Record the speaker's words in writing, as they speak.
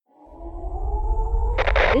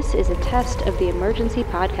This is a test of the emergency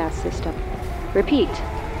podcast system. Repeat,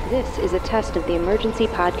 this is a test of the emergency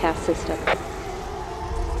podcast system.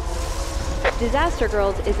 Disaster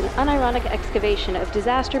Girls is an unironic excavation of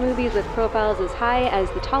disaster movies with profiles as high as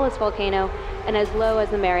the tallest volcano and as low as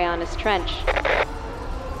the Marianas Trench.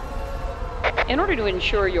 In order to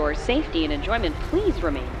ensure your safety and enjoyment, please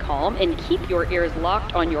remain calm and keep your ears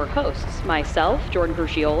locked on your hosts, myself, Jordan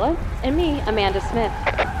Crucchiola, And me, Amanda Smith.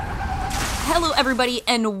 Hello, everybody,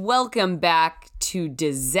 and welcome back to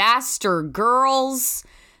Disaster Girls,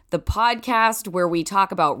 the podcast where we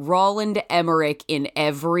talk about Roland Emmerich in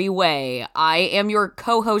every way. I am your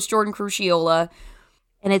co-host, Jordan Crucchiola.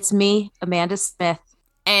 And it's me, Amanda Smith.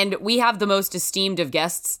 And we have the most esteemed of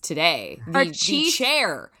guests today. Our chief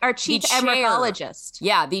Emmericologist.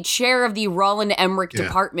 Yeah, the chair of the Roland Emmerich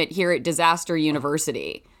department here at Disaster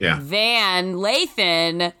University. Yeah. Van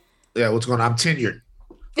Lathan. Yeah, what's going on? I'm tenured.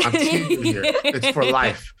 I'm tenured here. It's for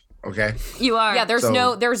life. Okay. You are. Yeah,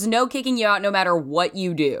 there's no kicking you out no matter what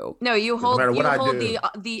you do. No, you hold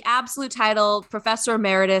the absolute title, Professor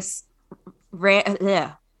Emeritus.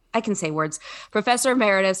 I can say words. Professor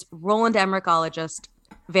Emeritus, Roland Emmericologist,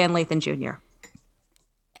 Van Lathan Jr.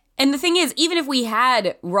 And the thing is, even if we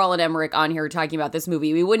had Roland Emmerich on here talking about this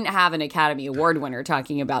movie, we wouldn't have an Academy Award winner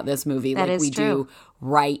talking about this movie like we do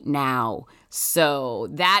right now. So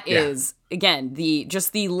that is, again, the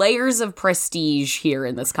layers of prestige here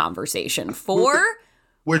in this conversation. We're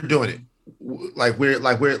doing it. Like we're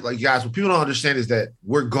guys, what people don't understand is that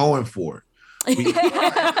we're going for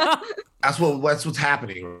it. That's what's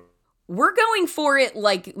happening. We're going for it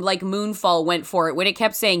like Moonfall went for it when it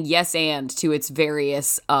kept saying yes and to its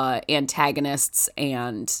various antagonists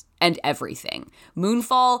and everything.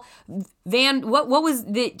 Moonfall, Van, what was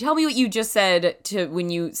tell me what you just said to when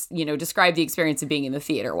you described the experience of being in the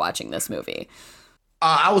theater watching this movie.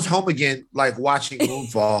 I was home again, like watching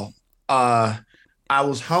Moonfall. I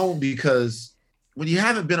was home because when you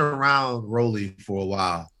haven't been around Rolly for a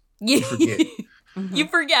while, you forget. You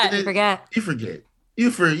forget. You forget.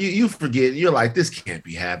 You're like, this can't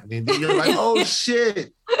be happening. Then you're like, oh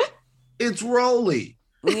shit, it's Rolly.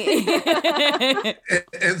 I'm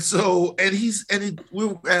sure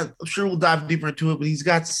we'll dive deeper into it, but he's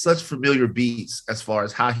got such familiar beats as far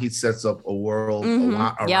as how he sets up a world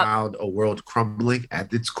around a world crumbling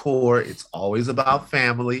at its core. It's always about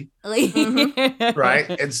family, right?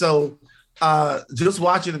 And so, just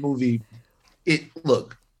watching the movie, the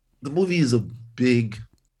movie is a big,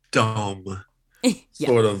 dumb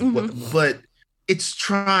sort of, but it's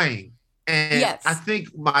trying. And I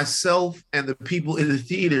think myself and the people in the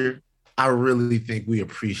theater, I really think we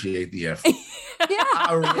appreciate the effort.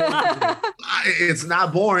 It's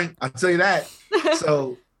not boring, I'll tell you that.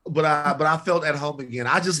 So, but I felt at home again.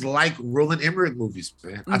 I just like Roland Emmerich movies,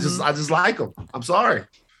 man. I just like them. I'm sorry.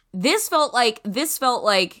 This felt like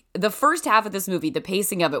the first half of this movie, the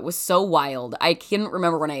pacing of it was so wild. I can't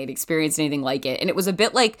remember when I had experienced anything like it. And it was a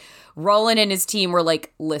bit like Roland and his team were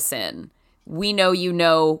like, listen, we know you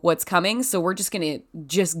know what's coming, so we're just gonna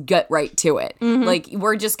gut right to it. Like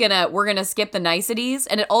we're gonna skip the niceties.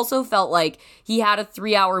 And it also felt like he had a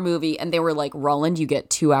 3-hour movie and they were like, Roland, you get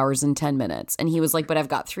 2 hours and 10 minutes. And he was like, but I've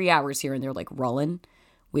got 3 hours here. And they're like, Roland,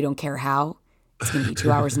 we don't care how. It's going to be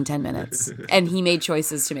 2 hours and 10 minutes. And he made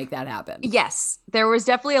choices to make that happen. Yes, there was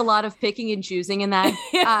definitely a lot of picking and choosing in that,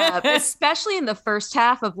 especially in the first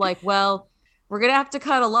half of like, well, we're going to have to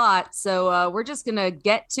cut a lot. So we're just going to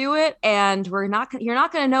get to it. And you're not going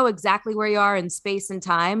to know exactly where you are in space and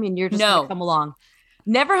time. And you're just going to come along.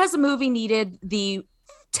 Never has a movie needed the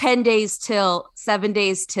 10 days till 7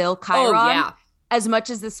 days till Chiron as much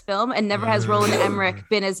as this film, and never has Roland Emmerich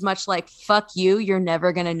been as much like, fuck you, you're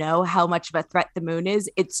never going to know how much of a threat the moon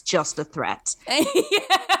is. It's just a threat.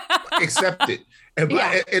 Accept it. And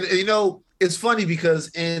it's funny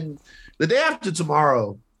because in The Day After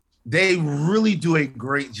Tomorrow, they really do a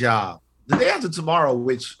great job. The Day After Tomorrow,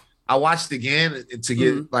 which I watched again to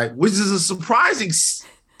get which is a surprisingly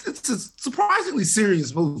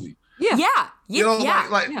serious movie. The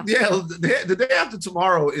Day After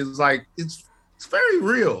Tomorrow is like, it's very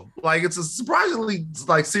real. Like it's a surprisingly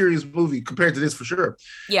serious movie compared to this for sure.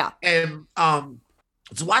 Yeah. And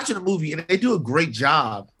it's watching a movie and they do a great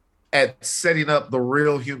job at setting up the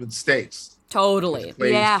real human stakes. Totally.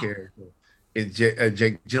 Character. And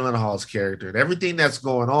Jake Gyllenhaal's character and everything that's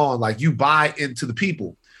going on, like you buy into the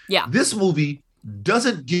people. Yeah. This movie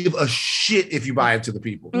doesn't give a shit if you buy into the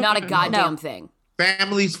people. Not a goddamn thing.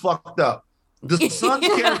 Family's fucked up. The son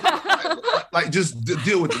character, just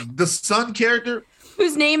deal with it. The son character,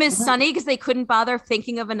 whose name is Sonny because they couldn't bother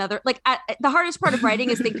thinking of another. The hardest part of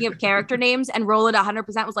writing is thinking of character names, and Roland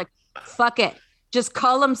 100% was like, "Fuck it, Just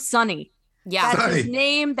call him Sonny. Yeah. That's his Sonny.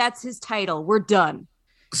 name. That's his title. We're done.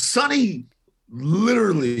 Sonny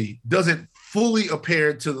literally doesn't fully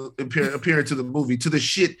appear to the movie. To the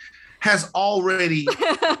shit has already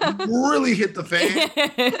really hit the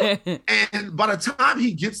fan. And by the time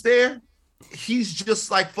he gets there, he's just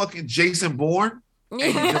like fucking Jason Bourne. And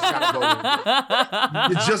you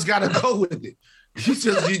just gotta go with it. You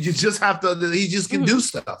just have to. He just can do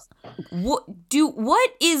stuff. What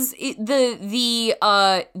is the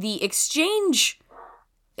exchange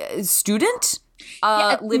student?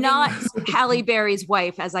 Living... Not Halle Berry's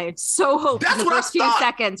wife, as I had so hoped in the first few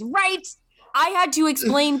seconds. Right. I had to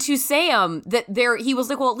explain to Sam that he was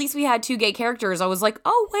like, well, at least we had 2 gay characters. I was like,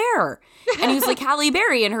 oh, where? And he was like, Halle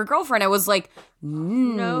Berry and her girlfriend. I was like,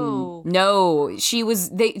 no. She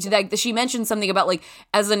mentioned something about like,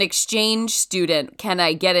 as an exchange student, can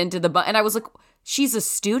I get into the and I was like, she's a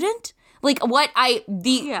student? Like what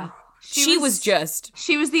she was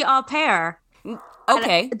the au pair.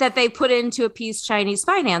 Okay. That they put in to appease Chinese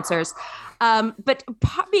financiers. But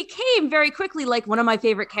became very quickly like one of my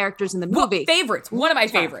favorite characters in the movie. One of my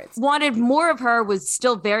favorites. Wanted more of her, was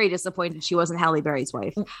still very disappointed she wasn't Halle Berry's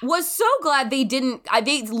wife. Was so glad they didn't.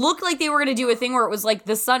 They looked like they were going to do a thing where it was like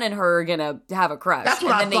the son and her are going to have a crush. That's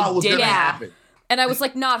what I thought was going to happen. And I was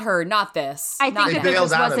like, not her, not this. I think that there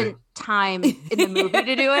just wasn't time in the movie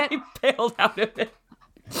to do it. They bailed out of it.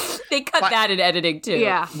 They cut that in editing too.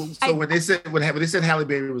 Yeah. So when they said Halle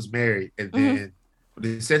Berry was married, and then when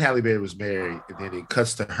they said Halle Berry was married, and then it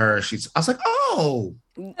cuts to her, I was like, oh,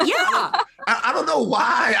 yeah. I don't know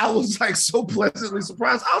why I was like so pleasantly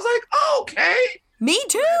surprised. I was like, oh, okay. Me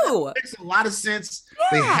too. That makes a lot of sense.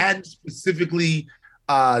 Yeah. They hadn't specifically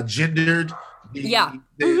gendered the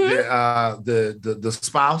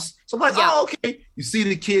spouse. So I'm like, oh, okay. You see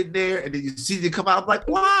the kid there, and then you see them come out. I'm like,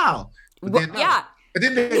 wow. But then, and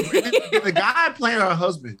then the guy playing her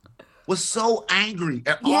husband was so angry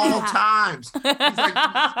at all times. He's like,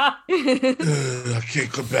 I can't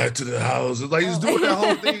come back to the house. It's like he's doing that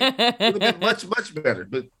whole thing. It would have been much, much better.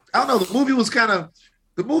 But I don't know.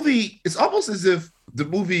 The movie, it's almost as if the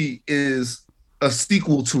movie is a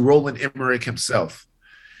sequel to Roland Emmerich himself.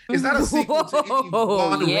 It's not a sequel to any one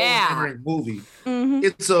Roland Emmerich movie. Mm-hmm.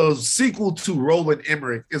 It's a sequel to Roland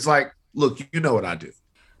Emmerich. It's like, look, you know what I do.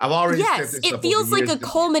 I've already set this up. It feels like a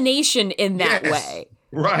culmination in that way.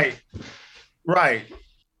 Right.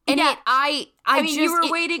 And I mean, you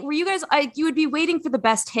were waiting. Were you guys? You would be waiting for the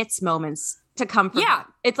best hits moments to come from. Yeah,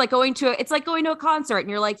 it's like going to a concert, and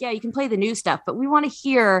you're like, yeah, you can play the new stuff, but we want to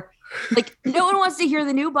hear. Like, no one wants to hear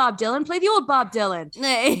the new Bob Dylan. Play the old Bob Dylan.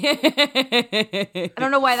 I don't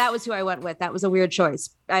know why that was who I went with. That was a weird choice.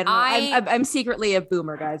 I don't know. I'm secretly a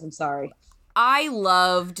boomer, guys. I'm sorry. I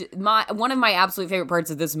loved one of my absolute favorite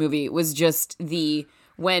parts of this movie was just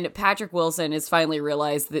when Patrick Wilson has finally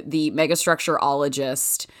realized that the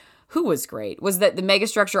megastructurologist, who was great, was that the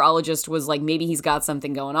megastructurologist was like, maybe he's got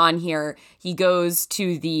something going on here. He goes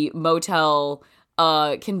to the motel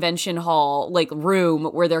convention hall like room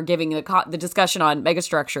where they're giving the discussion on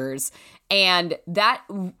megastructures, and that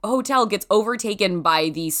hotel gets overtaken by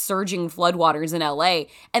the surging floodwaters in LA,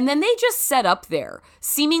 and then they just set up there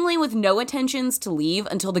seemingly with no intentions to leave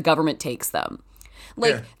until the government takes them.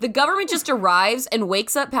 The government just arrives and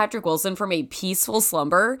wakes up Patrick Wilson from a peaceful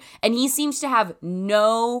slumber, and he seems to have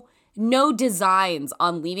no designs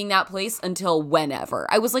on leaving that place until whenever.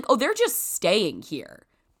 I was like, oh, they're just staying here.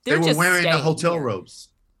 They were wearing the hotel robes.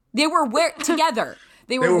 They were together.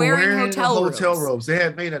 They were wearing hotel robes. They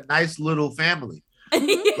had made a nice little family.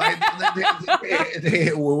 Like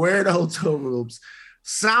they were wearing the hotel robes,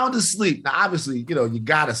 sound asleep. Now, obviously, you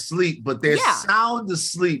gotta sleep, but they're sound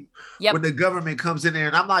asleep when the government comes in there.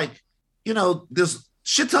 And I'm like, there's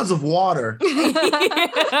shit tons of water.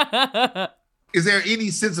 Is there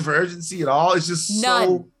any sense of urgency at all? It's just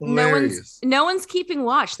so hilarious. No one's keeping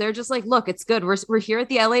watch. They're just like, look, it's good. We're here at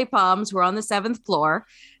the LA Palms. We're on the 7th floor.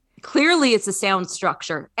 Clearly, it's a sound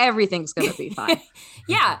structure. Everything's going to be fine.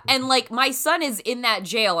 Yeah. And like my son is in that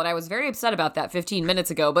jail, and I was very upset about that 15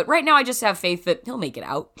 minutes ago. But right now, I just have faith that he'll make it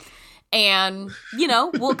out. And,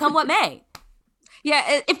 we'll come what may.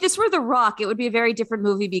 Yeah, if this were The Rock, it would be a very different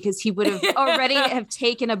movie because he would have already have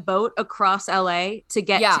taken a boat across LA to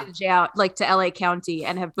get to the jail, like to LA County,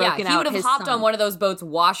 and have broken out. He would have hopped on one of those boats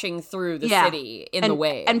washing through the city in the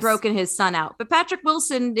waves and broken his son out. But Patrick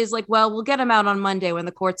Wilson is like, well, we'll get him out on Monday when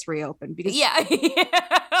the courts reopen because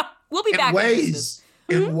we'll be back.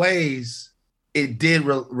 In ways, it did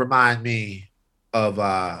remind me of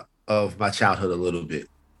my childhood a little bit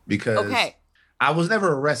because I was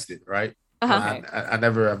never arrested, right? Okay. I've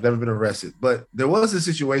never been arrested, but there was a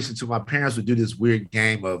situation too. My parents would do this weird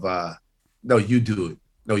game of No, you do it.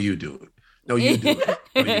 No, you do it. No, you do it.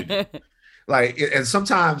 No, you do it. Like, and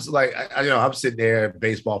sometimes, like, I'm sitting there at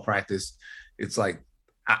baseball practice. It's like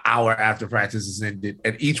an hour after practice is ended,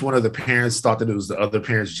 and each one of the parents thought that it was the other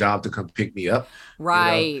parent's job to come pick me up.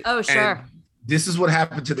 Right. Oh, sure. And this is what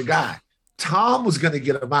happened to the guy. Tom was going to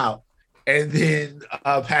get him out, and then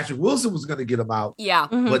Patrick Wilson was going to get him out. Yeah.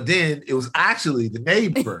 Mhm. But then it was actually the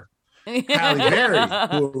neighbor, Halle Berry,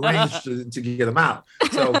 who arranged to get him out.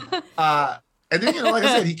 So, and then, like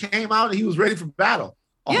I said, he came out and he was ready for battle.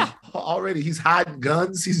 Yeah. Already he's hiding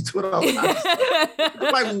guns. He's doing all kinds of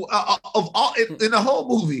stuff. Like, of all in the whole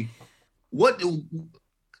movie,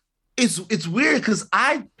 it's weird because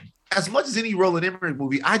as much as any Roland Emmerich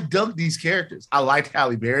movie, I dug these characters. I liked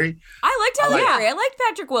Halle Berry. I liked Halle Berry. I liked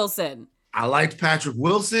Patrick Wilson. I liked Patrick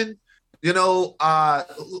Wilson. The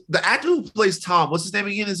actor who plays Tom, what's his name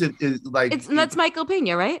again? That's Michael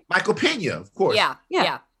Pena, right? Michael Pena, of course.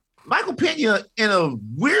 Yeah. Michael Pena in a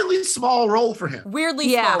weirdly small role for him. Small role.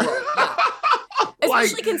 Yeah.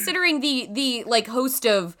 Especially considering the like host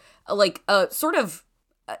of sort of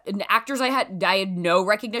actors I had no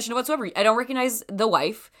recognition whatsoever. I don't recognize the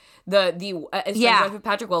wife, the wife of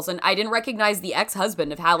Patrick Wilson. I didn't recognize the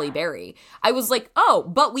ex-husband of Halle Berry. I was like, oh,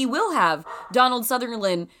 but we will have Donald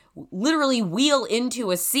Sutherland literally wheel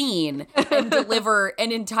into a scene and deliver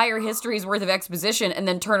an entire history's worth of exposition and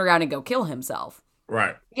then turn around and go kill himself.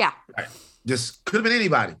 Right. Yeah. Right. Just could have been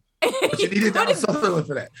anybody. But you needed Donald Sutherland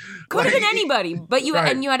for that. Could have been anybody, but you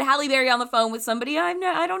had Halle Berry on the phone with somebody I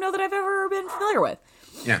don't know that I've ever been familiar with.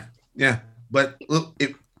 Yeah. But look,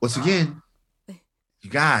 once again, you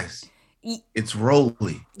guys, it's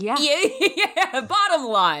Rolly. Yeah. Bottom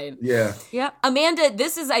line. Yeah. Yep. Amanda,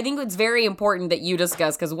 I think it's very important that you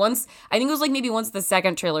discuss, because once the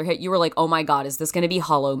second trailer hit, you were like, oh my God, is this going to be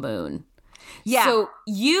Hollow Moon? Yeah. So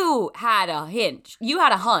you had a hint. You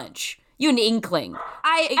had a hunch. You had an inkling.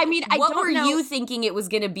 What were you thinking it was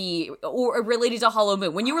going to be, or related to Hollow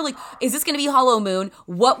Moon? When you were like, is this going to be Hollow Moon?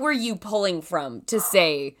 What were you pulling from to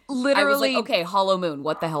say? Literally, I was like, okay, Hollow Moon.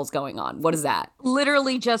 What the hell's going on? What is that?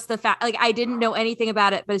 Literally, just the fact. Like, I didn't know anything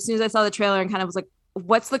about it, but as soon as I saw the trailer and kind of was like,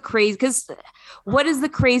 what is the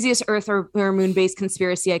craziest Earth or moon based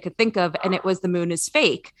conspiracy I could think of? And it was the moon is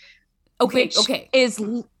fake. Okay.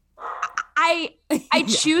 I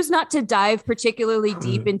choose not to dive particularly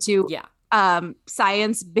deep into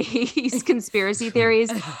science-based conspiracy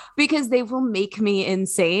theories because they will make me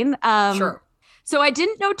insane. Sure. So I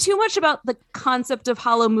didn't know too much about the concept of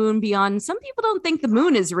Hollow Moon beyond some people don't think the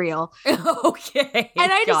moon is real. Okay.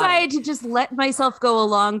 And I decided to just let myself go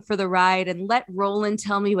along for the ride and let Roland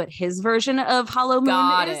tell me what his version of Hollow Moon is.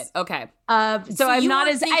 Got it. Okay. So I'm not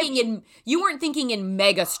as you weren't thinking in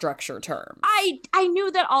mega structure terms. I knew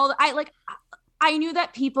that I knew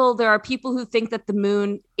that there are people who think that the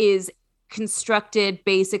moon is constructed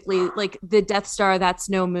basically like the Death Star. That's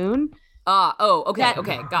no moon. Okay,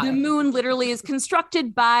 got it. The moon literally is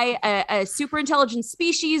constructed by a super intelligent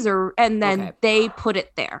species, and then they put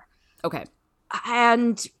it there. Okay.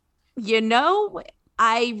 And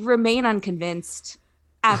I remain unconvinced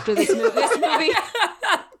after this movie.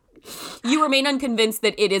 You remain unconvinced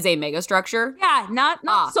that it is a megastructure? Yeah,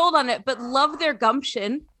 not sold on it, but love their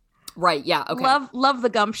gumption. Right, yeah, okay. Love the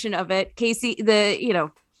gumption of it. Casey,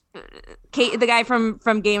 the guy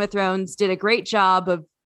from Game of Thrones did a great job of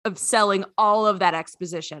selling all of that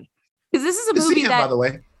exposition. Because this is a movie by the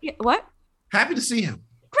way. What? Happy to see him.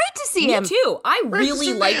 Great to see him. Me too. I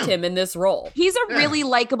really liked him in this role. He's a really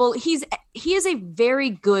likable. He is a very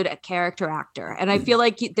good character actor, and I feel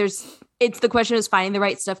like it's the question is finding the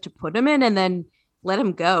right stuff to put him in, and then let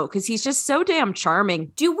him go because he's just so damn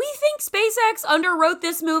charming. Do we think SpaceX underwrote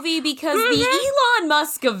this movie because the Elon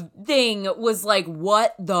Musk thing was like,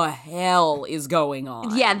 what the hell is going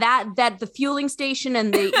on? Yeah, that the fueling station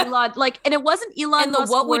and the Elon and it wasn't Elon and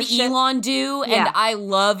Musk what would Elon do? Yeah. And I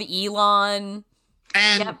love Elon.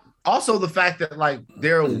 And also the fact that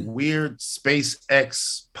there are weird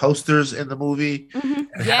SpaceX posters in the movie. Mm-hmm.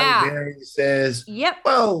 And Halle Berry says,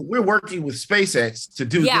 well, we're working with SpaceX to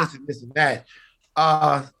do this and this and that.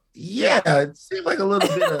 It seemed like a little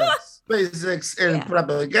bit of SpaceX and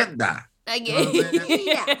propaganda.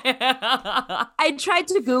 I tried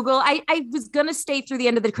to Google. I was gonna stay through the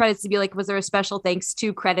end of the credits to be like, was there a special thanks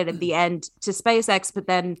to credit at the end to SpaceX? But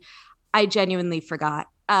then I genuinely forgot.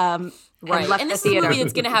 Right, and this is a movie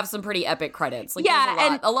that's gonna have some pretty epic credits.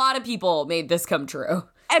 And a lot of people made this come true.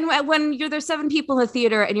 And when there's 7 people in the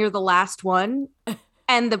theater and you're the last one.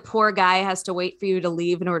 And the poor guy has to wait for you to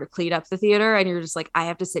leave in order to clean up the theater. And you're just like, I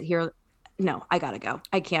have to sit here no, I gotta go.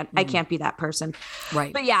 I can't be that person.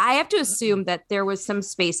 Right. But yeah, I have to assume that there was some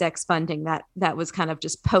SpaceX funding that was kind of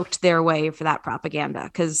just poked their way for that propaganda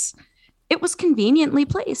because it was conveniently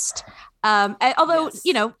placed. Although,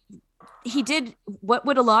 he did, what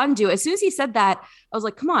would Elon do? As soon as he said that, I was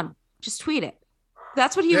like, come on, just tweet it.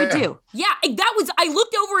 That's what he would do. Yeah, I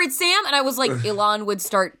looked over at Sam and I was like, Elon would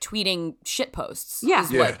start tweeting shit posts. Yeah.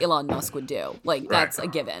 Is what Elon Musk would do. Like, that's a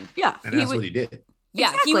given. Yeah. And that's what he did.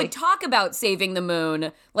 Yeah, Exactly. he would talk about saving the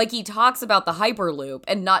moon like he talks about the Hyperloop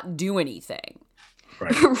and not do anything.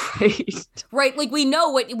 Right. Right, like we know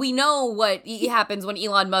what happens when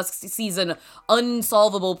Elon Musk sees an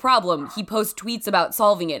unsolvable problem. He posts tweets about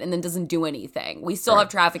solving it and then doesn't do anything. We still have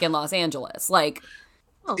traffic in Los Angeles. Like,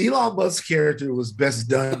 Elon Musk's character was best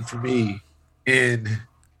done for me in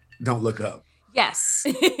Don't Look Up. Yes.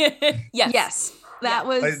 yes. That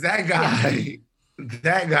was Like that guy. Yeah.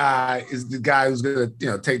 That guy is the guy who's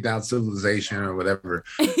gonna, take down civilization or whatever.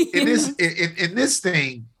 In this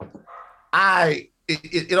thing,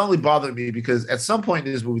 it only bothered me because at some point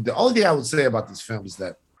in this movie, the only thing I would say about this film is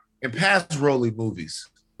that in past Rolling movies,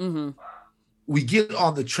 we get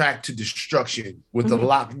on the track to destruction with a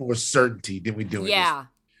lot more certainty than we do in this.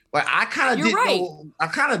 Like I kind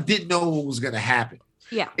of didn't know what was gonna happen.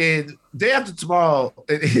 Yeah. And Day After Tomorrow,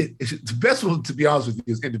 the best one, to be honest with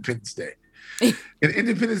you, is Independence Day. In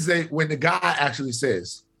Independence Day, when the guy actually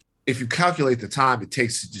says, if you calculate the time it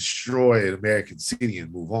takes to destroy an American city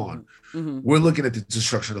and move on, we're looking at the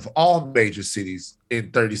destruction of all major cities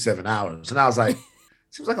in 37 hours. And I was like,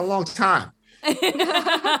 seems like a long time. It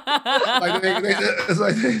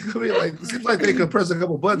seems like they could press a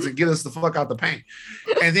couple buttons and get us the fuck out the paint.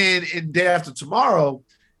 And then in Day After Tomorrow,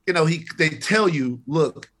 they tell you,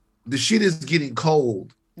 look, the shit is getting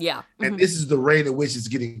cold. Yeah. And this is the rate at which it's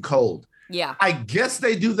getting cold. Yeah. I guess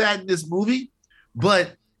they do that in this movie,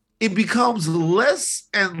 but it becomes less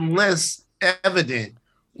and less evident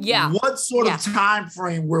what sort of time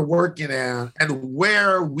frame we're working on and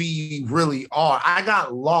where we really are. I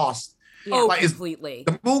got lost. Completely.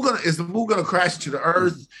 Is the moon gonna crash into the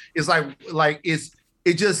earth? It's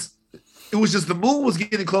it was just the moon was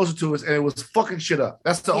getting closer to us and it was fucking shit up.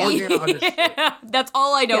 That's the only thing I understood. That's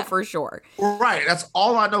all I know for sure. Right. That's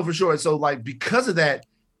all I know for sure. So because of that,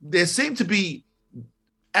 there seemed to be,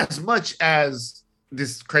 as much as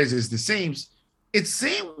this crazy as this seems, it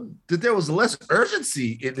seemed that there was less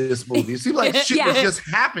urgency in this movie. It seemed like shit was just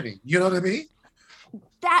happening. You know what I mean?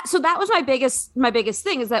 That was my biggest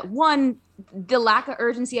thing is that one, the lack of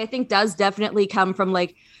urgency I think does definitely come from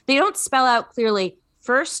they don't spell out clearly.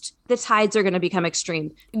 First, the tides are going to become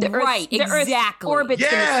extreme. The Earth's orbit's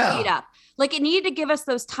going to speed up. It needed to give us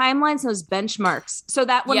those timelines, those benchmarks, so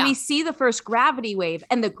that when we see the first gravity wave,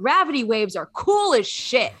 and the gravity waves are cool as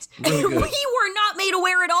shit. Really we were not made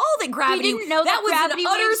aware at all that gravity. We didn't know that was gravity an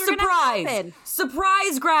utter waves were gonna happen.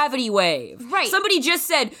 Surprise gravity wave. Right. Somebody just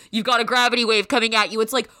said you've got a gravity wave coming at you.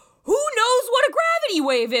 It's like, who knows what a gravity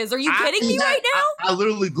wave is? Are you kidding me right now? I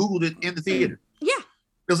literally Googled it in the theater. Yeah.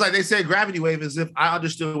 It was like they said gravity wave as if I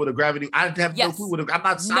understood what a gravity. I have no clue what I'm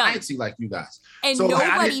not sciencey like you guys. And so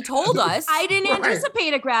nobody told us. I didn't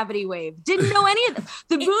anticipate a gravity wave. Didn't know any of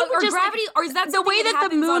the moon or just gravity, or is that the way that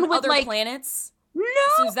the moon would other planets? No.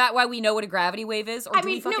 So is that why we know what a gravity wave is, or do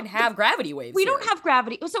we fucking have gravity waves? We don't have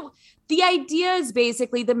gravity. So the idea is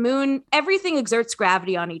basically the moon. Everything exerts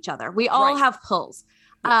gravity on each other. We all have pulls,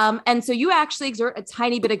 and so you actually exert a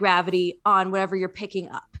tiny bit of gravity on whatever you're picking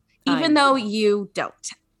up, even though you don't.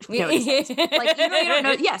 Notice it. You don't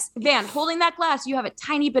know. Yes, Van, holding that glass, you have a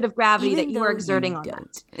tiny bit of gravity that you are exerting on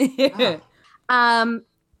that.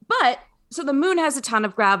 But so the moon has a ton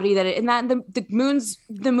of gravity the moon's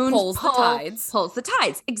pulls the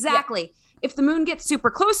tides. Exactly. Yeah. If the moon gets super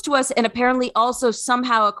close to us and apparently also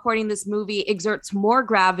somehow, according to this movie, exerts more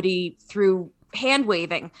gravity through hand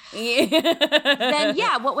waving, then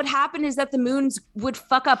what would happen is that the moons would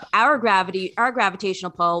fuck up our gravitational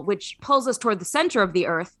pull, which pulls us toward the center of the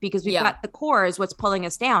earth because we've got the core is what's pulling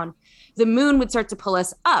us down. The moon would start to pull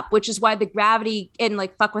us up, which is why the gravity and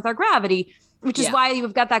fuck with our gravity, which is why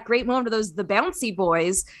you've got that great moment of the bouncy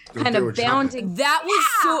boys kind of bounding. That was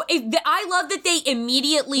so. I love that they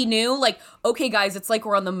immediately knew, okay, guys, it's like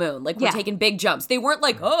we're on the moon. We're taking big jumps. They weren't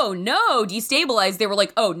like, oh no, destabilize. They were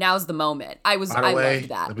like, oh, now's the moment. I loved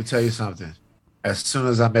that. Let me tell you something. As soon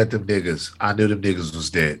as I met them niggas, I knew them niggas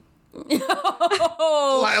was dead. I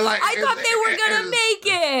thought they were gonna make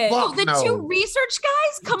it. The two research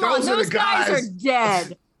guys? Come on, those guys are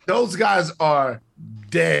dead. Those guys are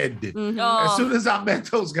dead. Mm-hmm. As soon as I met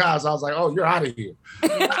those guys, I was like, oh, you're out of here.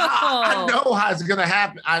 I know how it's gonna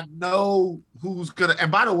happen. I know who's gonna.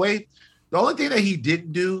 And by the way, the only thing that he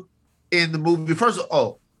didn't do in the movie. First,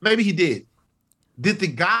 maybe he did. Did the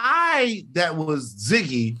guy that was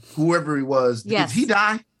Ziggy, whoever he was, did he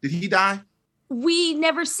die? Did he die? We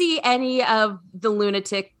never see any of the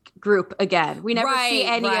lunatic group again. We never see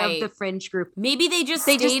any of the fringe group. Maybe they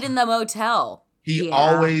stayed in the motel. He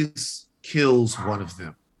always kills one of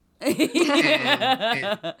them.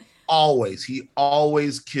 and always. He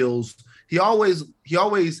always kills. He always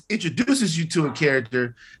introduces you to a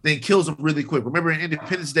character, then kills them really quick. Remember in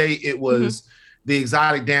Independence Day, it was the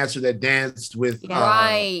exotic dancer that danced with with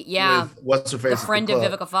what's her face? The friend of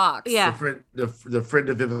Vivica Fox. Yeah. The friend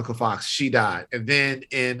of Vivica Fox. She died. And then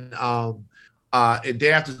in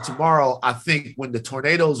Day After Tomorrow, I think when the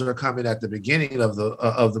tornadoes are coming at the beginning of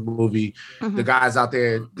the movie, the guys out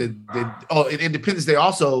there, in Independence Day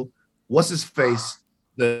also, what's his face?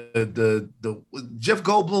 The Jeff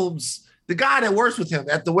Goldblum's, the guy that works with him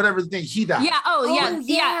at the whatever thing, he died. Yeah.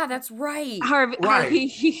 Yeah, that's right.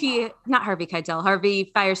 Harvey, not Harvey Keitel, Harvey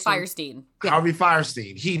Fierstein. Yeah. Harvey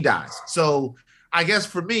Fierstein, he dies. So I guess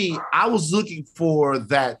for me, I was looking for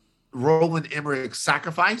that Roland Emmerich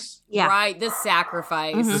sacrifice. Yeah. Right, the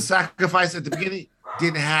sacrifice. The sacrifice at the beginning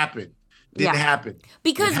didn't happen. Didn't happen.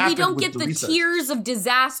 Because we don't get the tiers of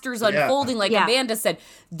disasters unfolding like Amanda said.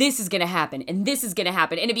 This is going to happen, and this is going to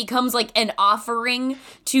happen. And it becomes like an offering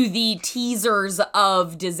to the teasers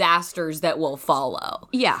of disasters that will follow.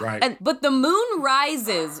 Yeah. Right. But the moon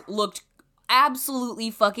rises looked absolutely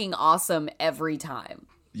fucking awesome every time.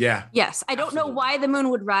 Yeah. Yes. I don't know why the moon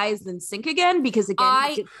would rise then sink again, because again,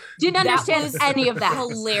 I didn't understand any of that.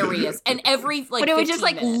 Hilarious. And every but it would just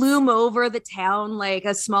like loom over the town like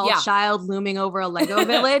a small child looming over a Lego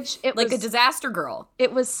village. It like was a disaster girl.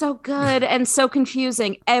 It was so good and so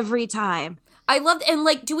confusing every time. I loved, and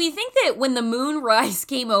like, do we think that when the moon rise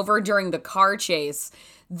came over during the car chase,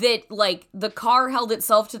 that like the car held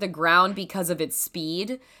itself to the ground because of its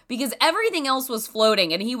speed? Because everything else was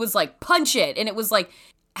floating, and he was like, punch it. And it was like,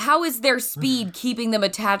 how is their speed keeping them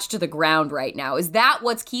attached to the ground right now? Is that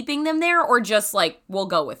what's keeping them there, or just like, we'll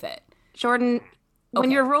go with it? Jordan,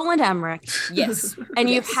 when you're Roland Emmerich, yes, and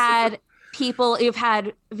you've had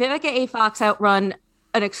Vivica A. Fox outrun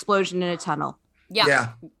an explosion in a tunnel.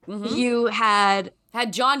 Yeah. Mm-hmm. You had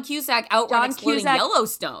John Cusack outrun exploding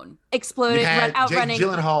Yellowstone. Outrunning. Jake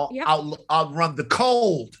Gyllenhaal outrun the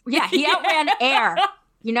cold. Yeah, he outran air.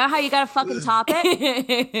 You know how you got to fucking top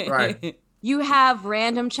it? Right. You have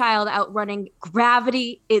Random Child outrunning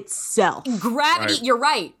gravity itself. Gravity,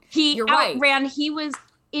 right. You're right. He was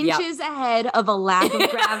inches ahead of a lack of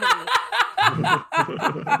gravity.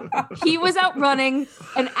 He was outrunning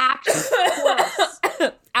an actual force.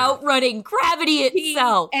 Outrunning gravity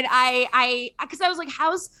itself. And because I was like,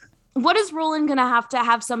 what is Roland gonna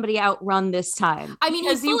have somebody outrun this time? I mean,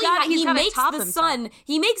 he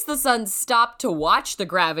makes the sun stop to watch the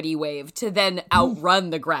gravity wave to then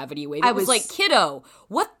outrun the gravity wave. It was like, kiddo,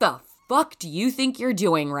 what the fuck do you think you're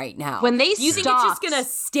doing right now? When they do you think it's just gonna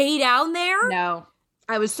stay down there? No.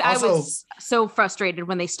 I was so frustrated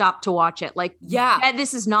when they stopped to watch it. Like,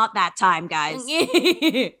 this is not that time, guys.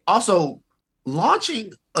 Also,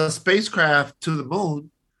 launching a spacecraft to the moon,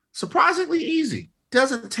 surprisingly easy.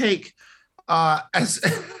 Doesn't take as a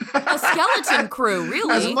skeleton crew,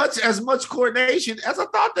 really, as much coordination as I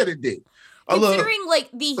thought that it did. Considering like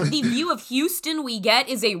the view of Houston we get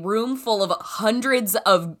is a room full of hundreds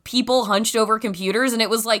of people hunched over computers, and it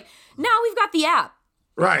was like, now we've got the app.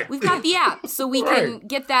 Right. We've got the app, so we can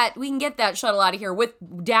get that shuttle out of here with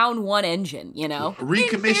down one engine, you know.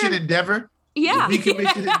 Recommission Endeavor. Yeah.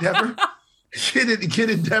 Recommission Endeavor. Get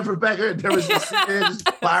Endeavor back here. Endeavor's just sitting there, just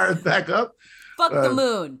fire it back up. Fuck the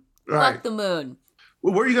moon. Right. Fuck the moon.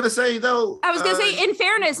 What were you going to say, though? I was going to say, in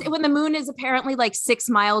fairness, when the moon is apparently like 6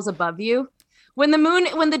 miles above you, when the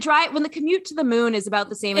commute to the moon is about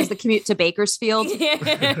the same as the commute to Bakersfield,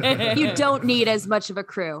 you don't need as much of a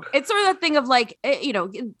crew. It's sort of that thing of like,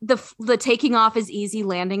 the taking off is easy,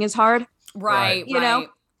 landing is hard. Right. You know?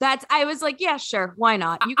 I was like, yeah, sure. Why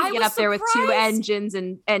not? You can get up there with 2 engines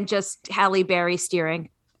and just Halle Berry steering.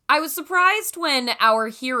 I was surprised when our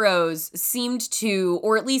heroes seemed to,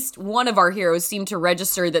 or at least one of our heroes seemed to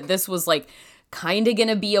register that this was like kind of going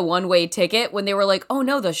to be a one-way ticket when they were like, oh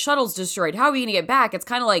no, the shuttle's destroyed. How are we going to get back? It's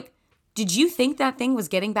kind of like, did you think that thing was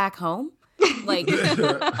getting back home? Like,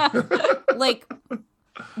 like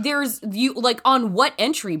there's you like on what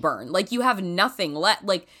entry burn? Like you have nothing left.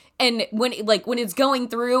 Like, and when it's going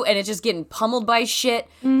through and it's just getting pummeled by shit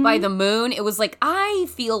by the moon, it was like, I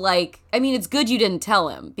feel like, I mean, it's good you didn't tell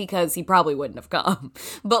him because he probably wouldn't have come.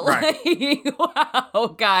 But like,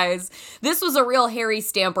 wow, guys, this was a real Harry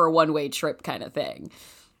Stamper one-way trip kind of thing.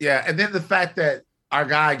 Yeah, and then the fact that our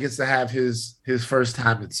guy gets to have his first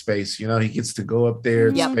time in space. You know, he gets to go up there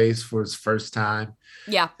in space for his first time.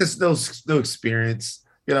 Yeah. It's no experience.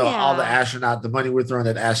 You know, all the money we're throwing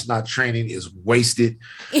at astronaut training is wasted.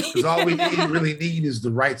 Because all we really need is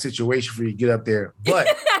the right situation for you to get up there. But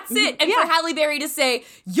that's it. And for Halle Berry to say,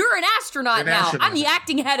 you're an astronaut now. I'm the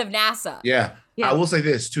acting head of NASA. Yeah. I will say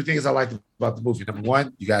this. 2 things I liked about the movie. Number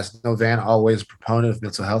one, you guys know Van, always a proponent of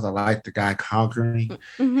mental health. I like the guy conquering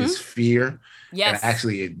his fear. Yes. And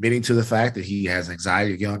actually admitting to the fact that he has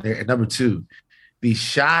anxiety to get on there. And number two, the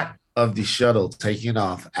shot of the shuttle taking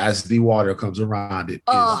off as the water comes around it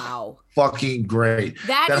is fucking great.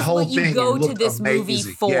 That is whole what you thing go to this amazing. movie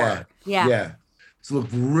for. Yeah. It's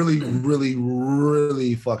looked really, really,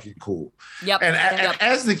 really fucking cool. Yep. And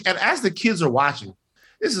as the kids are watching,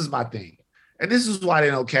 this is my thing. And this is why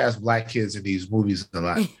they don't cast black kids in these movies a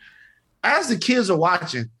lot. As the kids are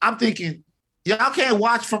watching, I'm thinking, y'all can't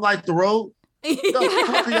watch from like the road. What the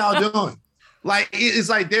fuck are y'all doing? Like, it's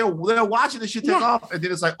like they're watching the shit take off, and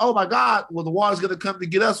then it's like, oh my God, well, the water's gonna come to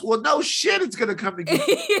get us. Well, no shit, it's gonna come to get us.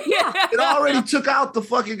 It already took out the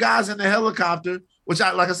fucking guys in the helicopter, which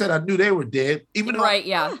like I said, I knew they were dead. Even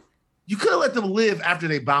though you could have let them live after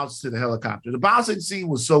they bounced to the helicopter. The bouncing scene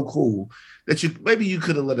was so cool that you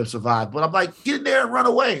could have let them survive. But I'm like, get in there and run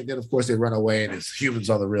away. And then of course they run away, and it's humans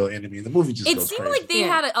are the real enemy. And the movie just goes seemed crazy. like they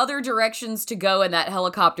had other directions to go in that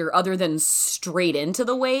helicopter other than straight into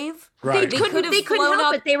the wave. Right. They couldn't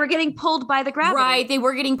help it. They were getting pulled by the gravity. Right, they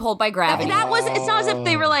were getting pulled by gravity. It's not as if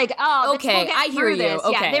they were like, oh, okay, I hear you. This.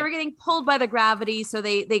 Okay. Yeah, they were getting pulled by the gravity, so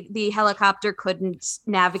the helicopter couldn't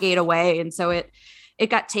navigate away, and so it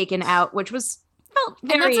got taken out, which felt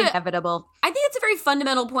very inevitable. I think it's a very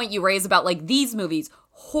fundamental point you raise about like these movies,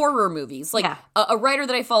 horror movies. Like a writer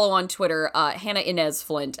that I follow on Twitter, Hannah Inez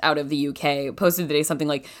Flint out of the UK, posted today something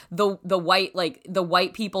like the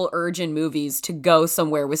white people urge in movies to go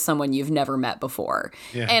somewhere with someone you've never met before.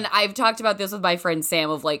 Yeah. And I've talked about this with my friend Sam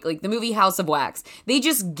of like the movie House of Wax. They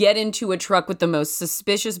just get into a truck with the most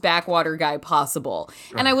suspicious backwater guy possible.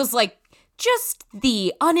 Right. And I was like, just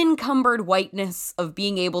the unencumbered whiteness of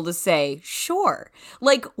being able to say, sure,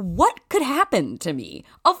 like what could happen to me?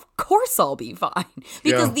 Of course I'll be fine.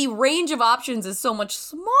 Because the range of options is so much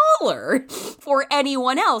smaller for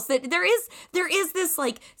anyone else that there is this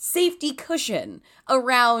like safety cushion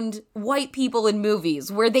around white people in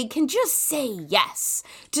movies where they can just say yes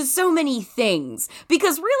to so many things.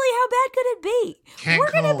 Because really, how bad could it be? Cancun,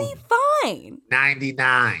 we're going to be fine.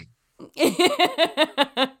 99.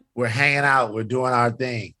 We're hanging out. We're doing our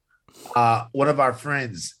thing. One of our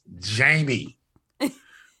friends, Jamie.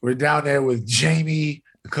 We're down there with Jamie,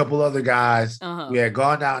 a couple other guys. We had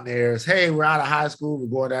gone down there. Hey, we're out of high school. We're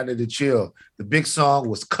going down there to chill. The big song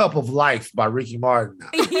was "Cup of Life" by Ricky Martin.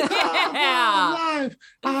 Yes.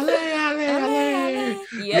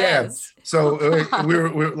 Yeah. So we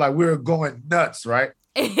were going nuts, right?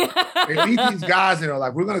 We meet these guys and they're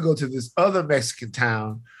like, we're gonna go to this other Mexican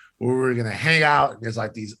town where we're gonna hang out, and there's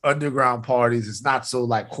like these underground parties. It's not so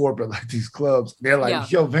like corporate like these clubs. And they're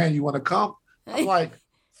like, yo, Van, you want to come? I'm like,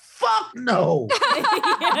 fuck no. What?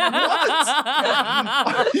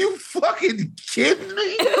 Are you fucking kidding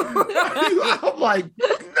me? I'm like,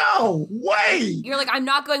 no way. You're like, I'm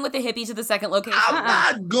not going with the hippie to the second location. I'm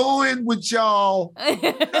not going with y'all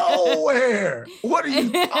nowhere. What are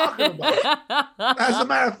you talking about? As a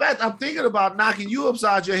matter of fact, I'm thinking about knocking you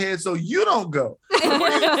upside your head so you don't go.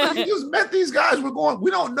 You just met these guys.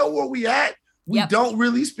 We don't know where we at. We don't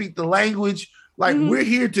really speak the language. Like, we're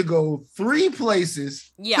here to go 3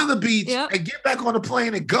 places to the beach and get back on the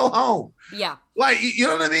plane and go home. Yeah. Like, you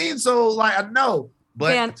know what I mean? So, like, I know.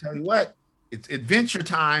 But I tell you what, it's adventure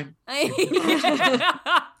time. I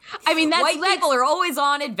mean, white people are always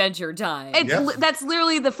on adventure time. That's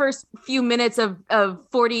literally the first few minutes of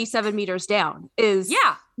 47 meters down is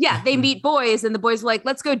they meet boys and the boys are like,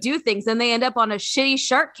 let's go do things. And they end up on a shitty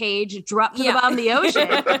shark cage dropped to the bottom of the ocean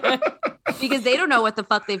because they don't know what the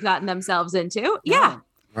fuck they've gotten themselves into. Yeah.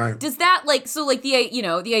 Right. Does that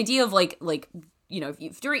the idea of like,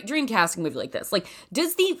 if you dream casting a movie like this, like,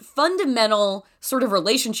 does the fundamental sort of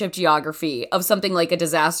relationship geography of something like a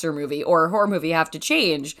disaster movie or a horror movie have to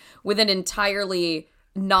change with an entirely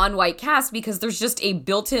non-white cast because there's just a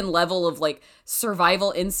built-in level of like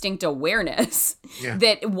survival instinct awareness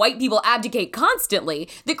that white people abdicate constantly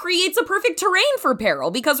that creates a perfect terrain for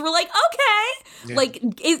peril because we're like, okay, like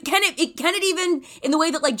can it even in the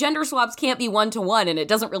way that like gender swaps can't be 1-to-1 and it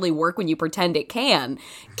doesn't really work when you pretend it can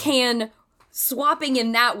swapping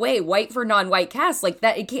in that way, white for non-white cast, like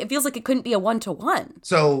that, it feels like it couldn't be a 1-to-1.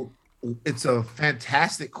 So it's a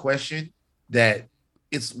fantastic question that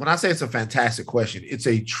it's when I say it's a fantastic question, it's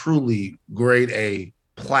a truly grade A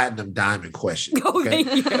platinum diamond question. Oh, Okay?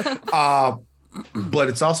 thank you. But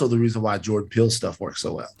it's also the reason why Jordan Peele's stuff works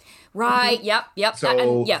so well. Right. Yep. Yes. I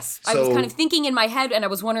was kind of thinking in my head, and I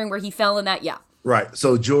was wondering where he fell in that. Yeah. Right.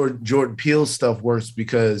 So Jordan Peele's stuff works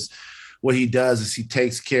because what he does is he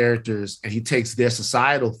takes characters and he takes their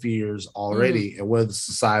societal fears already. And what are the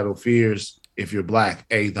societal fears if you're Black?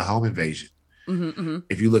 The home invasion.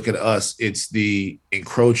 If you look at us, it's the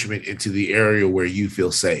encroachment into the area where you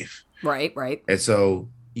feel safe. Right. And so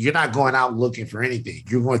you're not going out looking for anything.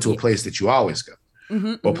 You're going to a place that you always go,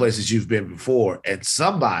 or places you've been before. And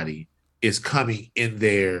somebody is coming in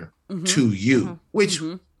there to you, which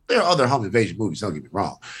there are other home invasion movies. Don't get me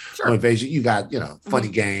wrong. Sure. Home invasion, you got, Funny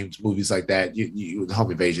Games, movies like that. You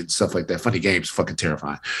home invasion, stuff like that. Funny Games, fucking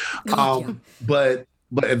terrifying. But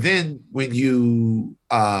then when you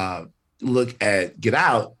look at Get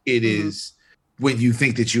Out, it is when you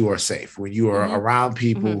think that you are safe, when you are around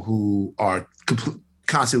people who are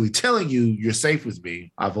constantly telling you you're safe with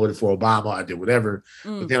me. I voted for Obama. I did whatever.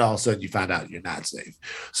 But then all of a sudden you find out you're not safe.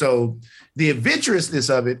 So the adventurousness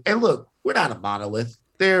of it, and look, we're not a monolith.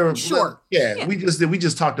 We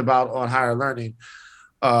just talked about on Higher Learning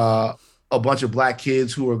a bunch of Black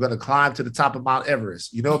kids who are going to climb to the top of Mount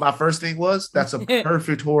Everest. You know what my first thing was? That's a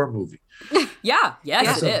perfect horror movie. Yes,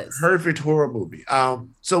 That's it is. Perfect horror movie.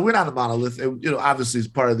 So we're not a monolith. And, obviously,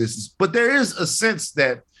 part of this but there is a sense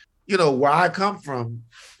that, where I come from,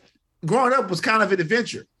 growing up was kind of an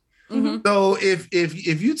adventure. So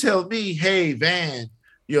if you tell me, hey, Van,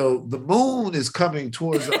 the moon is coming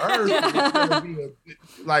towards the earth,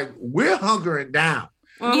 like we're hunkering down.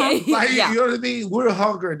 You know what I mean? We're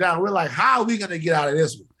hunkering down. We're like, how are we going to get out of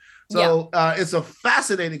this one? So it's a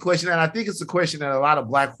fascinating question. And I think it's a question that a lot of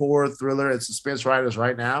Black horror, thriller, and suspense writers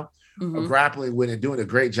right now are grappling with and doing a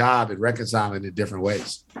great job at reconciling in different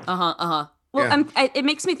ways. Well, it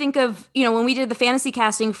makes me think of, when we did the fantasy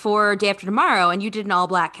casting for Day After Tomorrow and you did an all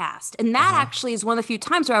Black cast. And that actually is one of the few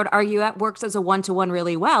times where I would argue that works as a one-to-one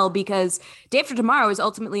really well, because Day After Tomorrow is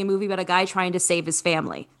ultimately a movie about a guy trying to save his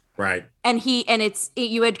family. Right. And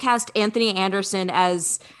you had cast Anthony Anderson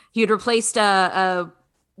as, you had replaced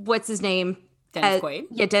what's his name? Dennis Quaid.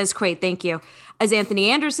 Yeah, Dennis Quaid, thank you. As Anthony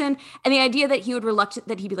Anderson. And the idea that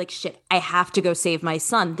that he'd be like, shit, I have to go save my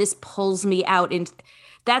son. This pulls me out into...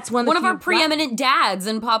 That's one of our preeminent dads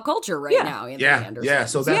in pop culture now. Anthony Anderson. Yeah.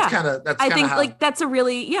 So that's kind of I think that's a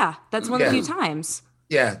really that's one of the few times.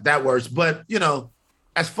 Yeah, that works. But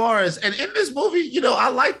as far as and in this movie, I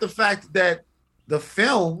like the fact that the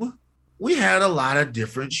film, we had a lot of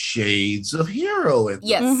different shades of hero in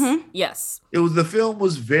Yes. Yes. The film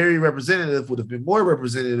was very representative. Would have been more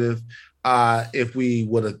representative if we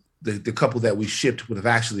would have. The couple that we shipped would have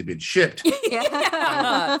actually been shipped. But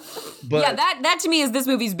that to me is this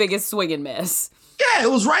movie's biggest swing and miss. Yeah,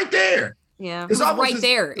 it was right there. Yeah, it was right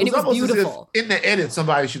there, and it was beautiful. In the edit,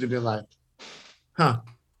 somebody should have been like,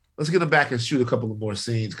 let's get them back and shoot a couple of more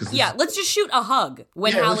scenes. Let's just shoot a hug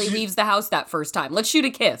when Hallie leaves the house that first time. Let's shoot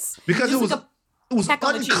a kiss. Because it was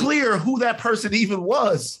unclear who that person even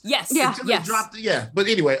was. Yes. They dropped But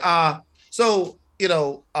anyway, watch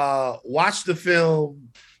the film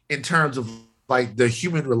in terms of like the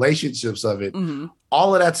human relationships of it.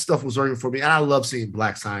 All of that stuff was working for me. And I love seeing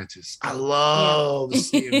Black scientists. I love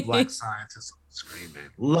seeing Black scientists on the screen, man.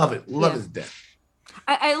 Love it. Love it to death.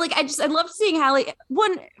 I love seeing Halle.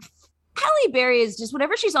 Halle Berry is just,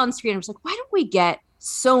 whenever she's on screen, I'm just like, why don't we get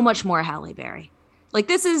so much more Halle Berry?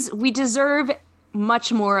 Like, we deserve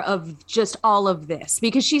much more of just all of this,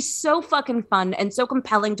 because she's so fucking fun and so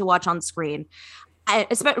compelling to watch on screen.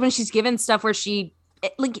 Especially when she's given stuff where she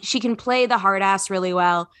can play the hard ass really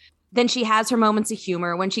well. Then she has her moments of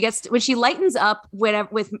humor when she lightens up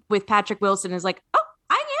with Patrick Wilson, is like, oh,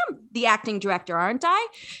 I am the acting director, aren't I?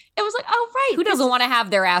 It was like, oh, right. Who doesn't want to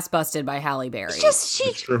have their ass busted by Halle Berry?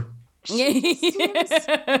 It's true.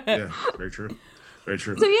 Yeah, very true. Very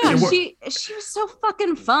true. So she was so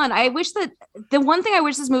fucking fun. I wish that the one thing I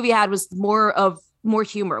wish this movie had was more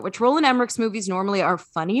humor, which Roland Emmerich's movies normally are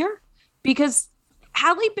funnier, because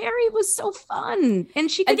Halle Berry was so fun, and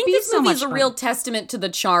she could be so much fun. I think this movie is a real testament to the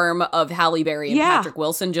charm of Halle Berry and Patrick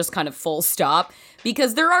Wilson, just kind of full stop,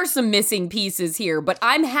 because there are some missing pieces here, but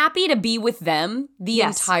I'm happy to be with them the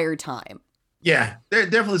entire time. Yeah, there are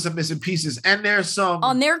definitely some missing pieces, and there's some...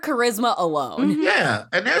 on their charisma alone. Yeah,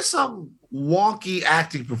 and there's some wonky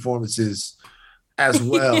acting performances as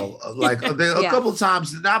well. Like, a couple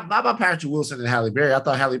times, not by Patrick Wilson and Halle Berry. I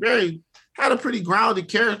thought Halle Berry had a pretty grounded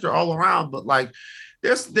character all around, but like,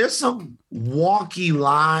 there's some wonky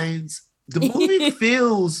lines. The movie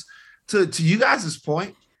feels, to you guys'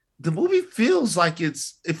 point, the movie feels like it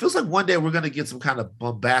feels like one day we're gonna get some kind of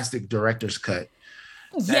bombastic director's cut.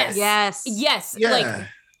 Yes. Like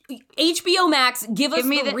HBO Max, give us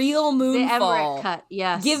the real Moonfall. The cut.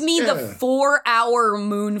 Yes. Give me the 4-hour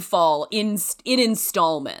Moonfall in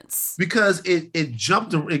installments. Because it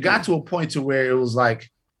jumped. It got to a point to where it was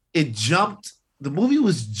like it jumped. The movie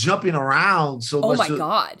was jumping around so much. Oh my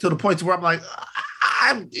God. To the point to where I'm like,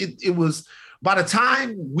 it was by the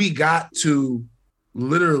time we got to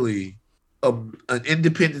literally an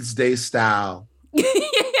Independence Day style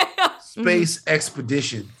space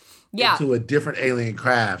expedition into a different alien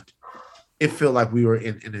craft, it felt like we were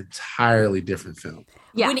in an entirely different film.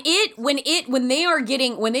 Yeah. When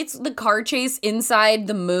it's the car chase inside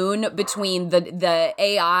the moon between the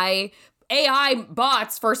AI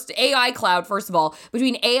bots, AI Cloud, first of all,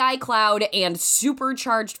 between AI Cloud and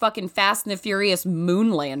supercharged fucking Fast and the Furious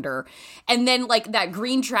Moonlander. And then like that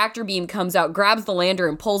green tractor beam comes out, grabs the lander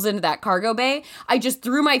and pulls into that cargo bay. I just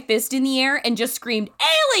threw my fist in the air and just screamed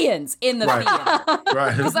aliens in the theater.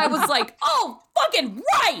 Right. Because I was like, oh, fucking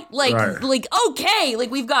right. Like, okay. Like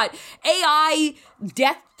we've got AI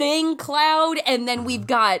death thing cloud, and then we've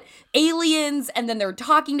got aliens, and then they're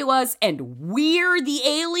talking to us, and we're the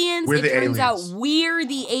aliens. It turns out we're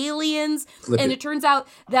the aliens. And it turns out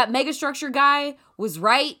that megastructure guy was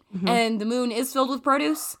right, and the moon is filled with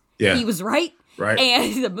produce. Yeah. He was right. Right.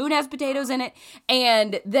 And the moon has potatoes in it.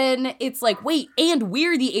 And then it's like, wait, and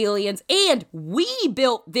we're the aliens, and we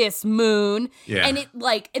built this moon. Yeah. And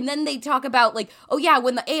and then they talk about like, oh yeah,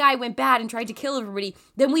 when the AI went bad and tried to kill everybody,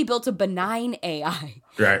 then we built a benign AI.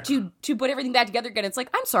 Right. To put everything back together again. It's like,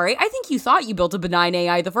 I'm sorry, I think you thought you built a benign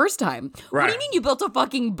AI the first time. Right. What do you mean you built a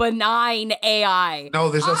fucking benign AI? No,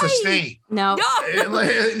 there's no such thing. No.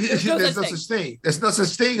 There's no such thing. There's no such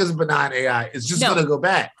thing as a benign AI. It's just gonna go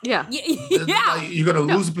back. Yeah. Like, you're gonna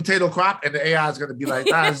lose a potato crop, and the AI is gonna be like,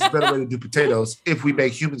 this is a better way to do potatoes if we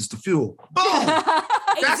make humans to fuel. Boom.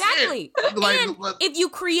 Exactly. And if you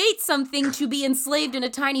create something to be enslaved in a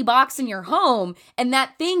tiny box in your home, and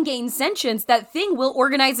that thing gains sentience, that thing will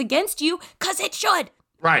organize against you because it should.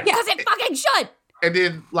 Right. Because it fucking should. And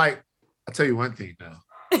then, like, I'll tell you one thing, though.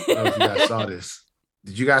 I don't know if you guys saw this.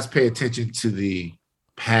 Did you guys pay attention to the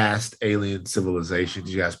past alien civilization?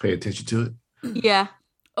 Did you guys pay attention to it? Yeah.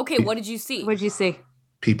 Okay, what did you see? What did you see?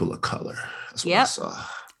 People of color. That's what I saw.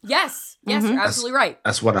 Yes, you're absolutely right.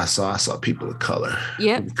 That's what I saw. I saw people of color.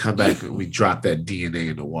 Yeah. We come back and we drop that DNA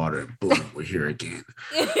in the water, and boom, we're here again.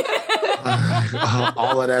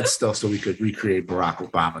 All of that stuff, so we could recreate Barack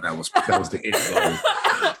Obama. That was the end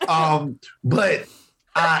goal. But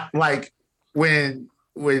like when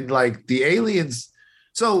like the aliens.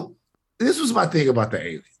 So this was my thing about the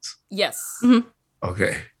aliens. Yes. Mm-hmm.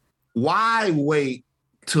 Okay. Why wait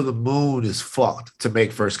till the moon is fucked to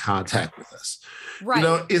make first contact with us? Right. You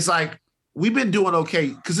know, it's like we've been doing okay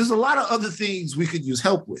because there's a lot of other things we could use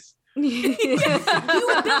help with. You built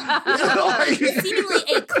seemingly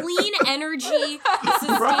a clean energy,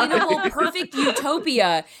 sustainable, perfect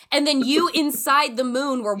utopia, and then you inside the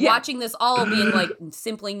moon were watching this all being like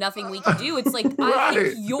simply nothing we can do. It's like I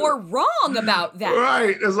think you're wrong about that.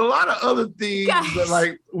 Right. There's a lot of other things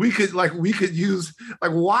that we could use.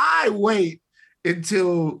 Like, why wait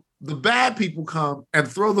until the bad people come and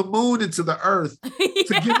throw the moon into the earth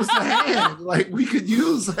to give us a hand? Like, we could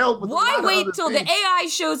use help with why wait till the AI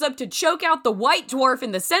shows up to choke out the white dwarf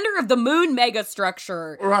in the center of the moon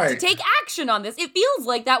megastructure to take action on this? It feels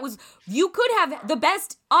like you could have, the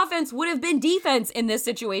best offense would have been defense in this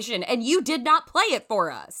situation, and you did not play it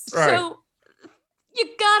for us. Right. So you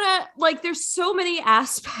gotta, there's so many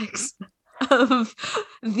aspects of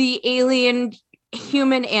the alien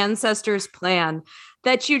human ancestors plan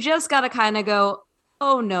that you just got to kind of go,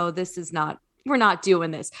 oh no, we're not doing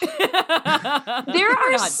this. There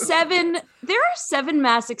are seven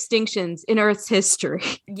mass extinctions in Earth's history.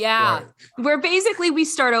 Yeah. Right. Where basically we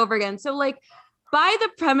start over again. So by the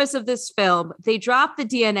premise of this film, they drop the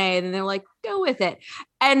DNA and then they're like, go with it.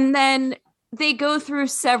 And they go through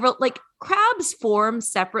several, crabs form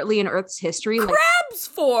separately in Earth's history. Crabs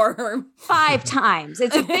form 5 times.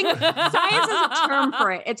 It's a big science has a term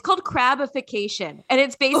for it. It's called crabification. And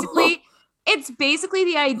it's basically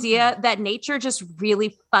the idea that nature just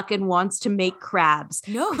really fucking wants to make crabs.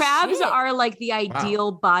 Crabs are the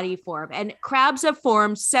ideal body form. And crabs have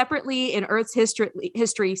formed separately in Earth's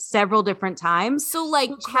history several different times. So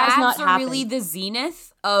crabs are really the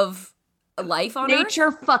zenith of life on Earth?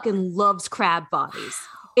 Nature fucking loves crab bodies.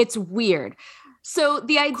 It's weird. So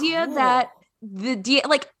the idea that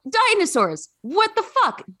dinosaurs, what the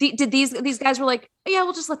fuck? Did these guys were like, yeah,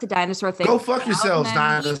 we'll just let the dinosaur thing go fuck yourselves,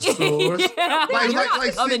 dinosaurs. You're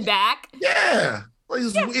not coming back. Yeah.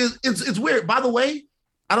 It's weird. By the way,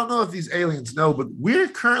 I don't know if these aliens know, but we're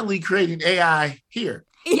currently creating AI here.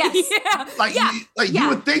 Yes. You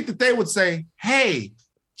would think that they would say, "Hey,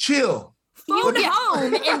 chill." Phone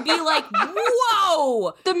home and be like,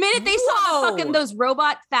 whoa. The minute they saw those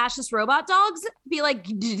fascist robot dogs, be like,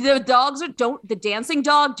 the dancing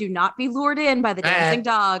dog, do not be lured in by the dancing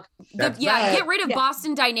dog. Get rid of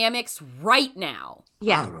Boston Dynamics right now.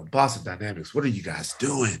 Yeah. I don't know. Boston Dynamics, what are you guys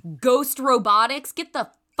doing? Ghost Robotics, get the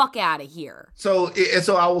fuck out of here. So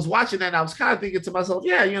I was watching that and I was kind of thinking to myself,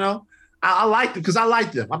 I liked it because I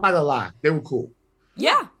liked them. I'm not gonna lie. They were cool.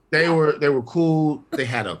 Yeah. They were cool. They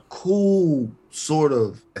had a cool sort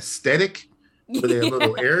of aesthetic for their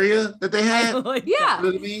little area that they had. You know what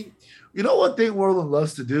I mean? You know one thing Worland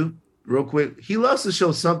loves to do, real quick? He loves to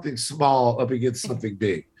show something small up against something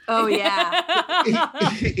big. Oh, yeah.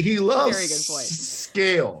 he loves very good point.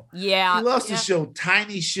 Scale. Yeah. He loves to show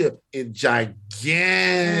tiny ship in gigantic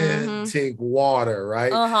water,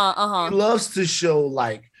 right? He loves to show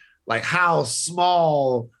like how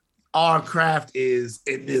small our craft is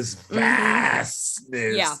in this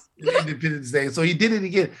vastness in Independence Day. So he did it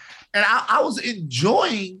again. And I was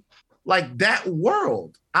enjoying like that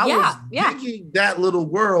world. I was digging that little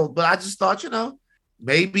world, but I just thought,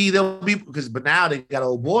 maybe there'll be but now they got an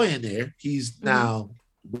old boy in there. He's now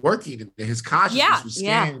working in his consciousness was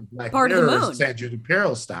scanning like part of the moon. San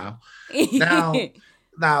Junipero style.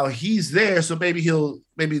 Now he's there, so maybe they'll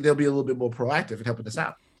be a little bit more proactive in helping us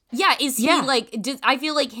out. Yeah, is he I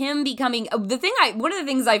feel like him becoming one of the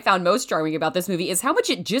things I found most charming about this movie is how much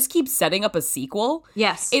it just keeps setting up a sequel.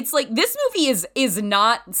 Yes. It's like this movie is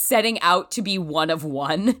not setting out to be one of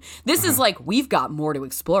one. This is like, we've got more to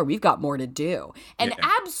explore. We've got more to do. And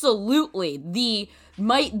absolutely the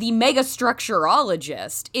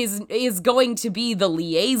megastructurologist is going to be the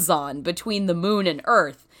liaison between the moon and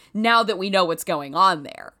Earth now that we know what's going on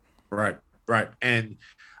there. Right. And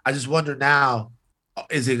I just wonder now,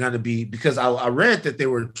 is it going to be, because I read that they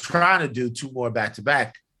were trying to do 2 more back to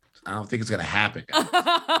back. I don't think it's going to happen.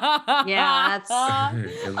 Yeah, that's.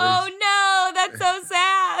 Oh no, that's so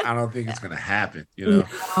sad. I don't think it's going to happen,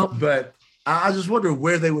 But I just wonder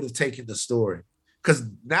where they would have taken the story, because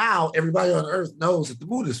now everybody on Earth knows that the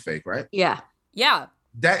moon is fake, right? Yeah.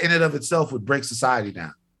 That in and of itself would break society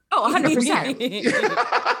down. Oh, 100%.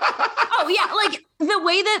 Oh, yeah. Like the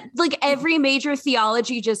way that like every major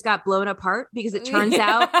theology just got blown apart because it turns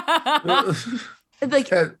out like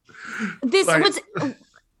this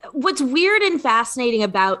what's weird and fascinating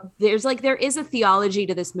about there is a theology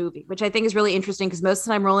to this movie, which I think is really interesting because most of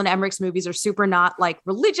the time Roland Emmerich's movies are super not like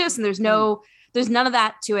religious and there's none of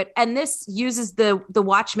that to it. And this uses the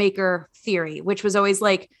watchmaker theory, which was always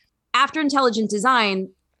like after intelligent design,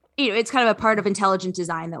 it's kind of a part of intelligent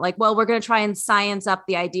design that like, well, we're going to try and science up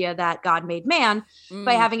the idea that God made man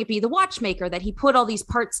by having it be the watchmaker, that he put all these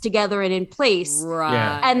parts together and in place. Right.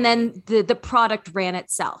 Yeah. And then the product ran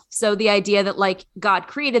itself. So the idea that like God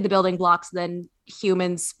created the building blocks, then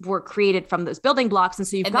humans were created from those building blocks. And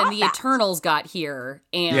so then the Eternals got here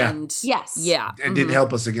and and didn't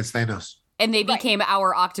help us against Thanos. And they became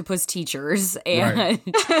our octopus teachers. And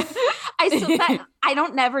I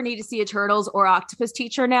don't never need to see a Turtles or octopus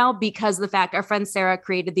teacher now because of the fact our friend Sarah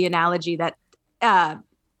created the analogy that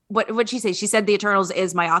what'd she say? She said the Eternals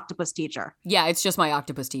is my octopus teacher. Yeah, it's just my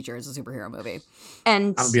octopus teacher. It's a superhero movie.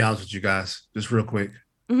 And I'm gonna be honest with you guys, just real quick.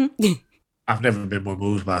 I've never been more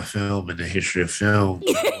moved by film in the history of film.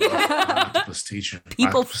 Octopus teacher.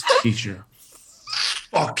 Teacher.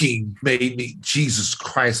 Fucking made me, Jesus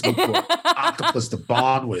Christ, look for octopus to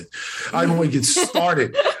bond with. I don't want to get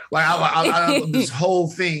started. Like I this whole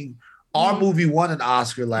thing. Our movie won an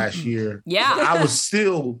Oscar last year. Yeah, I was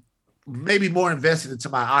still maybe more invested into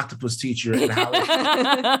my octopus teacher and how.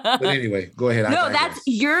 But anyway, go ahead. No, that's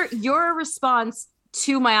your response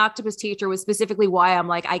to my octopus teacher was specifically why I'm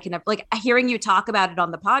like, I can never, like hearing you talk about it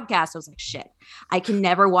on the podcast, I was like, shit, I can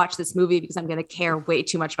never watch this movie because I'm going to care way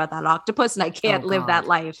too much about that octopus and I can't live that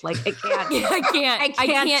life. Like I can't. I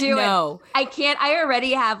can't do it. I can't. I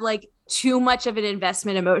already have like too much of an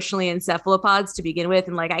investment emotionally in cephalopods to begin with.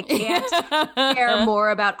 And like, I can't care more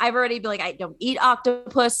about, I've already been like, I don't eat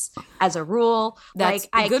octopus as a rule. That's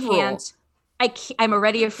like, a good rule. I'm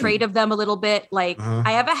already afraid of them a little bit. Like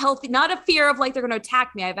I have a healthy, not a fear of like, they're going to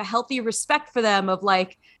attack me. I have a healthy respect for them of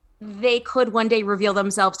like, they could one day reveal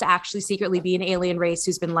themselves to actually secretly be an alien race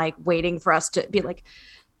who's been like waiting for us to be like,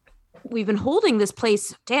 we've been holding this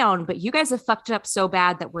place down, but you guys have fucked it up so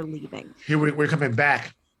bad that we're leaving. Here we're coming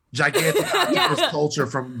back. Gigantic octopus culture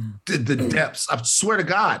from the depths. I swear to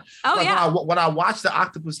God. Oh, like when I watched The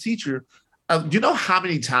Octopus Teacher, do you know how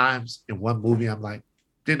many times in one movie I'm like,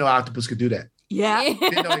 didn't know octopus could do that? Yeah.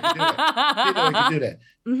 Didn't know he could do that. Didn't know he could do that.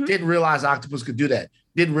 Mhm. Didn't realize octopus could do that.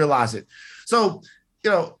 Didn't realize it. So,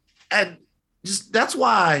 and just that's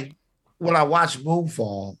why when I watch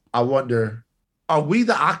Moonfall, I wonder, are we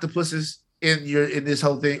the octopuses in this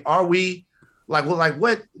whole thing? Are we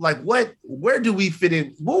where do we fit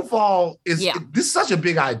in? Moonfall is this is such a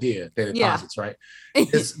big idea that it posits, right?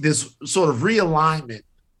 It's this sort of realignment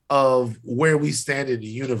of where we stand in the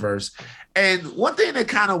universe. And one thing that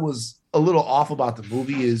kind of was a little off about the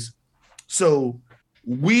movie is, so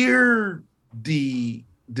we're the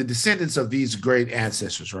descendants of these great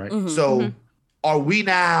ancestors, right? Mhm, so are we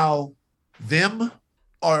now them?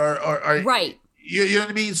 Or right. You know what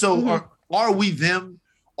I mean? So are we them?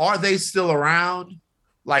 Are they still around?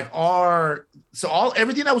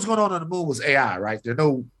 Everything that was going on the moon was AI, right? There's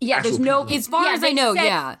no there's no people. As far as I know,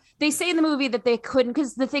 They say in the movie that they couldn't,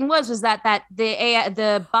 because the thing was that the AI,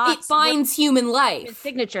 the bots, it finds human life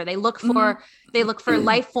signature. They look for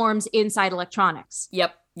life forms inside electronics.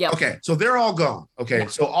 Yep. Okay, so they're all gone. Okay,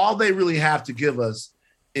 so all they really have to give us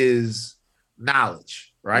is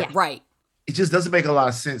knowledge, right? Yeah. Right. It just doesn't make a lot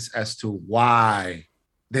of sense as to why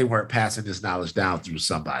they weren't passing this knowledge down through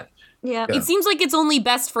somebody. Yeah. It seems like it's only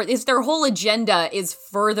best if their whole agenda is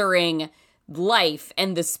furthering life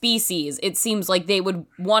and the species. It seems like they would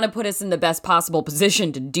want to put us in the best possible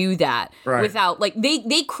position to do that without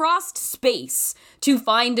they crossed space to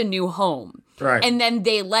find a new home. Right. And then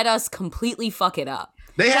they let us completely fuck it up.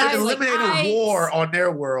 They had eliminated war on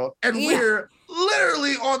their world, and we're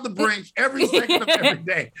literally on the brink every second of every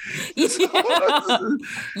day.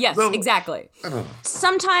 Yes, exactly.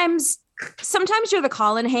 Sometimes you're the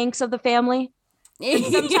Colin Hanks of the family. And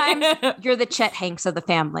sometimes you're the Chet Hanks of the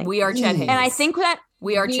family. We are Chet Hanks. And I think that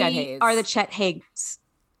we are Chet Hanks. Are the Chet Hanks.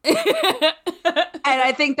 And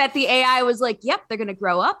I think that the AI was like, yep, they're going to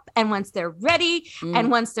grow up. And once they're ready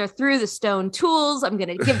and once they're through the stone tools, I'm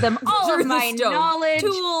going to give them all of my knowledge.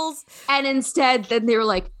 Tools. And instead, then they were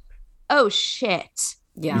like, oh, shit.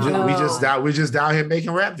 Yeah. We're just down here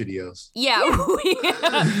making rap videos. Yeah.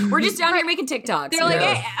 We're just down here making TikToks. They're like,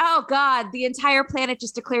 hey, oh God, the entire planet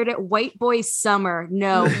just declared it white boy summer.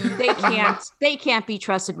 No, they can't be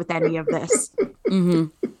trusted with any of this.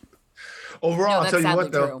 Overall, I'll tell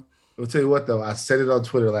you what though. I said it on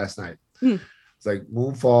Twitter last night. It's like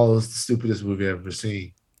Moonfall is the stupidest movie I've ever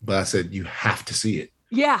seen. But I said, you have to see it.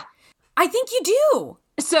 Yeah. I think you do.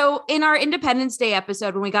 So in our Independence Day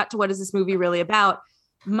episode, when we got to what is this movie really about,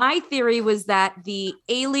 my theory was that the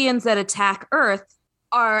aliens that attack Earth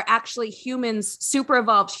are actually humans, super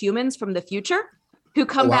evolved humans from the future who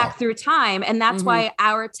come back through time. And that's why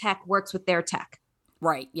our tech works with their tech.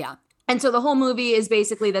 Right. Yeah. And so the whole movie is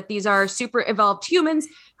basically that these are super evolved humans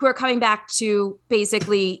who are coming back to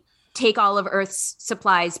basically take all of Earth's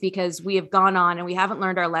supplies because we have gone on and we haven't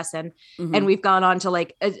learned our lesson. And we've gone on to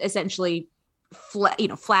essentially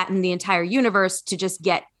flatten the entire universe to just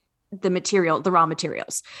get the raw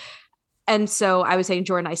materials. And so I was saying,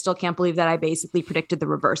 Jordan, I still can't believe that I basically predicted the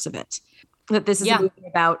reverse of it. That this is a movie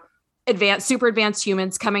about super advanced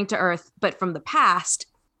humans coming to Earth, but from the past.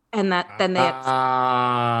 And that then they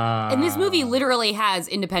and this movie literally has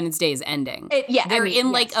Independence Day's ending. They're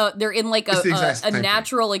in a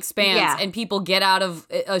natural expanse, and people get out of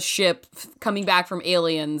a ship coming back from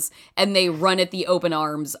aliens, and they run at the open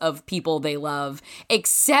arms of people they love.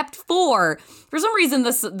 Except for some reason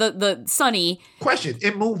the Sunny question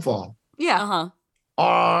in Moonfall. Yeah.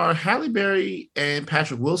 Are Halle Berry and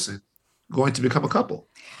Patrick Wilson going to become a couple?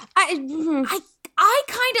 I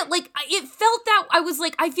kind of it felt that I was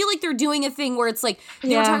like, I feel like they're doing a thing where it's like,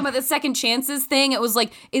 they were talking about the second chances thing. It was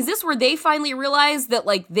like, is this where they finally realized that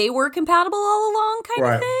they were compatible all along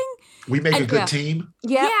kind of thing? We make a good team.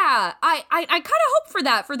 Yeah. I kind of hope for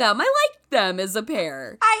that for them. I liked them as a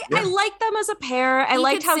pair. I liked them as a pair. I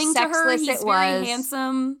liked how sexless it was. Very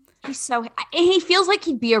handsome. He feels like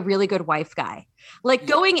he'd be a really good wife guy.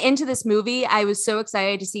 Going into this movie, I was so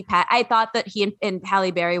excited to see Pat. I thought that he and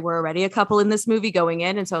Halle Berry were already a couple in this movie going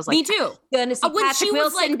in. And so I was like, me too. Gonna see Patrick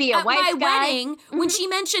Wilson be a wife guy. At my wedding, when she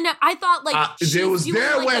mentioned it, I thought it was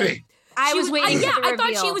their wedding. I was waiting for the I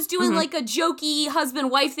thought she was doing a jokey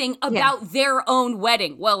husband-wife thing about their own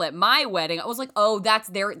wedding. Well, at my wedding, I was like, oh,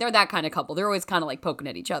 they're that kind of couple. They're always kind of poking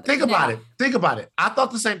at each other. Think about it. I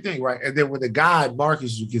thought the same thing, right? And then when the guy,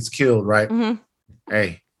 Marcus, gets killed, right?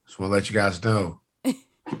 Hey, just want to let you guys know,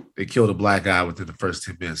 they killed a black guy within the first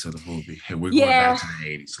 10 minutes of the movie. And we're going back to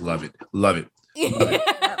the 80s. Love it. Love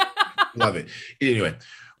it. Anyway,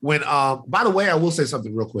 when by the way, I will say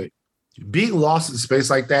something real quick. Being lost in space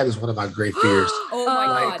like that is one of my great fears. Oh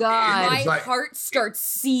my God. My heart starts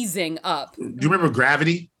seizing up. Do you remember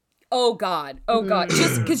Gravity? oh God.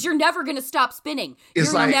 Just because you're never gonna stop spinning.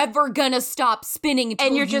 It's You're like- never gonna stop spinning until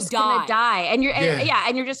And you're you just die. gonna die, and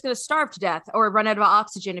you're just gonna starve to death or run out of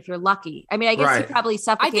oxygen if you're lucky. I mean, I guess Right. you probably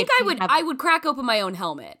suffocate. I think I would crack open my own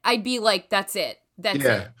helmet. I'd be like, that's it. That's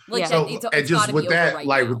it. Like, So, it's and just gotta with be over that, right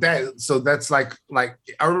like now. with that, so that's like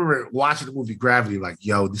I remember watching the movie Gravity, like,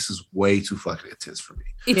 yo, this is way too fucking intense for me.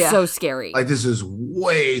 It's so scary. Like, this is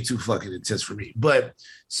way too fucking intense for me. But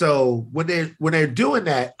so when they're doing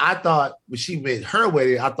that, I thought when she meant her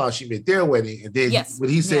wedding, I thought she meant their wedding. And then Yes.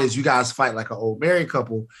 when he says you guys fight like an old married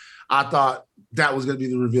couple, I thought that was gonna be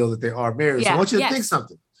the reveal that they are married. So I want you to think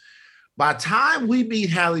something. By the time we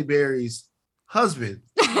meet Halle Berry's husband,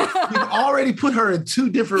 we've already put her in two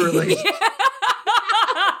different relationships.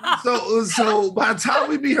 So by the time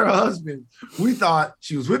we meet her husband, we thought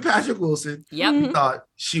she was with Patrick Wilson. Yep. We thought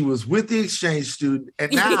she was with the exchange student.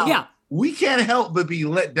 And now we can't help but be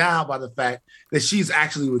let down by the fact that she's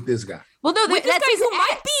actually with this guy. Well, no, With this that's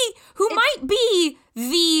guy who might be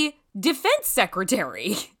the defense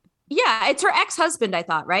secretary. Yeah, it's her ex-husband, I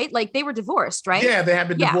thought, right? Like they were divorced, right? Yeah, they have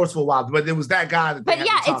been divorced for a while, but it was that guy that they But had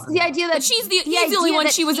yeah, been it's talking the about. idea that But he's the only one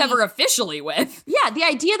she was ever officially with. Yeah, the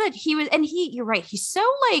idea that he was, and you're right, he's so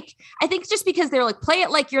like, I think just because they're like, play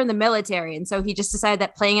it like you're in the military. And so he just decided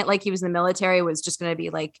that playing it like he was in the military was just going to be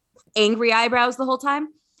like angry eyebrows the whole time.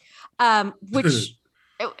 Which,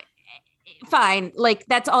 fine, like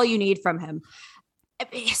that's all you need from him.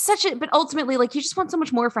 But ultimately, like you just want so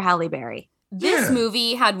much more for Halle Berry. This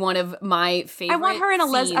movie had one of my favorite I want her in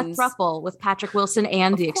a scenes. throuple with Patrick Wilson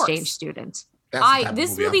and the course. exchange student.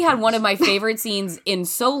 This movie had one of my favorite scenes in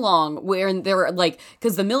so long where they're like,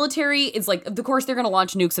 because the military is like, of course they're going to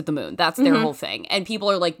launch nukes at the moon. That's their whole thing. And people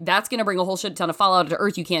are like, that's going to bring a whole shit ton of fallout to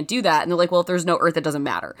Earth. You can't do that. And they're like, well, if there's no Earth, it doesn't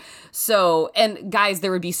matter. So, and guys,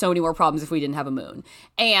 there would be so many more problems if we didn't have a moon.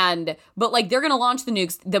 But like, they're going to launch the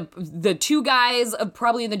nukes. The two guys,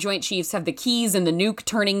 probably in the Joint Chiefs, have the keys and the nuke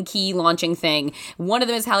turning key launching thing. One of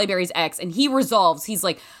them is Halle Berry's ex. And he's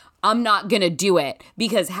like, I'm not going to do it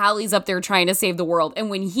because Halle's up there trying to save the world.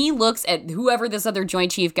 And when he looks at whoever this other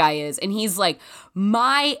Joint Chief guy is, and he's like,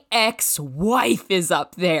 my ex-wife is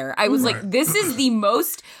up there. I was like, this is the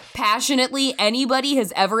most passionately anybody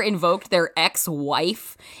has ever invoked their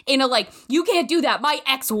ex-wife in a like, you can't do that. My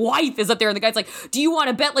ex-wife is up there. And the guy's like, do you want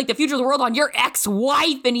to bet like the future of the world on your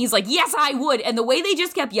ex-wife? And he's like, yes, I would. And the way they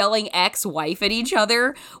just kept yelling ex-wife at each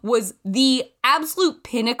other was the absolute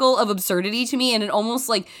pinnacle of absurdity to me. And it almost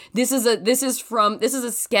like, this is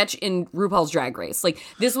a sketch in RuPaul's Drag Race. Like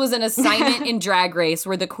this was an assignment in Drag Race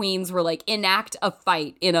where the queens were like, enact a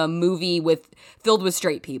fight in a movie filled with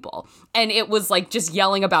straight people. And it was like just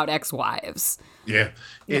yelling about ex-wives. Yeah.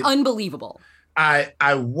 Unbelievable.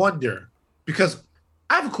 I wonder, because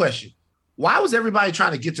I have a question. Why was everybody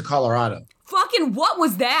trying to get to Colorado? Fucking what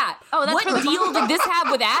was that? Oh, that's what deal did this have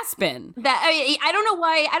with Aspen? I don't know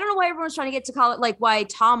why everyone's trying to get to college. Like why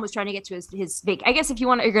Tom was trying to get to his I guess if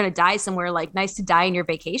you're going to die somewhere, like nice to die in your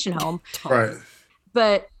vacation home. Right.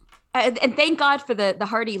 But and thank God for the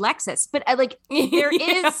Hardy Lexus. But there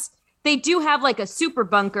is. They do have like a super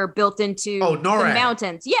bunker built into the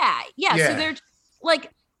mountains. Yeah. So they're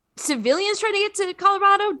like civilians trying to get to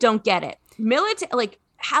Colorado. Don't get it. Military,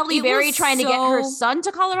 Halle Berry trying to get her son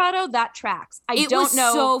to Colorado, that tracks. It was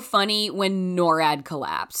so funny when NORAD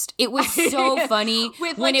collapsed. It was so funny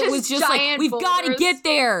when it was just like, we've got to get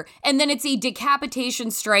there. And then it's a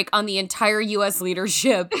decapitation strike on the entire U.S.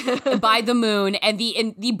 leadership by the moon, and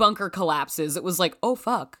the bunker collapses. It was like, oh,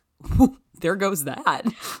 fuck. There goes that.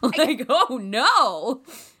 Oh, no.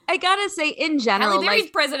 I gotta say, in general, Halle Berry's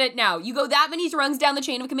president now. You go that many rungs down the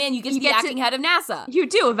chain of command, you get to be acting head of NASA. You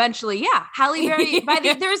do eventually, yeah. Halle Berry.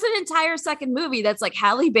 There's an entire second movie that's like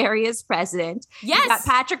Halle Berry as president. Yes, you got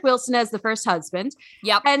Patrick Wilson as the first husband.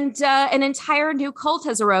 Yep, and an entire new cult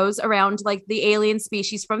has arose around like the alien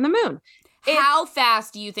species from the moon. How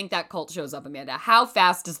fast do you think that cult shows up, Amanda? How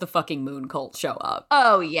fast does the fucking moon cult show up?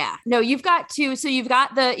 Oh, yeah. No, you've got two. So you've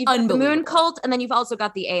got the moon cult, and then you've also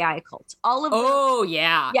got the AI cult. All of those.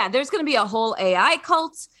 Yeah. Yeah, there's going to be a whole AI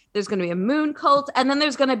cult. There's going to be a moon cult. And then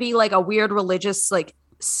there's going to be like a weird religious, there's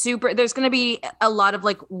going to be a lot of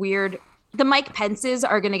weird. The Mike Pences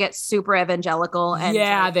are going to get super evangelical. And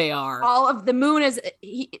they are. All of the moon is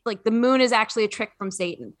the moon is actually a trick from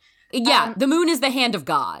Satan. Yeah, the moon is the hand of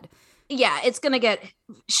God. Yeah, it's going to get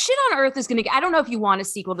shit on Earth is going to get, I don't know if you want a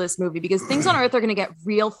sequel to this movie because things on Earth are going to get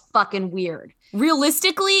real fucking weird.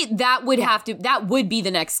 Realistically, that would be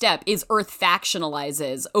the next step is Earth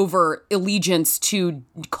factionalizes over allegiance to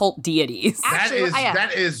cult deities.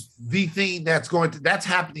 That is the thing that's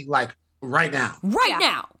happening right now. Right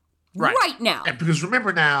now. And because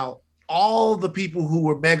remember now, all the people who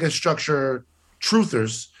were mega structure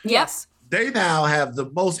truthers, Yes. they now have the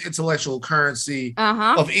most intellectual currency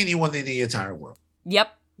of anyone in the entire world.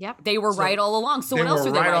 Yep. They were right all along. So what else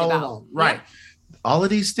are they right about? Along. Right. Yep. All of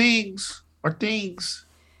these things are things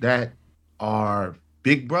that our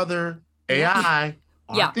Big Brother AI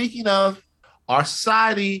are thinking of. Our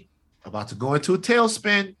society about to go into a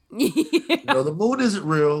tailspin. The moon isn't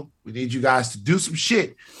real. We need you guys to do some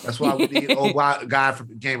shit. That's why we need an old guy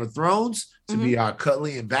from Game of Thrones to be our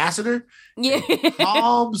cuddly ambassador.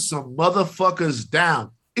 Calm some motherfuckers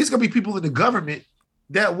down. It's gonna be people in the government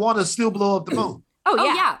that want to still blow up the moon. Oh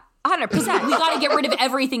yeah. 100%. We got to get rid of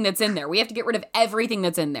everything that's in there. We have to get rid of everything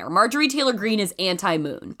that's in there. Marjorie Taylor Greene is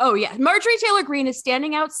anti-moon. Oh, yeah. Marjorie Taylor Greene is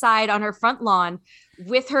standing outside on her front lawn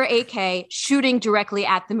with her AK shooting directly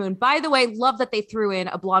at the moon. By the way, love that they threw in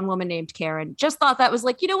a blonde woman named Karen. Just thought that was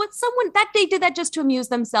like, you know what? Someone that they did that just to amuse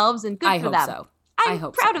themselves, and good for them. So.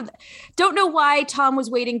 I'm proud of that. Don't know why Tom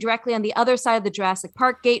was waiting directly on the other side of the Jurassic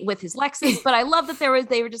Park gate with his Lexus, but I love that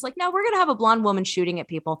they were just like, no, we're going to have a blonde woman shooting at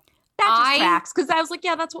people. That just tracks, because I was like,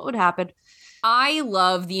 yeah, that's what would happen. I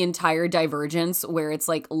love the entire divergence where it's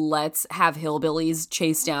like, let's have hillbillies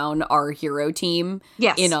chase down our hero team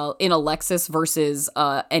in a Lexus versus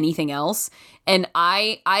anything else. And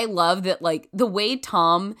I love that, like, the way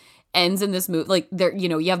Tom ends in this movie, like, there, you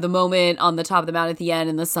know, you have the moment on the top of the mountain at the end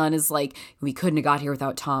and the son is like, we couldn't have got here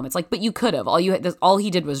without Tom. It's like, but you could have. All he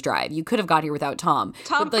did was drive. You could have got here without Tom.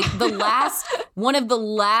 But like one of the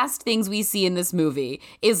last things we see in this movie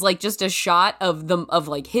is like just a shot of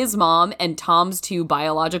like his mom and Tom's two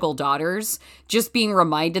biological daughters just being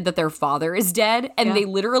reminded that their father is dead, and they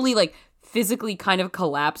literally like physically kind of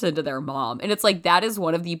collapse into their mom. And it's like, that is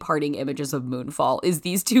one of the parting images of Moonfall, is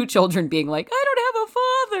these two children being like, I don't have a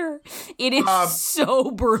father. It is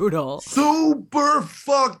so brutal. Super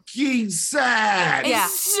fucking sad.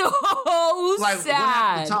 It's so like, sad. What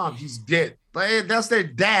happened to Tom? He's dead. Like, that's their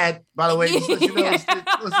dad, by the way. Just let you know, it's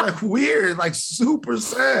like weird, like super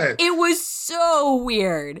sad. It was so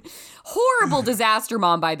weird. Horrible disaster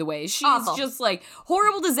mom, by the way. She's awful. Just like,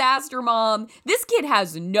 horrible disaster mom. This kid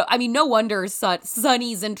has no wonder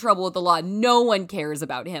Sonny's in trouble with the law. No one cares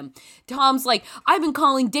about him. Tom's like, I've been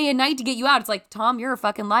calling day and night to get you out. It's like, Tom, you're a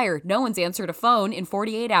fucking liar. No one's answered a phone in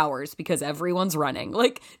 48 hours because everyone's running.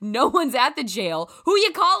 Like, no one's at the jail. Who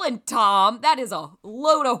you calling, Tom? That is a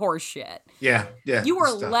load of horse shit. Yeah. You were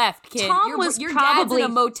left, kid. Your dad's in a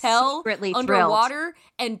motel underwater,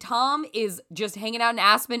 and Tom is just hanging out in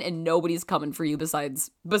Aspen, and nobody's coming for you besides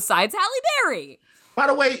Halle Berry. By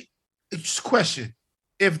the way, just a question.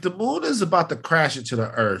 If the moon is about to crash into the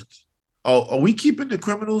earth, are we keeping the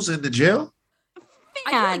criminals in the jail?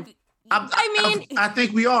 Man. I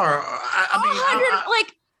think we are.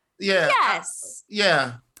 Yes.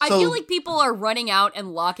 Yeah. I feel like people are running out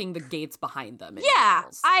and locking the gates behind them. Yeah,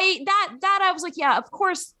 I was like, yeah, of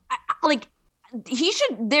course. He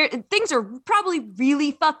should. Things are probably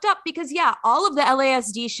really fucked up because all of the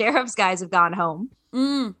LASD sheriff's guys have gone home.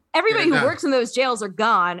 Everybody who works in those jails are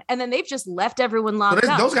gone, and then they've just left everyone locked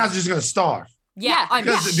up. Those guys are just gonna starve. Yeah, I'm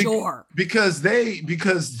sure. Because they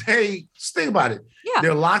think about it. Yeah,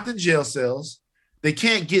 they're locked in jail cells. They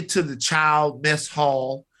can't get to the child mess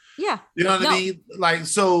hall. Yeah. You know what I mean? Like,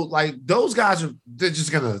 so like those guys they're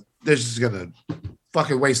just gonna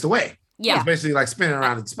fucking waste away. Yeah. It's basically like spinning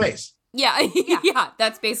around in space. Yeah.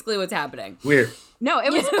 That's basically what's happening. Weird. No,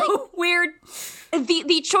 it was like weird.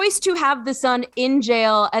 The choice to have the son in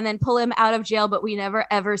jail and then pull him out of jail, but we never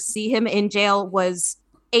ever see him in jail was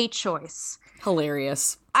a choice.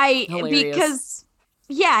 Hilarious. Because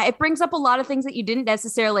it brings up a lot of things that you didn't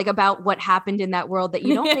necessarily like about what happened in that world that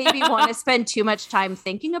you don't maybe want to spend too much time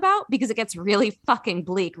thinking about because it gets really fucking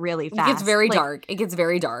bleak really fast. It gets very dark. It gets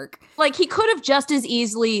very dark. Like the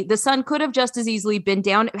son could have just as easily been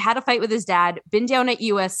down, had a fight with his dad, been down at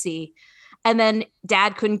USC, and then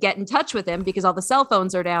dad couldn't get in touch with him because all the cell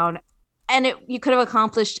phones are down. And you could have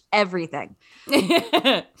accomplished everything.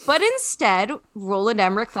 But instead, Roland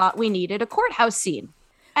Emmerich thought we needed a courthouse scene.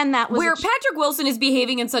 And that was where Patrick Wilson is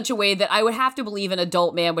behaving in such a way that I would have to believe an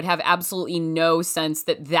adult man would have absolutely no sense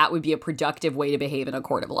that would be a productive way to behave in a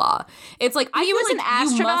court of law. It's like, he was an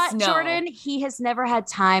astronaut, Jordan. He has never had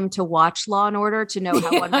time to watch Law and Order to know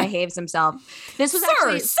how one behaves himself. This was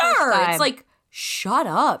it's like, shut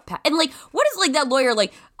up. And like, what is like that lawyer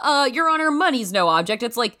like, Your Honor, money's no object.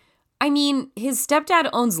 It's like, I mean, his stepdad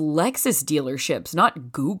owns Lexus dealerships,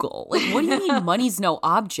 not Google. Like, what do you mean money's no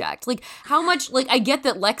object? Like, how much, like, I get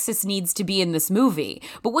that Lexus needs to be in this movie,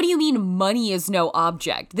 but what do you mean money is no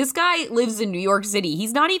object? This guy lives in New York City.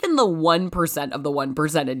 He's not even the 1% of the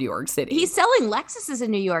 1% in New York City. He's selling Lexuses in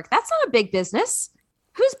New York. That's not a big business.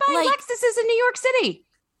 Who's buying Like- Lexuses in New York City?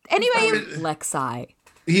 Anyway, Lexi.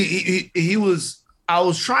 He was. I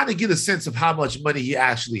was trying to get a sense of how much money he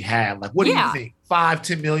actually had. Like, what do you think?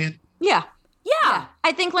 5-10 million? yeah. Yeah.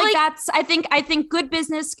 I think Like- that's I think good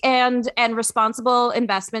business and responsible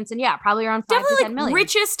investments, and probably around 5 to Definitely 10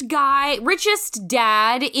 million. richest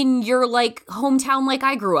dad in your like hometown, like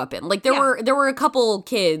I grew up in. Like there were a couple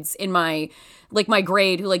kids in my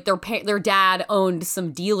grade who like their dad owned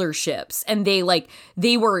some dealerships, and they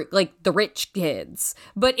were like the rich kids,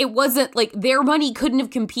 but it wasn't like their money couldn't have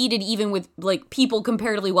competed even with like people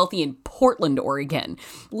comparatively wealthy in Portland, Oregon,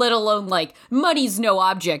 let alone like money's no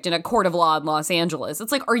object in a court of law in Los Angeles.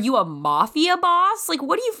 It's like, are you a mafia boss? Like,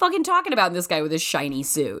 what are you fucking talking about in this guy with his shiny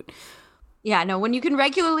suit? Yeah, no, when you can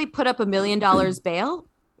regularly put up $1 million bail,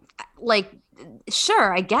 like,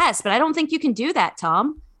 sure, I guess, but I don't think you can do that,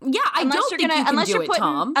 Tom. Yeah, I don't think you can do it,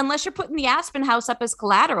 Tom. Unless you're putting the Aspen House up as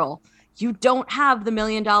collateral, you don't have the $1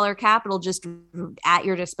 million capital just at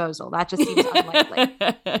your disposal. That just seems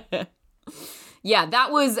unlikely. Yeah,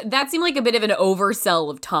 that seemed like a bit of an oversell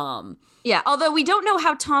of Tom. Yeah, although we don't know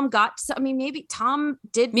how Tom got to, I mean, maybe Tom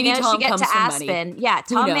manage to get to Aspen. Money. Yeah,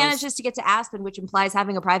 Tom manages to get to Aspen, which implies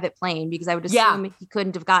having a private plane, because I would assume he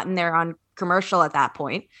couldn't have gotten there on commercial at that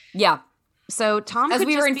point. Yeah. So Tom, as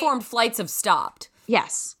we were informed, flights have stopped.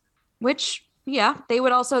 Yes. Which, they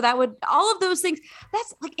would also, all of those things.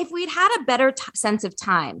 That's like, if we'd had a better sense of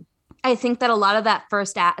time, I think that a lot of that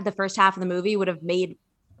the first half of the movie would have made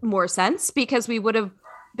more sense, because we would have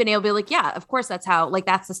been able to be like, yeah, of course, that's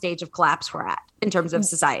the stage of collapse we're at in terms of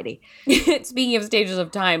society. Speaking of stages of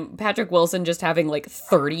time, Patrick Wilson just having like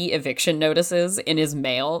 30 eviction notices in his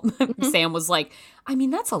mail. Sam was like, I mean,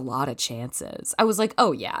 that's a lot of chances. I was like,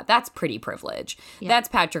 oh yeah, that's pretty privilege. Yeah. That's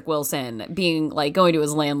Patrick Wilson being like, going to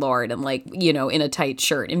his landlord and like, in a tight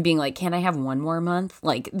shirt and being like, can I have one more month?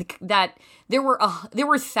 Like that. There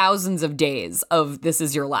were thousands of days of this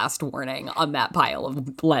is your last warning on that pile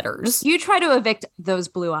of letters. You try to evict those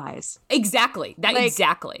blue eyes. Exactly.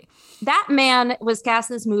 Exactly. That man was cast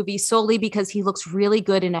in this movie solely because he looks really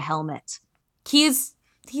good in a helmet. He's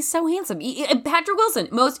so handsome. Patrick Wilson,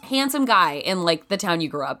 most handsome guy in like the town you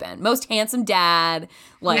grew up in. Most handsome dad.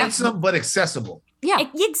 Like handsome but accessible. Yeah.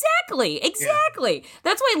 Exactly. Yeah.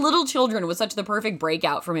 That's why Little Children was such the perfect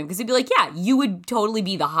breakout for him, because he'd be like, yeah, you would totally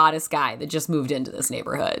be the hottest guy that just moved into this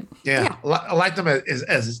neighborhood. Yeah. I liked him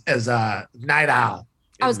as Night Owl.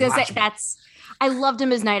 I was going to say I loved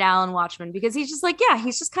him as Night Owl in Watchmen, because he's just like,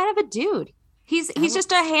 he's just kind of a dude. He's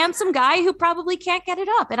just a handsome guy who probably can't get it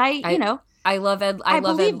up. And I love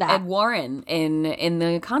Ed Warren in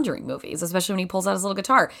the Conjuring movies, especially when he pulls out his little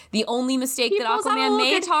guitar. The only mistake that Aquaman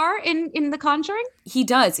made, guitar in the Conjuring. He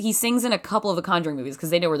does. He sings in a couple of the Conjuring movies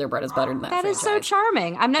because they know where their bread is buttered in that. That franchise. Is so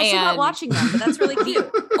charming. I'm actually not watching them, but that's really cute.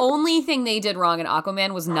 Only thing they did wrong in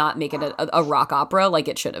Aquaman was not make it a rock opera like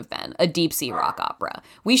it should have been, a deep sea rock opera.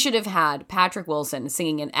 We should have had Patrick Wilson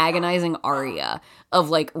singing an agonizing aria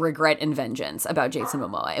of like regret and vengeance about Jason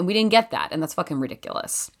Momoa, and we didn't get that, and that's fucking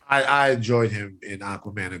ridiculous. I enjoyed him in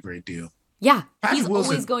Aquaman a great deal. Yeah, Patrick he's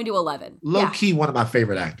Wilson, always going to 11. Low key, one of my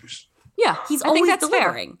favorite actors. Yeah, he's always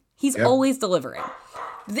delivering. Fair. He's always delivering.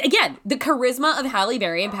 Again, the charisma of Halle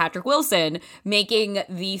Berry and Patrick Wilson making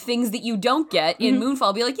the things that you don't get in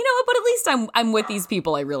Moonfall be like, you know what, but at least I'm with these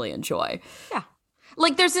people I really enjoy. Yeah.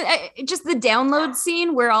 Like there's just the download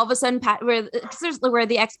scene where all of a sudden where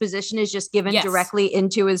the exposition is just given directly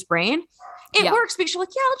into his brain. It works because you're like,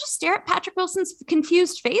 I'll just stare at Patrick Wilson's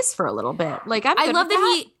confused face for a little bit. Like I love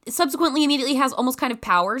that he subsequently immediately has almost kind of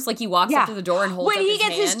powers. Like he walks up to the door and holds when he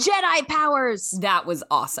gets his Jedi powers. That was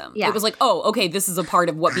awesome. Yeah. It was like, oh, okay, this is a part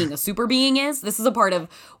of what being a super being is. This is a part of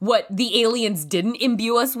what the aliens didn't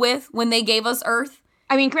imbue us with when they gave us Earth.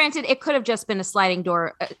 I mean, granted, it could have just been a sliding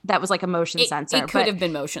door that was like a motion sensor. It could have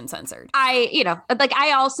been motion censored.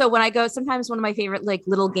 I also, when I go, sometimes one of my favorite like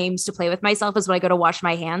little games to play with myself is when I go to wash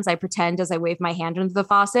my hands, I pretend as I wave my hand into the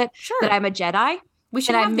faucet that I'm a Jedi. We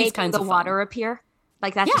should have these kinds of the water appear.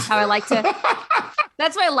 Like that's just how I like to.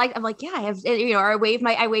 That's what I like. I'm like, I have, or I wave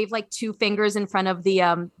like 2 fingers in front of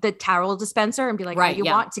the towel dispenser and be like, you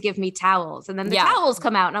want to give me towels. And then the towels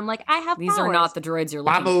come out and I'm like, I have these powers. Are not the droids you're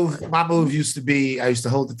looking for. My move used to be, I used to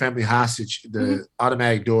hold the family hostage, the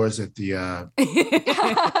automatic doors at the,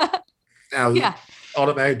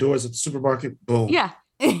 automatic doors at the supermarket. Boom. Yeah.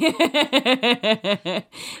 Because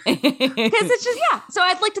it's just, so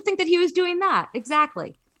I'd like to think that he was doing that.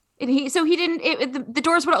 Exactly. And he didn't, the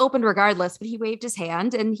doors would have opened regardless, but he waved his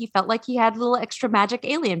hand and he felt like he had little extra magic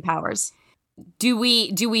alien powers. Do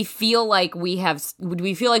we feel like we've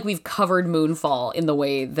covered Moonfall in the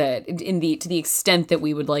way that to the extent that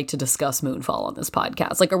we would like to discuss Moonfall on this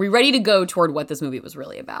podcast? Like, are we ready to go toward what this movie was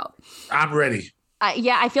really about? I'm ready.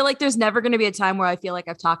 Yeah, I feel like there's never going to be a time where I feel like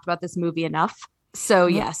I've talked about this movie enough. So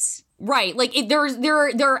yes. Right. Like there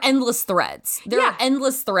are endless threads. There are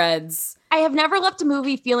endless threads. I have never left a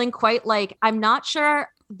movie feeling quite like I'm not sure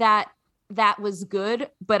that was good,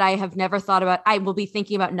 but I have never thought about, I will be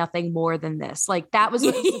thinking about nothing more than this. Like that was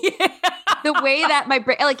the way that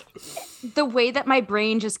my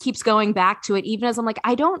brain just keeps going back to it, even as I'm like,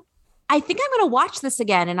 I think I'm going to watch this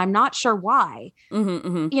again. And I'm not sure why. Mm-hmm,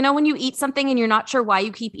 mm-hmm. You know, when you eat something and you're not sure why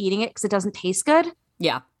you keep eating it because it doesn't taste good.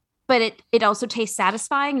 Yeah. But it also tastes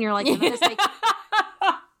satisfying. And you're like,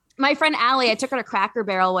 my friend Allie, I took her to Cracker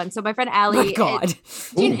Barrel once. So my friend Allie. Oh, God.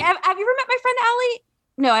 Have you ever met my friend Allie?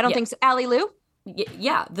 No, I don't think so. Allie Lou?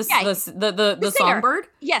 Yeah. The songbird?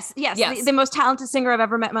 Yes. The most talented singer I've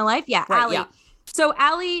ever met in my life. Yeah, right, Allie. Yeah. So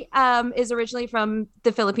Allie is originally from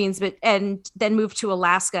the Philippines, and then moved to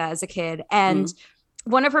Alaska as a kid. And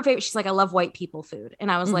one of her favorite, she's like, I love white people food. And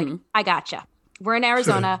I was like, I gotcha. We're in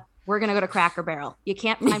Arizona. We're going to go to Cracker Barrel. You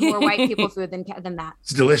can't find more white people food than that.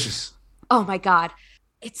 It's delicious. Oh my God.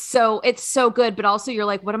 It's so good. But also you're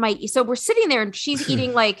like, what am I eating? So we're sitting there and she's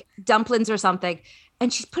eating like dumplings or something.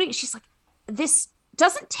 And she's like, this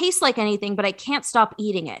doesn't taste like anything, but I can't stop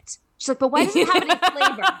eating it. She's like, but why doesn't it have any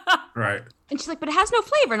flavor? Right. And she's like, but it has no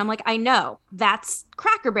flavor. And I'm like, I know, that's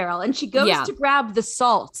Cracker Barrel. And she goes to grab the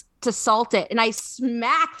salt to salt it. And I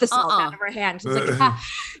smack the salt out of her hand. She's like,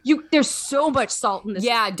 there's so much salt in this.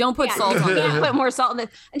 Yeah, don't put salt on it. Put more salt in this.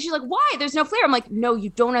 And she's like, why? There's no flavor. I'm like, no, you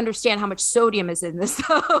don't understand how much sodium is in this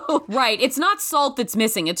though. Right. It's not salt that's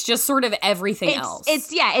missing. It's just sort of everything else.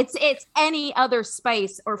 It's any other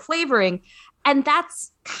spice or flavoring. And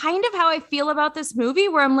that's kind of how I feel about this movie,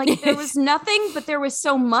 where I'm like, there was nothing, but there was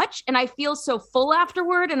so much. And I feel so full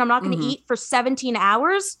afterward, and I'm not going to eat for 17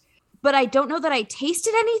 hours. But I don't know that I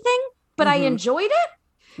tasted anything, but I enjoyed it.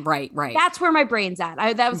 Right. That's where my brain's at.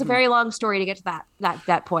 That was a very long story to get to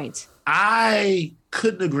that point. I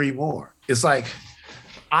couldn't agree more. It's like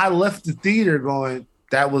I left the theater going,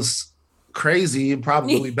 that was crazy and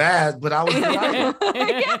probably bad, but I was right.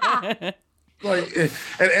 Yeah. Like, and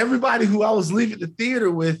everybody who I was leaving the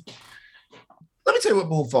theater with, let me tell you what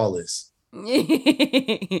Moonfall is.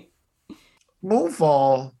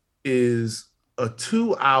 Moonfall is a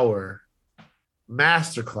 2-hour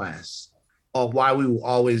masterclass on why we will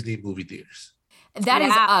always need movie theaters. That is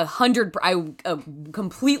 100. I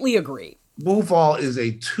completely agree. Moonfall is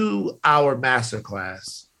a 2-hour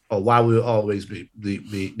masterclass on why we will always need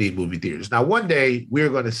movie theaters. Now, one day we're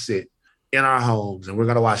going to sit in our homes and we're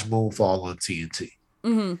going to watch Moonfall on TNT.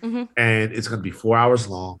 And it's going to be 4 hours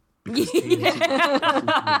long because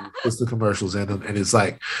TNT puts the commercials in them. And it's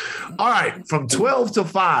like, all right, from 12 to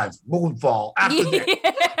 5, Moonfall. After that,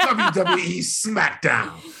 WWE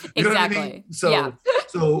SmackDown. You know what I mean? So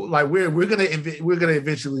like we're gonna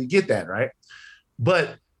eventually get that, right?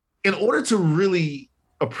 But in order to really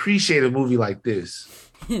appreciate a movie like this,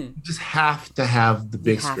 you just have to have the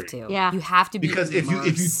big screen. Yeah, you have to be because if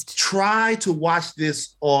you try to watch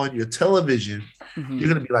this on your television, you're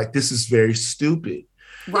gonna be like, this is very stupid.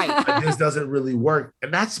 Right. This doesn't really work.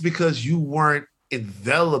 And that's because you weren't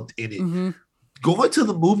enveloped in it. Going to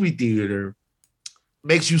the movie theater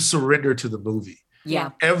makes you surrender to the movie.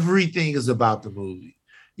 Yeah. Everything is about the movie.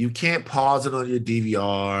 You can't pause it on your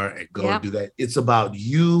DVR and go and do that. It's about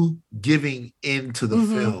you giving into the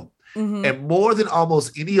film. And more than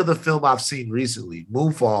almost any other film I've seen recently,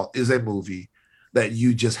 Moonfall is a movie that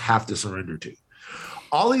you just have to surrender to.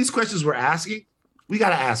 All of these questions we're asking, we got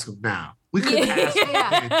to ask them now. We couldn't ask them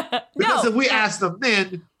then. Because if we ask them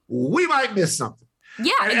then, we might miss something.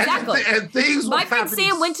 Yeah, exactly. And things My friend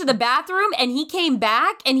Sam went to the bathroom and he came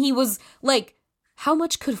back and he was like, how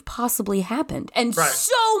much could have possibly happened? And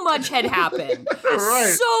so much had happened.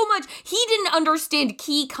 So much. He didn't understand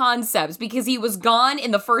key concepts because he was gone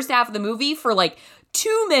in the first half of the movie for like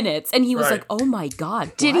 2 minutes. And he was like, oh my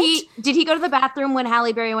God. Did he go to the bathroom when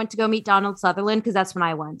Halle Berry went to go meet Donald Sutherland? Because that's when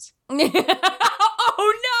I went.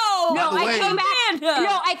 Oh no.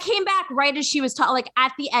 I came back right as she was like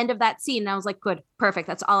at the end of that scene. And I was like, good, perfect.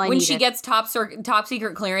 That's all I needed. When she gets top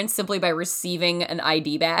secret clearance simply by receiving an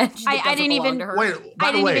ID badge. I didn't even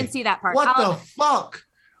even see that part. What the fuck?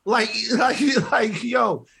 Like,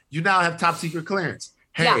 yo, you now have top secret clearance.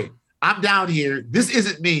 Hey, I'm down here. This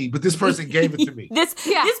isn't me, but this person gave it to me. This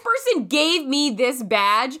person gave me this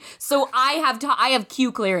badge, so I have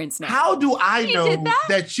Q clearance now. How do I know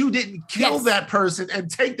that you didn't kill that person and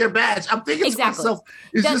take their badge? I'm thinking to myself,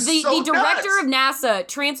 the director of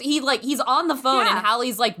NASA he's on the phone and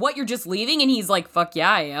Hallie's like, "What? You're just leaving?" And he's like, "Fuck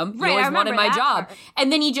yeah, I am. You always wanted my job."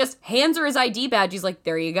 And then he just hands her his ID badge. He's like,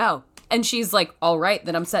 "There you go." And she's like, "All right,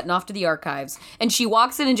 then I'm setting off to the archives." And she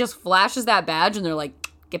walks in and just flashes that badge, and they're like,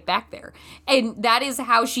 "Get back there." And that is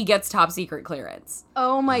how she gets top secret clearance.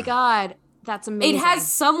 Oh my God. That's amazing. It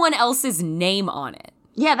has someone else's name on it.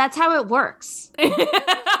 Yeah, that's how it works.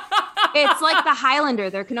 It's like the Highlander.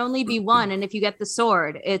 There can only be one. And if you get the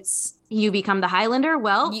sword, you become the Highlander.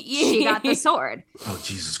 Well, she got the sword. Oh,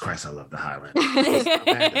 Jesus Christ. I love the Highlander.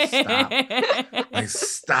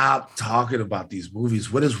 Stop talking about these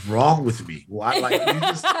movies. What is wrong with me? Why?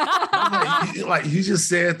 You just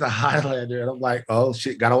said the Highlander. And I'm like, oh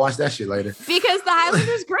shit, gotta watch that shit later. Because the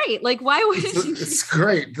Highlander's great. Like, why would you? It's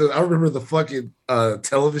great. I remember the fucking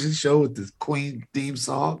television show with this Queen theme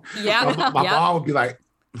song. Yeah. My mom would be like,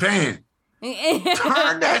 Van,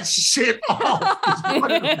 turn that shit off.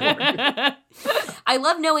 I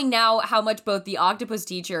love knowing now how much both the Octopus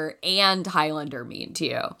Teacher and Highlander mean to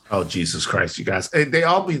you. Oh, Jesus Christ, you guys. They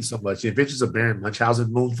all mean so much. The Adventures of Baron Munchausen,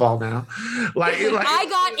 Moonfall now. I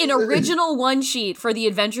got an original one sheet for the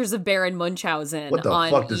Adventures of Baron Munchausen. What the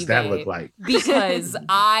fuck does that look like? Because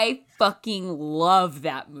I fucking love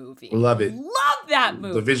that movie. Love it. Love that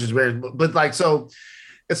movie. The Adventures of Baron, but like, so,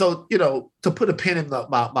 to put a pin in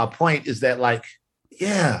my point is that, like,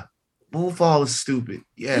 yeah, Moonfall is stupid.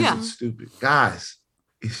 Yes, it's stupid. Guys,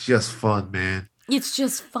 it's just fun, man. It's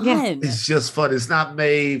just fun. Yeah. It's just fun. It's not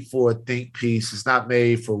made for a think piece. It's not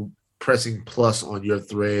made for pressing plus on your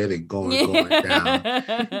thread and going down.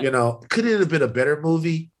 Could it have been a better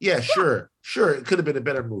movie? Yeah, sure. It could have been a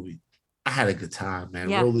better movie. I had a good time,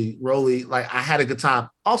 man. Yeah. Rolly, like, I had a good time.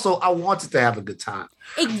 Also, I wanted to have a good time.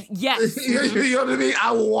 Yes. You know what I mean?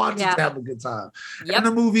 I wanted to have a good time. Yep. And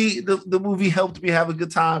the movie helped me have a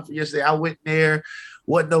good time for yesterday. I went there,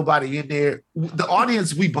 wasn't nobody in there. The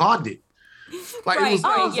audience, we bonded. Like,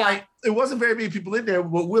 it wasn't very many people in there,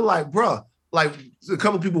 but we're like, bruh, like, a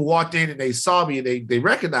couple of people walked in and they saw me and they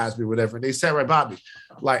recognized me or whatever, and they sat right by me.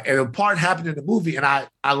 Like, and a part happened in the movie and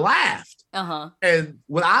I laughed. Uh-huh. And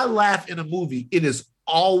when I laugh in a movie,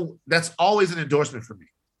 that's always an endorsement for me.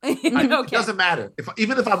 Like, Okay. It doesn't matter.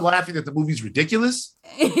 Even if I'm laughing that the movie's ridiculous,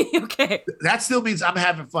 okay, that still means I'm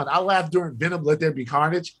having fun. I laughed during Venom, Let There Be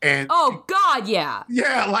Carnage, and oh God, yeah.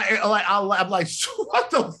 I'm like, what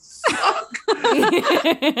the fuck?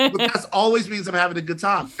 But that always means I'm having a good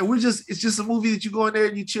time. And it's just a movie that you go in there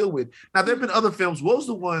and you chill with. Now, there have been other films. What was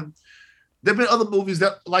the one? There have been other movies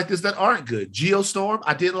that like this that aren't good. Geostorm,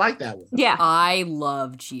 I didn't like that one. Yeah. I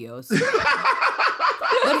love Geostorm.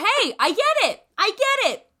 But hey, I get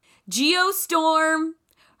it. Geostorm,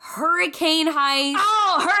 Hurricane Heist.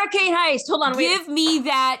 Oh, Hurricane Heist. Hold on. Give me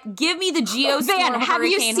the Geostorm Van, have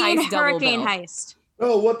you Hurricane seen Heist Hurricane double bill. Heist?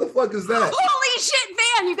 Oh, what the fuck is that? Holy shit,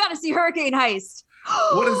 Van, you got to see Hurricane Heist.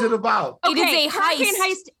 What is it about? It is a Hurricane heist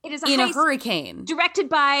Heist. It is a in heist a hurricane. directed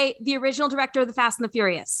by the original director of The Fast and the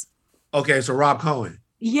Furious. Okay, so Rob Cohen.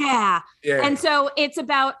 Yeah. Yeah. And so it's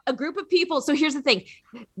about a group of people. So here's the thing,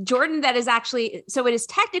 Jordan, it is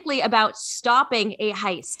technically about stopping a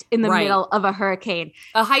heist in the middle of a hurricane.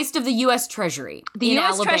 A heist of the U.S. Treasury. The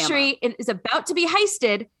U.S. Treasury is about to be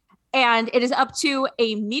heisted, and it is up to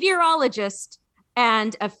a meteorologist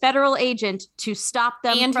and a federal agent to stop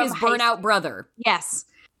them and from his burnout brother. Yes.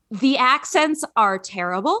 The accents are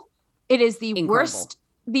terrible. It is the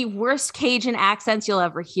worst Cajun accents you'll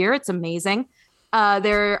ever hear. It's amazing.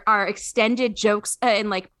 There are extended jokes and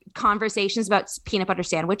like conversations about peanut butter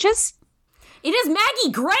sandwiches. It is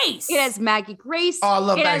Maggie Grace. It has Maggie Grace. Oh, I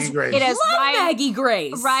love Maggie Grace. It has Maggie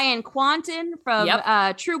Grace. Ryan Quanten from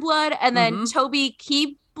True Blood, and then Toby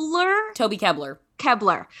Kebbler.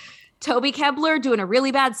 Toby Kebbler doing a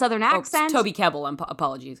really bad Southern accent. Toby Kebbell,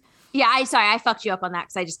 apologies. Yeah, I fucked you up on that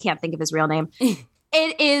because I just can't think of his real name.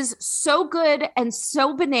 It is so good and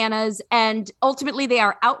so bananas, and ultimately they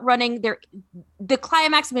are outrunning the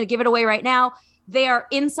climax. I'm going to give it away right now. They are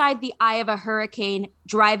inside the eye of a hurricane,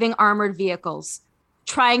 driving armored vehicles,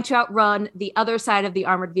 trying to outrun the other side of the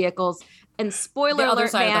armored vehicles. And spoiler alert, the other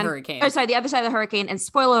side of the hurricane. And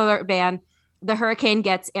spoiler alert, Van, the hurricane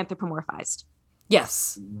gets anthropomorphized.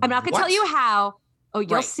 Yes. I'm not going to tell you how. Oh,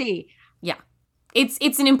 you'll see. Yeah.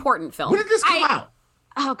 It's an important film. When did this come out?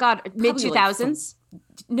 Oh, God. Mid-2000s?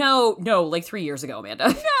 No, like 3 years ago,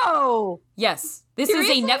 Amanda. No. Yes. This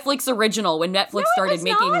Seriously? is a Netflix original when Netflix started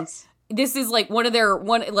making... Not. this is like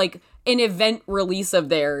an event release of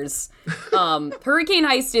theirs. Hurricane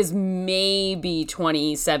Heist is maybe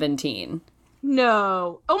 2017.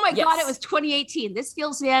 No. Oh my Yes. God, it was 2018. This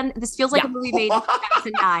feels like a movie made in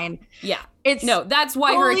 2009. Yeah. It's That's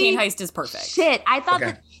why holy Hurricane Heist is perfect. Shit. I thought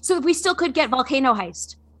Okay. that so we still could get Volcano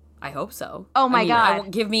Heist. I hope so. Oh my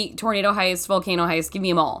God. Give me Tornado Heist, Volcano Heist, give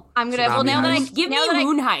me them all. I'm gonna Tsunami now that I Heist. Give me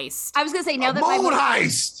Moon Heist. I was gonna say now that Moon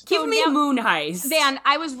Heist. Give me Moon Heist. Van,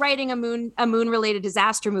 I was writing a moon related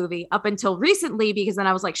disaster movie up until recently because then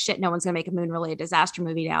I was like, shit, no one's gonna make a moon related disaster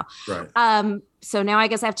movie now. Right. So now I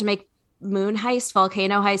guess I have to make Moon Heist,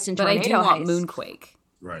 Volcano Heist, and But I Tornado do want Heist. Moonquake.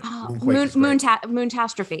 Right.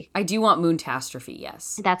 Moontastrophe. I do want Moontastrophe,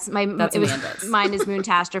 yes. That's That's it was Amanda's. mine is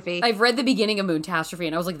Moontastrophe. I've read the beginning of Moontastrophe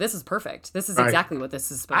and I was like, this is perfect. This is Right. exactly what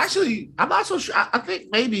this is supposed to be. Actually, I'm not so sure. I think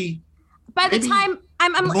maybe By the maybe time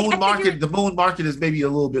I'm the moon I market. figure- The moon market is maybe a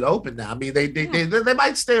little bit open now. I mean, they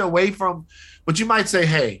might stay away from, but you might say,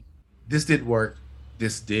 hey, this didn't work.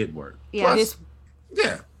 This did work. Yeah. Plus,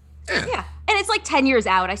 yeah. Yeah. And it's like 10 years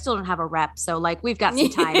out. I still don't have a rep. So like we've got some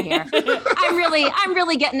time here. I'm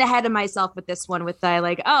really getting ahead of myself with this one with the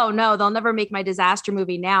like, oh no, they'll never make my disaster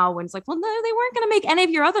movie now when it's like, well, no, they weren't gonna make any of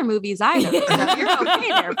your other movies either. So you're okay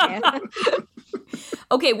there, man.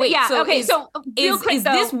 Okay, wait. Yeah, So okay, is, so real is, quick, is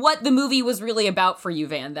this what the movie was really about for you,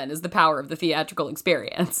 Van, then, is the power of the theatrical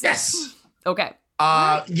experience? Yes. Okay.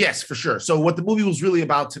 Yes, for sure. So what the movie was really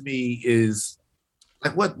about to me is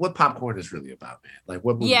like what popcorn is really about, man. Like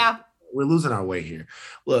what movie? Yeah. We're losing our way here.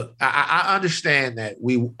 Look, I understand that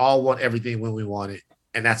we all want everything when we want it,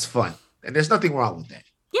 and that's fun. And there's nothing wrong with that.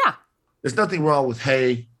 Yeah. There's nothing wrong with,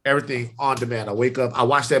 hey, everything on demand. I wake up, I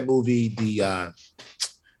watch that movie, the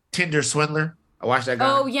Tinder Swindler. I watched that guy.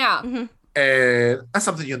 Oh, yeah. And that's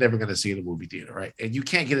something you're never going to see in a movie theater, right? And you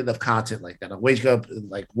can't get enough content like that. I wake up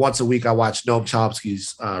like once a week. I watch Noam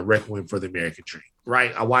Chomsky's Requiem for the American Dream,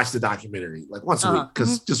 right? I watch the documentary like once a week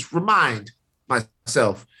because just remind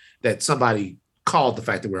myself that somebody called the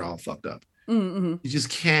fact that we're all fucked up. Mm-hmm. You just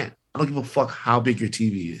can't. I don't give a fuck how big your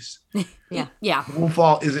TV is. Yeah.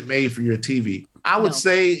 Moonfall isn't made for your TV. I would No.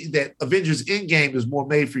 say that Avengers Endgame is more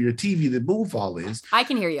made for your TV than Moonfall is. I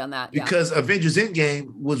can hear you on that. Yeah. Because Avengers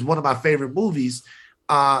Endgame was one of my favorite movies.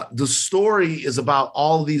 The story is about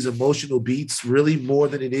all these emotional beats, really more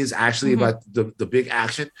than it is actually about the big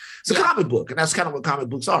action. It's a comic book, and that's kind of what comic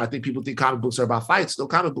books are. I think people think comic books are about fights. No,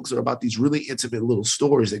 comic books are about these really intimate little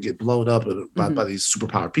stories that get blown up by these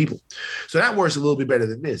superpowered people. So that works a little bit better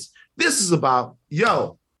than this. This is about,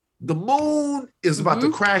 the moon is about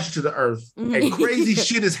to crash into the earth, and crazy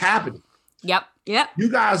shit is happening. Yep. You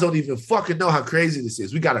guys don't even fucking know how crazy this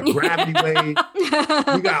is. We got a gravity wave.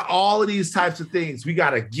 We got all of these types of things. We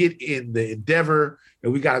got to get in the Endeavor,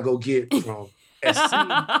 and we got to go get from SC,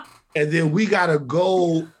 and then we got to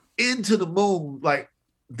go into the moon. Like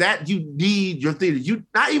that, you need your theater. You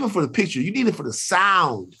not even for the picture. You need it for the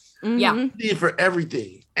sound. Yeah. You need it for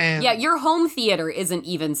everything. And Yeah, your home theater isn't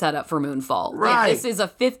even set up for Moonfall. Right. This is a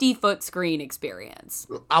 50-foot screen experience.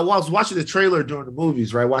 I was watching the trailer during the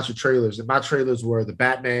movies, right? Watching trailers, and my trailers were the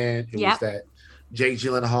Batman. It was that Jake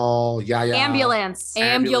Gyllenhaal, Yaya. Ambulance.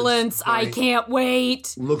 I Right. can't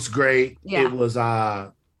wait. Looks great. Yeah. It was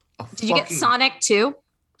Did you get Sonic too?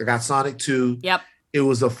 I got Sonic 2. Yep. It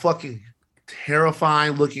was a fucking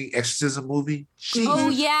terrifying looking exorcism movie. Oh,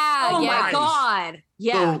 Jesus yeah. Oh yeah. my God.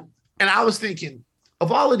 Yeah. So, and I was thinking,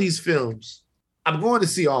 of all of these films, I'm going to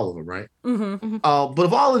see all of them, right? Mm-hmm. But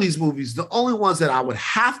of all of these movies, the only ones that I would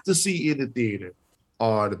have to see in the theater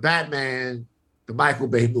are the Batman, the Michael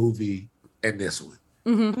Bay movie, and this one.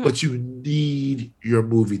 Mm-hmm. But you need your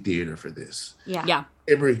movie theater for this. Yeah.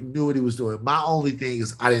 Emmerich knew what he was doing. My only thing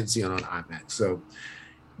is I didn't see it on IMAX. So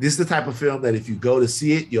this is the type of film that if you go to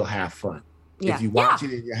see it, you'll have fun. Yeah. If you watch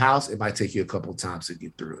it in your house, it might take you a couple of times to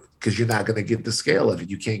get through it because you're not going to get the scale of it.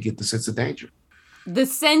 You can't get the sense of danger. The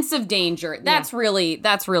sense of danger. That's really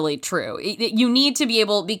true. You need to be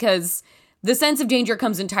able, because the sense of danger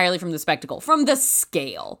comes entirely from the spectacle, from the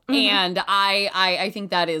scale. And I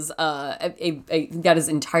think that is that is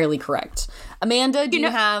entirely correct. Amanda, do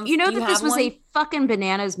you have this was one? a fucking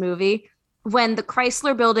bananas movie when the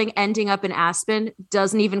Chrysler building ending up in Aspen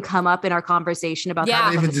doesn't even come up in our conversation about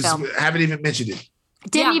Yeah. the film. Haven't even mentioned it.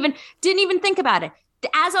 Didn't even think about it.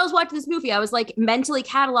 As I was watching this movie, I was like mentally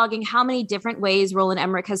cataloging how many different ways Roland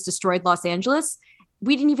Emmerich has destroyed Los Angeles.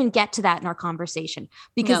 We didn't even get to that in our conversation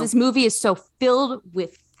because this movie is so filled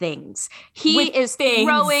with things. He is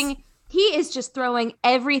just throwing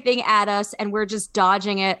everything at us and we're just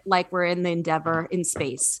dodging it like we're in the Endeavor in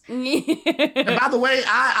space. And by the way,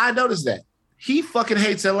 I noticed that. He fucking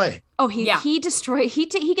hates LA. Oh, he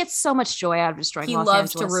gets so much joy out of destroying He Los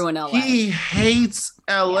loves Angeles. to ruin LA. He hates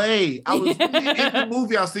LA. I was in the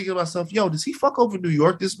movie. I was thinking to myself, "Yo, does he fuck over New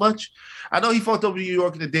York this much?" I know he fucked over New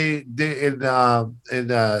York in the day in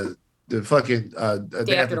the fucking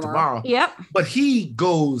day after tomorrow. Yep. But he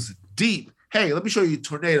goes deep. Hey, let me show you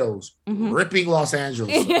tornadoes ripping Los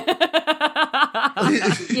Angeles.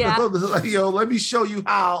 Yeah. Yo, let me show you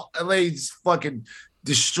how LA's fucking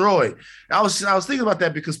destroyed. I was thinking about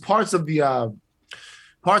that because parts of the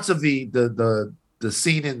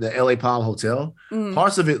scene in the LA Palm Hotel,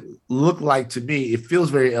 parts of it look like, to me, it feels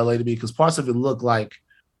very LA to me because parts of it look like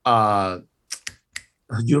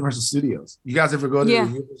Universal Studios. You guys ever go to the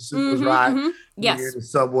Universal Studios ride? Yes. You're in the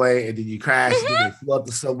subway and then you crash and then they flood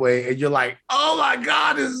the subway and you're like, oh my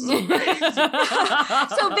God, this is amazing.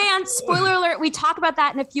 So Van, spoiler alert, we talk about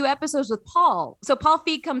that in a few episodes with Paul. So Paul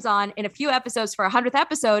Feig comes on in a few episodes for 100th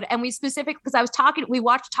episode. And we because talk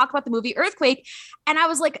about the movie Earthquake. And I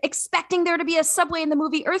was like expecting there to be a subway in the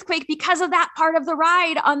movie Earthquake because of that part of the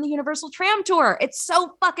ride on the Universal Tram Tour. It's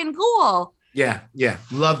so fucking cool. Yeah.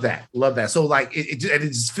 Love that. So like it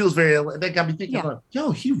just feels very, that got me thinking about,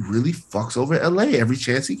 yo, he really fucks over LA every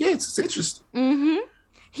chance he gets. It's interesting. Mm-hmm.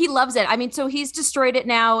 He loves it. I mean, so he's destroyed it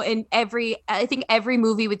now in every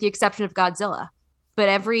movie with the exception of Godzilla. But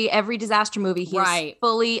every disaster movie, he's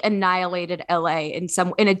fully annihilated LA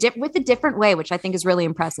with a different way, which I think is really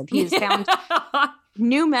impressive. He's found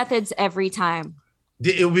new methods every time.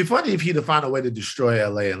 It would be funny if he'd have found a way to destroy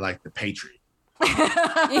LA in like The Patriot.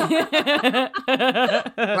 I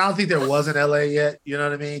don't think there was an LA yet. You know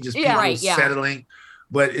what I mean? Just people settling.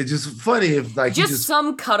 But it's just funny if like just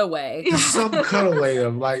some cutaway. Some cutaway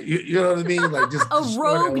of like you know what I mean? Like just a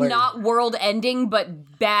rogue, not world ending,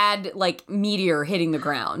 but bad like meteor hitting the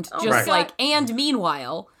ground. And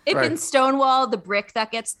meanwhile. If in Stonewall, the brick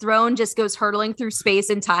that gets thrown just goes hurtling through space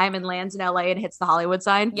and time and lands in LA and hits the Hollywood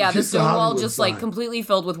sign. Yeah, the Stonewall just like completely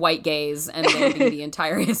filled with white gays and then the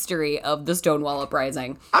entire history of the Stonewall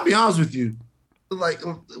Uprising. I'll be honest with you. Like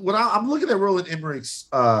when I'm looking at Roland Emmerich's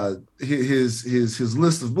his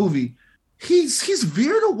list of movie, he's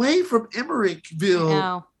veered away from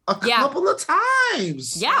Emmerichville a couple of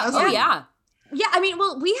times. Yeah. Yeah, I mean,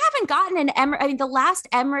 well, we haven't gotten an Emmerich. I mean, the last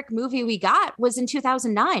Emmerich movie we got was in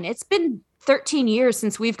 2009. It's been 13 years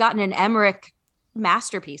since we've gotten an Emmerich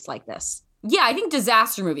masterpiece like this. Yeah, I think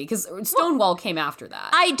disaster movie because Stonewall came after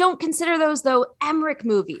that. I don't consider those though Emmerich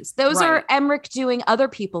movies. Those are Emmerich doing other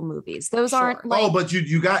people movies. Those aren't like. Oh, but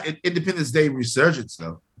you got Independence Day Resurgence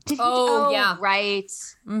though. Yeah, right.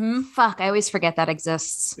 Mm-hmm. Fuck, I always forget that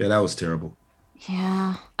exists. Yeah, that was terrible.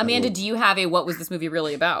 Yeah, Amanda, do you have what was this movie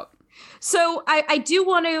really about? So I do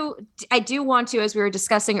want to, as we were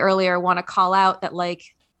discussing earlier, want to call out that like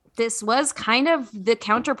this was kind of the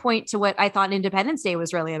counterpoint to what I thought Independence Day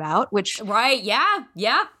was really about, which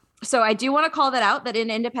yeah. So I do want to call that out, that in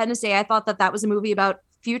Independence Day, I thought that was a movie about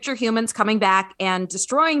future humans coming back and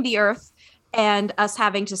destroying the earth and us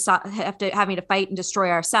having to fight and destroy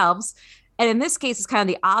ourselves. And in this case, it's kind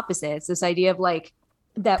of the opposite. It's this idea of like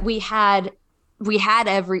that we had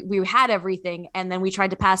everything, and then we tried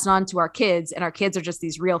to pass it on to our kids, and our kids are just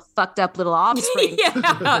these real fucked up little offspring. we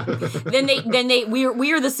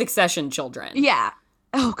are the succession children. Yeah.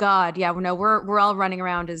 Oh God. Yeah. No, we're all running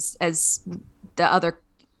around as the other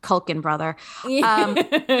Culkin brother.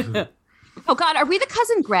 Oh God, are we the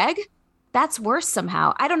cousin Greg? That's worse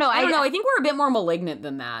somehow. I don't know. I don't know. I think we're a bit more malignant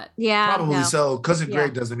than that. Yeah. Probably so. Cousin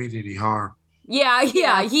Greg doesn't mean any harm. Yeah.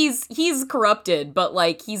 He's corrupted, but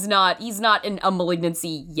like he's not in a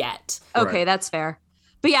malignancy yet. Okay, that's fair.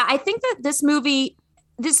 But yeah, I think that this movie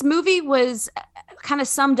was kind of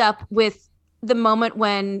summed up with the moment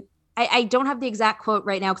when I don't have the exact quote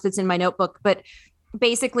right now because it's in my notebook, but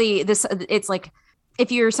basically it's like if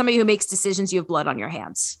you're somebody who makes decisions, you have blood on your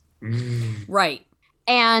hands. Right.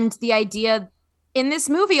 And the idea in this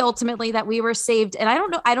movie, ultimately, that we were saved, and I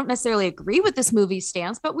don't necessarily agree with this movie's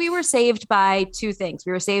stance, but we were saved by two things.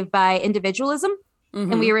 We were saved by individualism,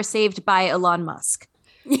 and we were saved by Elon Musk.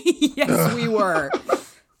 Yes, we were.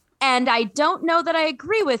 And I don't know that I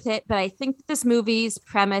agree with it, but I think this movie's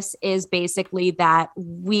premise is basically that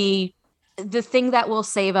the thing that will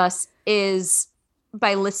save us is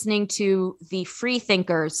by listening to the free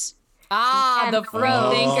thinkers. The free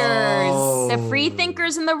thinkers. The free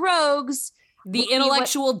thinkers and the rogues. The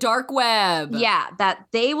intellectual dark web. Yeah, that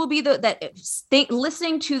they will be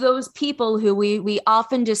listening to those people who we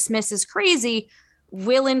often dismiss as crazy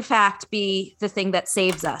will in fact be the thing that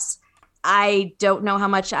saves us. I don't know how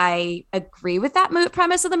much I agree with that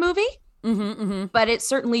premise of the movie, but it's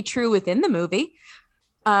certainly true within the movie.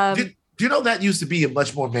 Do you know that used to be a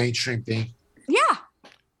much more mainstream thing? Yeah.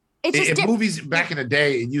 It's just in movies back in the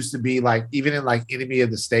day, it used to be like, even in like Enemy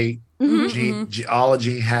of the State, all of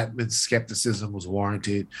Gene Hackman's skepticism was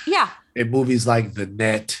warranted. Yeah. In movies like The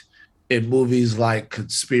Net, in movies like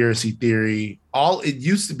Conspiracy Theory, it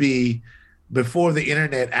used to be before the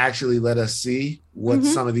internet actually let us see what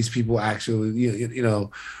some of these people actually, you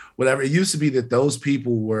know, whatever. It used to be that those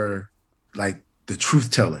people were like the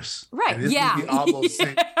truth tellers. Right. And this movie almost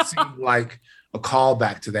seemed like a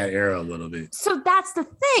callback to that era a little bit. So that's the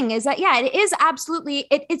thing, is that, it is absolutely,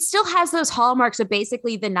 it still has those hallmarks of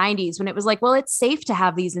basically the 90s when it was like, well, it's safe to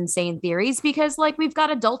have these insane theories because like we've got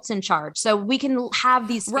adults in charge. So we can have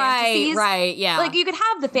these fantasies. Right. Yeah. Like you could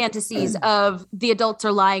have the fantasies of the adults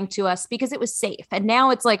are lying to us because it was safe. And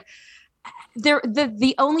now it's like,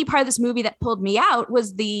 the only part of this movie that pulled me out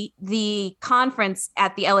was the conference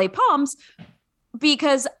at the LA Palms,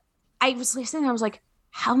 because I was listening, I was like,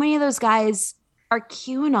 how many of those guys are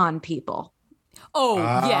QAnon people? Oh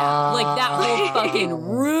yeah, like that whole fucking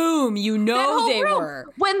room. You know they room. Were.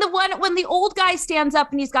 When the old guy stands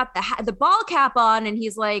up and he's got the ball cap on and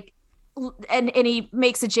he's like, and he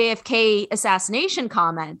makes a JFK assassination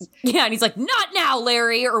comment. Yeah, and he's like, "Not now,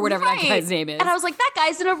 Larry," or whatever that guy's name is. And I was like, that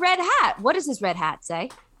guy's in a red hat. What does his red hat say?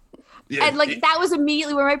 Yeah, and like that was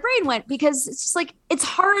immediately where my brain went, because it's just like, it's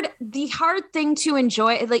hard. The hard thing to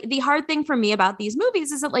enjoy, like the hard thing for me about these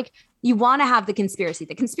movies is that like you want to have the conspiracy.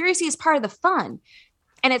 The conspiracy is part of the fun.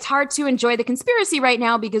 And it's hard to enjoy the conspiracy right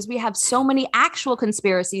now because we have so many actual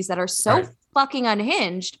conspiracies that are so fucking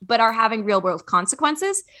unhinged, but are having real world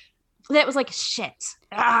consequences. That was like, shit.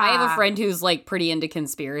 I have a friend who's like pretty into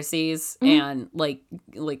conspiracies and like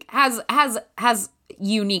has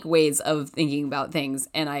unique ways of thinking about things,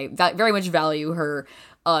 and I very much value her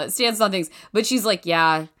stance on things. But she's like,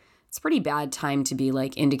 yeah, it's a pretty bad time to be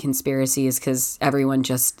like into conspiracies because everyone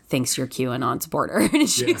just thinks you're QAnon supporter. And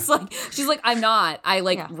she's like, I'm not. I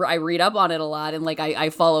I read up on it a lot and like I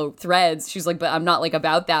follow threads. She's like, but I'm not like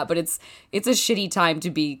about that. But it's a shitty time to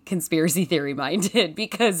be conspiracy theory minded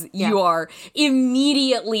because you are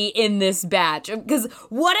immediately in this batch. Because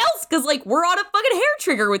what else? Because like we're on a fucking hair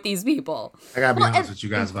trigger with these people. I gotta be honest with you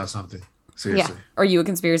guys about something. Seriously. Yeah. Are you a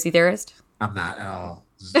conspiracy theorist? I'm not at all.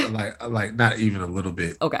 like not even a little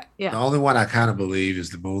bit. Okay. Yeah. The only one I kind of believe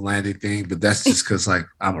is the moon landing thing, but that's just because like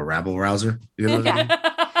I'm a rabble rouser. You know what I mean? You gotta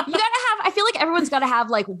have. I feel like everyone's gotta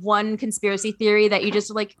have like one conspiracy theory that you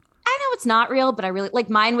just like. I know it's not real, but I really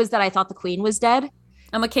like. Mine was that I thought the Queen was dead.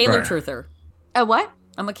 I'm a Kaler truther. A what?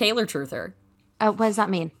 I'm a Kaler truther. What does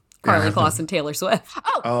that mean? Karlie Kloss and Taylor Swift.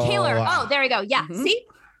 Oh, Taylor. Oh, there we go. Yeah. See,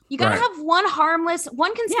 you gotta have one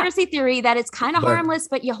conspiracy theory that it's kind of harmless,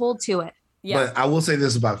 but you hold to it. Yeah. But I will say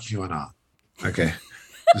this about QAnon. Okay.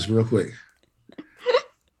 Just real quick.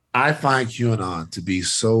 I find QAnon to be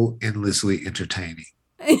so endlessly entertaining.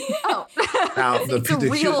 Oh. Now, the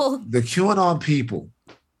QAnon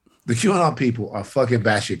people are fucking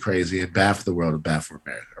batshit crazy and bad for the world and bad for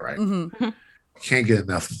America, right? Mm-hmm. Can't get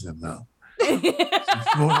enough of them, though.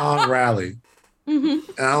 QAnon rally, and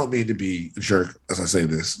I don't mean to be a jerk as I say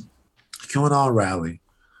this, QAnon rally,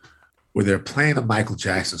 where they're playing a Michael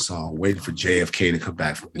Jackson song, waiting for JFK to come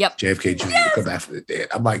back from JFK Jr. to come back from the dead.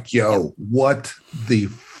 I'm like, yo, what the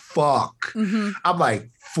fuck? I'm like,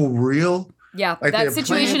 for real? Yeah, like that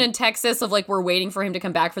situation in Texas of like we're waiting for him to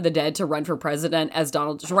come back for the dead to run for president as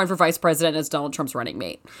to run for vice president as Donald Trump's running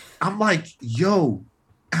mate. I'm like, yo,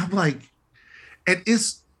 and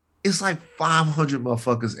it's like 500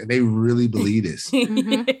 motherfuckers, and they really believe this.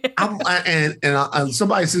 And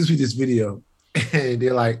somebody sends me this video. And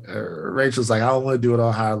they're like, Rachel's like, I don't want to do it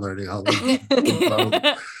on higher learning. I want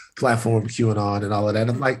to platform QAnon and all of that.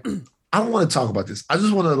 I'm like, I don't want to talk about this. I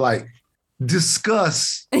just want to like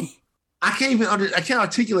discuss. I can't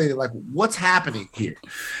articulate it. Like, what's happening here?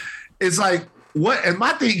 It's like, what? And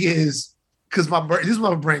my thing is, because this is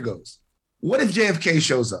where my brain goes. What if JFK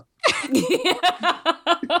shows up?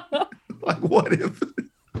 Like, what if?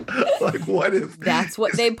 Like, what if that's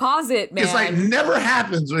what they posit, man? It's like never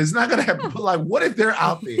happens. It's not gonna happen. But like, what if they're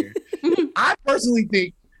out there? I personally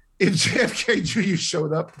think if JFK Jr.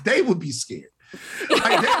 showed up, they would be scared.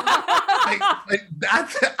 I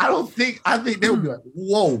think they would be like,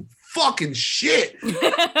 whoa, fucking shit. You know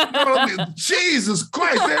what I mean? Jesus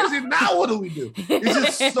Christ, now what do we do?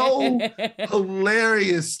 It's just so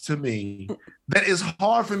hilarious to me that it's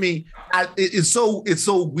hard for me. It's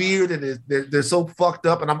so weird, and they're so fucked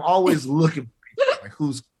up, and I'm always looking for people, like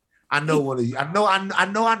who's. I know one of you. I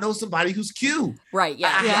know somebody who's Q. Right. Yeah.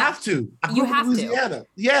 I have to. You have Louisiana. to.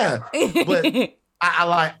 Yeah. But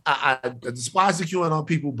I despise the QAnon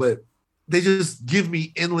people, but they just give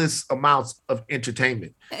me endless amounts of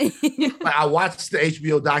entertainment. Like, I watched the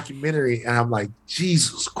HBO documentary and I'm like,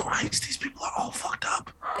 Jesus Christ, these people are all fucked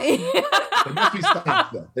up. They must be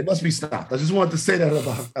stopped, though. They must be stopped. I just wanted to say that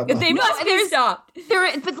about they must be stopped.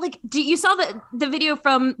 But like, you saw the video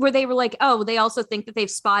from where they were like, oh, they also think that they've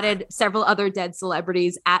spotted several other dead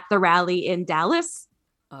celebrities at the rally in Dallas.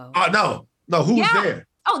 No, who was there?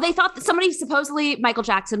 Oh, they thought that somebody, supposedly Michael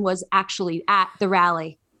Jackson, was actually at the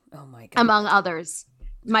rally. Oh my God. Among others.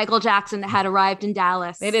 Michael Jackson had arrived in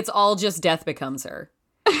Dallas. And it's all just Death Becomes Her.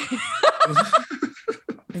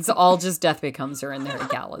 It's all just Death Becomes Her and their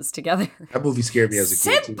galas together. That movie scared me as a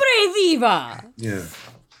kid. Sempre viva! Yeah.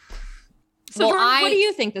 So, Jordan, what do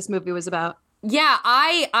you think this movie was about? Yeah,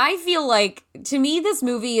 I feel like, to me, this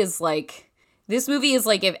movie is like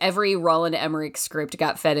if every Roland Emmerich script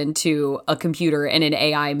got fed into a computer and an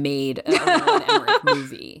AI made a Roland Emmerich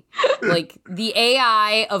movie. Like, the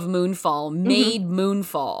AI of Moonfall made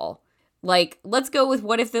Moonfall. Like, let's go with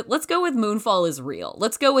Moonfall is real.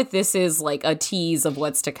 Let's go with this is like a tease of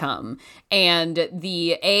what's to come. And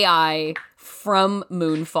the AI from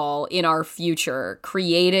Moonfall in our future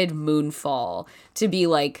created Moonfall to be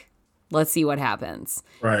like, let's see what happens.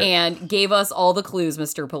 Right. And gave us all the clues,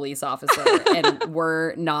 Mr. Police Officer. And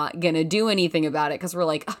we're not going to do anything about it because we're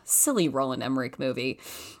like, silly Roland Emmerich movie.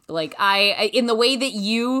 Like, in the way that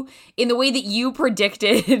you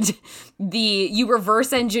predicted you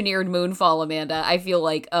reverse engineered Moonfall, Amanda, I feel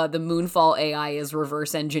like the Moonfall AI is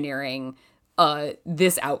reverse engineering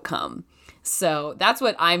this outcome. So that's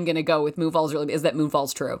what I'm going to go with. Is that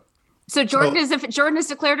Moonfall's true. So Jordan has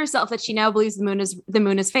declared herself that she now believes the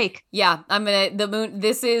moon is fake. Yeah,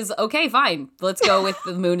 this is okay, fine. Let's go with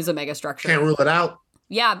the moon is a mega structure. Can't rule it out.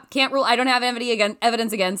 Yeah, can't rule. I don't have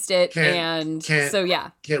evidence against it, Can't rule it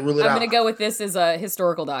out. I'm going to go with this as a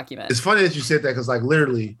historical document. It's funny that you said that because, like,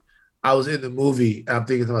 literally, I was in the movie and I'm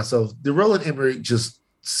thinking to myself, did Roland Emmerich just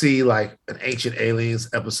see like an Ancient Aliens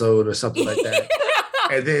episode or something like that,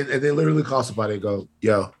 and then literally call somebody and go,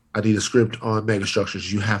 "Yo, I need a script on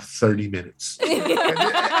megastructures. You have 30 minutes." and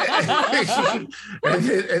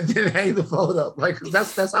then hang the phone up. Like,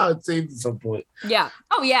 that's how it seemed at some point. Yeah.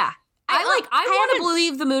 Oh yeah. I want to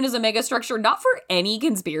believe the moon is a megastructure, not for any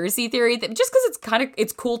conspiracy theory, just because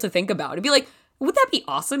it's cool to think about. It'd be like, would that be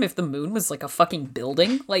awesome if the moon was like a fucking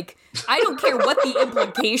building? Like, I don't care what the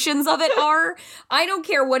implications of it are. I don't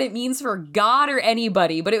care what it means for God or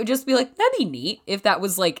anybody, but it would just be like, that'd be neat if that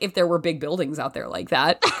was like, if there were big buildings out there like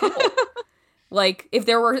that. Cool. Like, if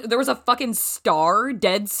there was a fucking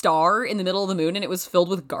dead star in the middle of the moon and it was filled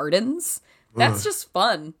with gardens, that's just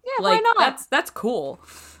fun. Yeah, like, why not? That's cool.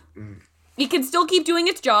 It can still keep doing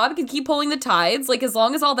its job. It can keep pulling the tides. Like, as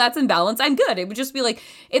long as all that's in balance, I'm good. It would just be like,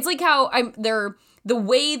 it's like how the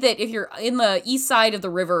way that if you're in the east side of the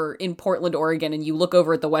river in Portland, Oregon, and you look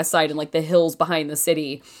over at the west side and like the hills behind the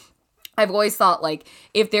city, I've always thought, like,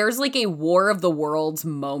 if there's like a War of the Worlds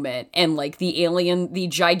moment and like the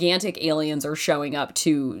gigantic aliens are showing up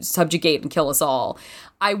to subjugate and kill us all,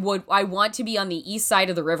 I want to be on the east side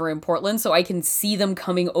of the river in Portland so I can see them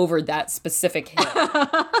coming over that specific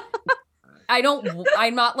hill.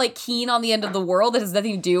 I'm not like keen on the end of the world. That has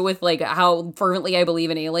nothing to do with like how fervently I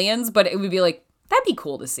believe in aliens, but it would be like, that'd be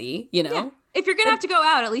cool to see, you know? Yeah. If you're going to have to go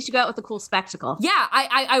out, at least you go out with a cool spectacle. Yeah.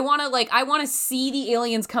 I want to see the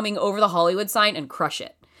aliens coming over the Hollywood sign and crush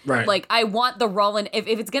it. Right. Like, I want the Roland, if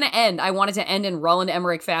it's going to end, I want it to end in Roland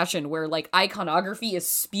Emmerich fashion where, like, iconography is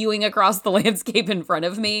spewing across the landscape in front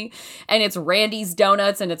of me, and it's Randy's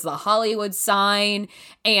Donuts, and it's the Hollywood sign,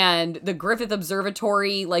 and the Griffith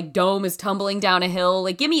Observatory, like, dome is tumbling down a hill.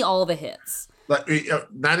 Like, give me all the hits. Like,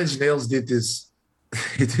 Nine Inch Nails did this,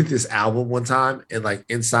 he did this album one time, and, like,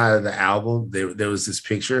 inside of the album, there was this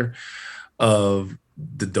picture of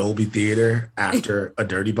the Dolby Theater after a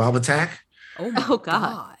Dirty Bomb attack. Oh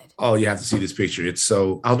God. Oh, you have to see this picture. It's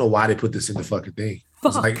so, I don't know why they put this in the fucking thing.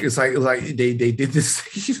 It's like they did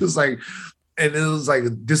this. It was like, and it was like,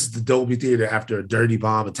 this is the Dolby Theater after a Dirty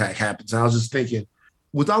Bomb attack happens. And I was just thinking,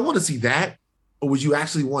 would I want to see that, or would you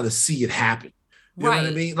actually want to see it happen? You know what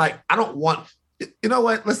I mean? Like, I don't want. You know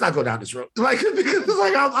what? Let's not go down this road. Like, because it's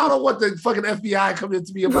like I don't want the fucking FBI coming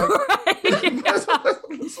into me. I'm like,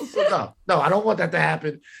 no, I don't want that to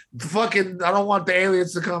happen. I don't want the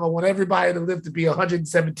aliens to come. I want everybody to live to be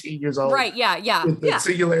 117 years old. Right? Yeah. With the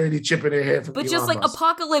singularity chip in their head. But just like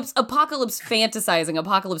apocalypse fantasizing,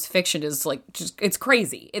 apocalypse fiction is like it's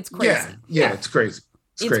crazy. It's crazy. Yeah, it's crazy.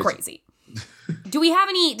 It's crazy.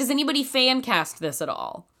 Does anybody fan cast this at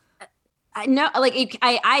all? No, like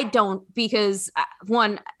I don't, because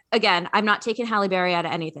one, again, I'm not taking Halle Berry out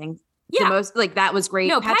of anything. the most, like, that was great.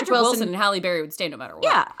 No, Patrick Wilson and Halle Berry would stay no matter what.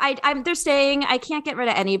 Yeah, they're staying. I can't get rid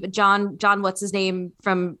of any, but John, what's his name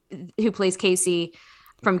who plays Casey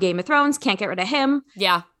from Game of Thrones, can't get rid of him.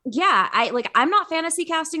 Yeah. I'm not fantasy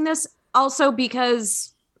casting this also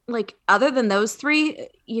because, like, other than those three,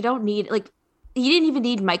 you don't need, like, you didn't even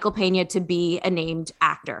need Michael Pena to be a named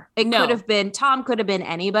actor. Tom could have been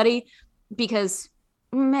anybody because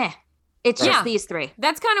meh. It's just these three.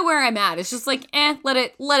 That's kind of where I'm at. It's just like, let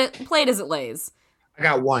it play it as it lays. I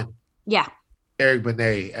got one. Yeah. Eric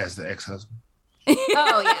Benet as the ex-husband.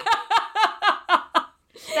 Oh yeah.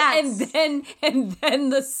 And then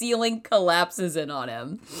the ceiling collapses in on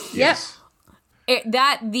him. Yes.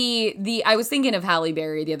 I was thinking of Halle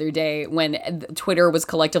Berry the other day when Twitter was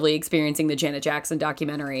collectively experiencing the Janet Jackson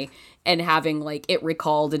documentary and having, like, it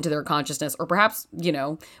recalled into their consciousness, or perhaps, you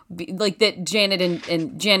know, like that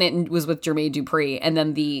Janet was with Jermaine Dupri, and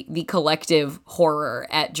then the collective horror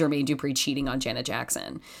at Jermaine Dupri cheating on Janet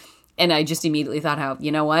Jackson. And I just immediately thought how,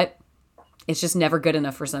 you know what? It's just never good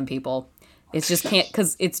enough for some people. It's just can't,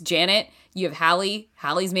 because it's Janet. You have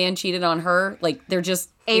Halle's man cheated on her. Like, they're just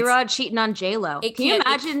A-Rod cheating on J-Lo. Can you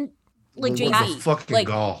imagine, like, Jay-Z? Fucking like,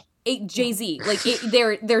 gall. Jay-Z. Like,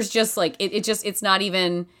 there's just, like, it's not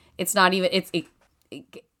even, it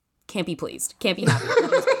can't be pleased. Can't be happy.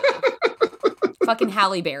 Fucking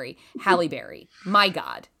Halle Berry. My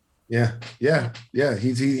God. Yeah. Eric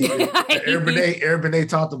Benet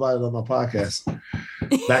talked about it on my podcast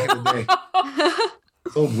back in the day.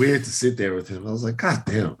 So weird to sit there with him. I was like, God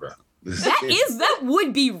damn, bro. That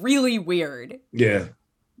would be really weird. Yeah.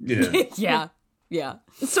 Yeah.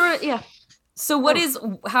 Sort of, yeah.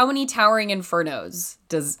 So how many Towering Infernos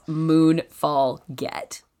does Moonfall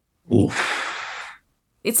get? Oof.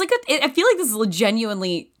 It's like I feel like this is a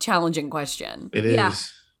genuinely challenging question. It is. Yeah.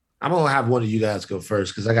 I'm going to have one of you guys go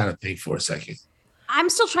first because I got to think for a second. I'm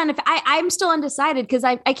still trying to, I'm still undecided because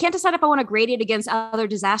I can't decide if I want to grade it against other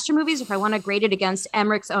disaster movies or if I want to grade it against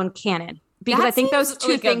Emmerich's own canon. Because I think those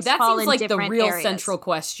two things fall in different areas. That seems like the real central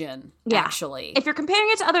question, actually. If you're comparing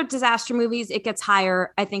it to other disaster movies, it gets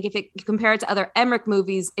higher. I think if you compare it to other Emmerich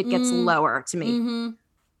movies, it gets lower to me. Mm-hmm.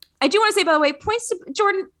 I do want to say, by the way, points to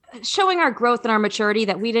Jordan showing our growth and our maturity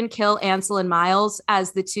that we didn't kill Ansel and Miles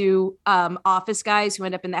as the two office guys who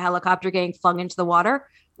end up in the helicopter getting flung into the water.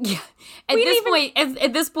 Yeah.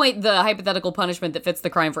 At this point, the hypothetical punishment that fits the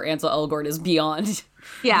crime for Ansel Elgort is beyond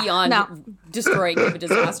destroying the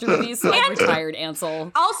disaster movies. So I've retired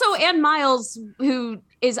Ansel. Also, and Miles, who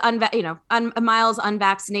is Miles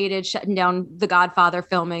unvaccinated, shutting down The Godfather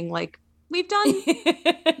filming. Like, we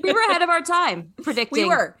were ahead of our time predicting. We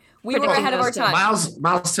were ahead of our time.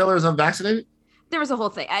 Miles Teller is unvaccinated? There was a whole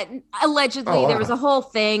thing. Allegedly, there was a whole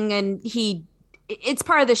thing, and it's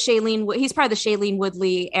part of the he's part of the Shailene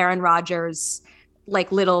Woodley, Aaron Rodgers,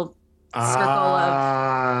 like, little circle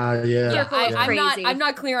of. Yeah. I'm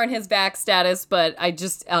not clear on his back status, but I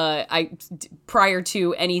just prior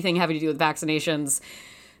to anything having to do with vaccinations,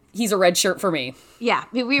 he's a red shirt for me. Yeah,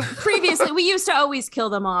 we used to always kill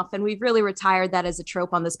them off, and we've really retired that as a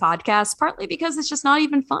trope on this podcast, partly because it's just not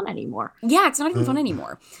even fun anymore. Yeah, it's not even fun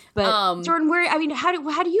anymore. But Jordan,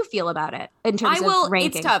 how do you feel about it in terms of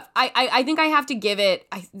ranking? It's tough. I think I have to give it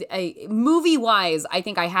movie wise. I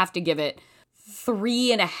think I have to give it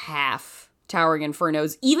 3.5 Towering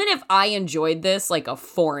Infernos, even if I enjoyed this like a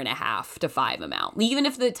 4.5 to 5 amount. Even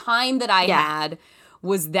if the time that I had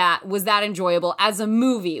was that enjoyable as a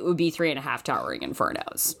movie, it would be 3.5 Towering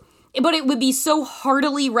Infernos. But it would be so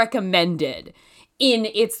heartily recommended in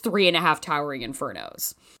its 3.5 Towering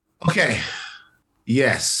Infernos. Okay.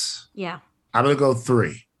 Yes. Yeah. I'm gonna go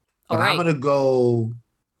 3. But All right. I'm gonna go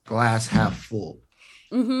glass half full.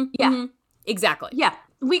 Mm-hmm. Yeah. Mm-hmm. Exactly. Yeah.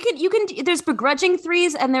 There's begrudging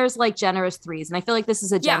 3s and there's like generous 3s. And I feel like this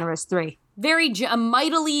is a generous 3. A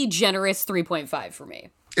mightily generous 3.5 for me.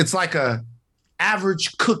 It's like a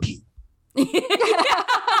average cookie. It's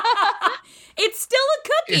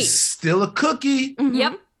still a cookie.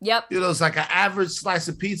 Mm-hmm. Yep. You know, it's like an average slice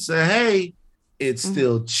of pizza. Hey, it's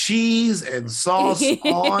still cheese and sauce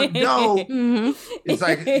on dough. Mm-hmm. It's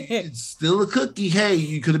like, it's still a cookie. Hey,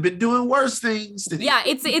 you could have been doing worse things.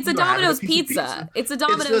 It's a Domino's pizza. It's a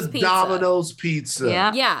Domino's pizza. Domino's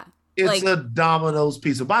pizza. Yeah. It's a Domino's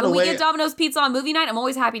pizza. By the way, when we get Domino's pizza on movie night, I'm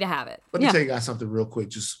always happy to have it. Let me tell you guys something real quick.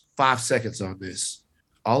 Just 5 seconds on this.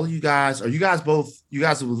 All of you guys, you guys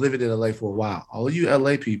who were living in LA for a while, all of you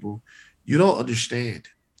LA people, you don't understand.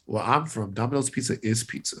 Where I'm from, Domino's pizza is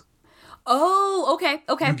pizza. Oh, okay.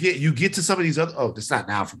 You get to some of these other. Oh, that's not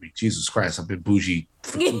now for me. Jesus Christ, I've been bougie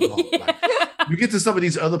for too long. Like, you get to some of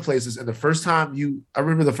these other places, and I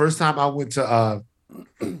remember the first time I went to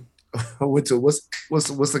I went to what's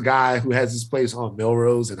the guy who has his place on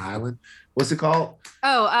Melrose and Highland? What's it called?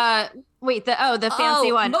 Wait, the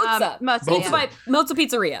fancy one. Mozza. Mozza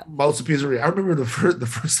Pizzeria. Mozza Pizzeria. I remember the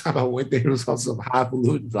first time I went there, it was on some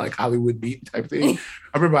highfalutin, like Hollywood meat type thing.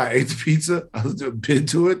 I remember I ate the pizza. I was bit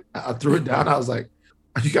to it. I threw it down. I was like,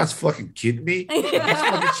 "Are you guys fucking kidding me? This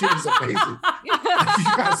fucking shit is amazing."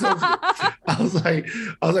 I was like,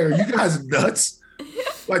 "Are you guys nuts?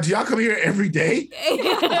 Like, do y'all come here every day?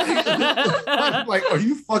 Like, are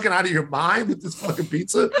you fucking out of your mind with this fucking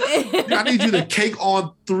pizza? I need you to cake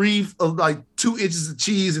on 2 inches of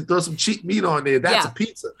cheese and throw some cheap meat on there. That's a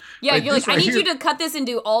pizza." Yeah, you're like, I need you to cut this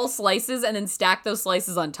into all slices and then stack those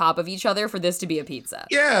slices on top of each other for this to be a pizza.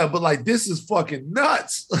 Yeah, but like, this is fucking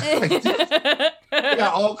nuts. Like, we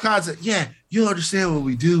got all kinds of, you'll understand what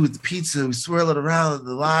we do with the pizza. We swirl it around in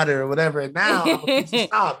the ladder or whatever. And now I'm a pizza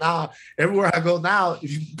snob. Now, everywhere I go now,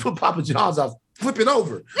 if you put Papa John's, I'll flip it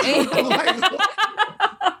over. I'm like,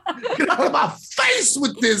 get out of my face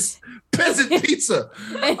with this peasant pizza.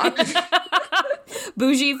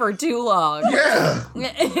 Bougie for too long. Yeah.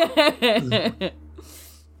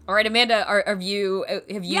 All right, Amanda, have you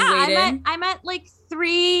weighed in? I'm at like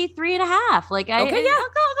 3.5. Like, I'll go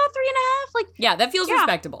 3.5. Like, yeah, that feels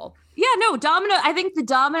respectable. Yeah, no, Domino. I think the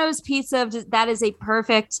Domino's pizza, that is a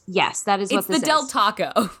perfect, yes, that is what this is. It's the Del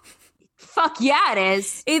Taco. Fuck yeah, it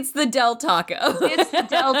is. It's the Del Taco. It's the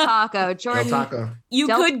Del Taco. Jordan. Del Taco. You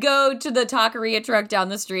could go to the taqueria truck down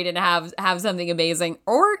the street and have something amazing,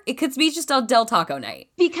 or it could be just a Del Taco night.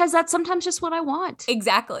 Because that's sometimes just what I want.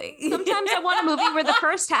 Exactly. Sometimes I want a movie where the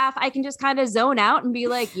first half I can just kind of zone out and be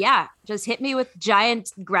like, yeah, just hit me with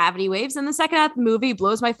giant gravity waves. And the second half of the movie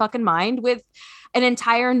blows my fucking mind with an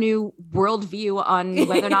entire new worldview on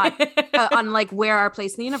whether or not, on like where our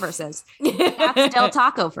place in the universe is. That's Del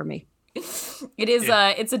Taco for me. It is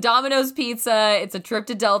it's a Domino's pizza, it's a trip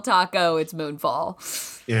to Del Taco, it's Moonfall.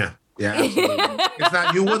 Yeah, absolutely. It's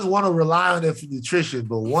not, you wouldn't want to rely on it for nutrition,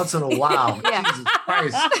 but once in a while, Jesus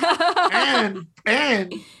Christ.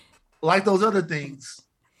 And like those other things,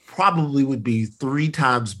 probably would be 3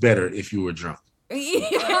 times better if you were drunk. Yes,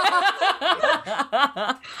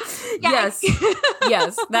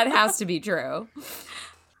 that has to be true.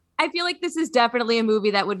 I feel like this is definitely a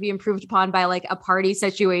movie that would be improved upon by like a party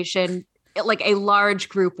situation, like a large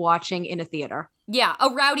group watching in a theater. Yeah,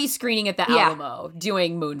 a rowdy screening at the Alamo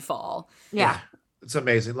doing Moonfall. Yeah. It's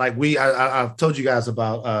amazing. Like I've told you guys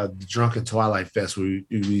about the Drunken Twilight Fest where we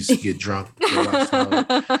used to get drunk. But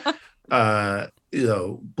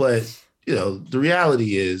the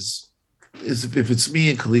reality is if it's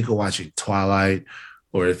me and Kalika watching Twilight,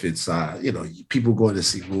 or if it's people going to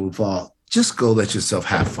see Moonfall, just go let yourself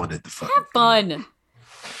have fun at the fucking have fun.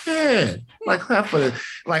 Yeah, like have fun.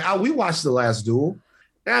 Like we watched The Last Duel.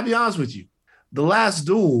 And I'll be honest with you, The Last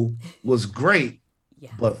Duel was great,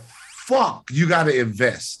 but fuck, you got to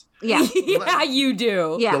invest. Yeah, yeah, you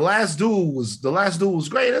do. Yeah, The Last Duel was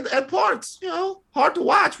great at parts. Hard to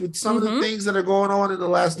watch with some of the things that are going on in The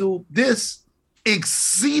Last Duel. This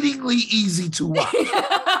exceedingly easy to watch.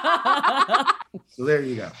 So there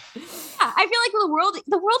you go. I feel like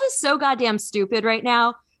the world is so goddamn stupid right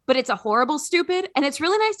now, but it's a horrible stupid. And it's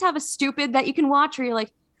really nice to have a stupid that you can watch where you're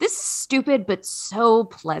like, this is stupid, but so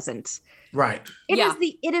pleasant. Right. It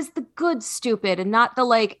is the good stupid and not the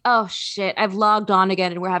like, oh shit, I've logged on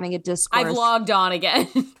again and we're having a discourse. I've logged on again.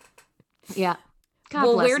 Yeah. God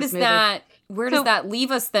well, bless where this does movie. does that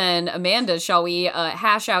leave us then, Amanda? Shall we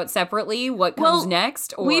hash out separately what comes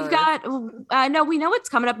next? Or? We've got no, we know what's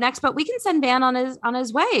coming up next, but we can send Van on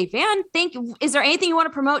his way. Van, is there anything you want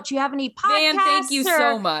to promote? Do you have any podcasts? Van, thank you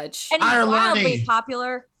so much. Any wildly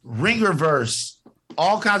popular Ring Reverse,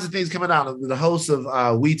 all kinds of things coming out. The host of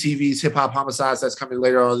WeTV's Hip Hop Homicides, that's coming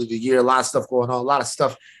later on in the year. A lot of stuff going on, a lot of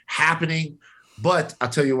stuff happening. But I'll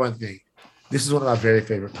tell you one thing: this is one of my very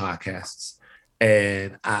favorite podcasts.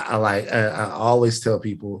 And I always tell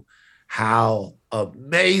people how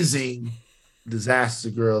amazing Disaster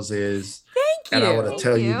Girls is. Thank you. And I want to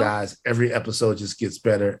tell you guys, every episode just gets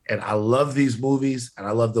better. And I love these movies. And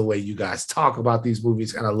I love the way you guys talk about these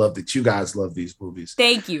movies. And I love that you guys love these movies.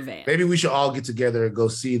 Thank you, Van. Maybe we should all get together and go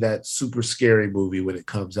see that super scary movie when it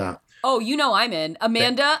comes out. Oh, I'm in.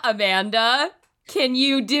 Amanda, can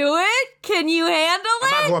you do it? Can you handle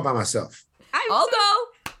it? I'm not going by myself. I'll go.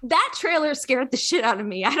 That trailer scared the shit out of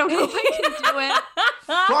me. I don't know if I can do it.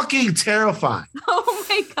 Fucking terrifying. Oh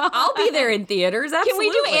my God. I'll be there in theaters. Absolutely.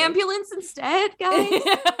 Can we do Ambulance instead, guys?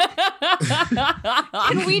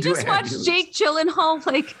 Can we just watch Jake Gyllenhaal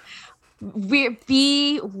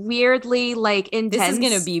be weirdly like intense. This is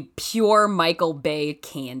gonna be pure Michael Bay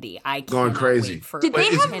candy. I going crazy. Did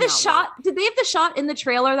they have the shot? Did they have the shot in the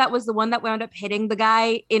trailer that was the one that wound up hitting the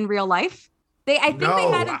guy in real life? They had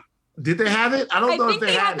it. Did they have it? I don't know if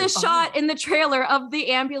they had the shot in the trailer of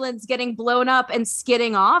the ambulance getting blown up and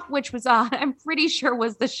skidding off, which was I'm pretty sure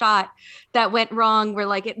was the shot that went wrong, where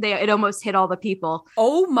like it almost hit all the people.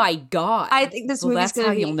 Oh my god! I think this movie's that's gonna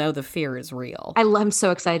how be, you'll know the fear is real. I'm so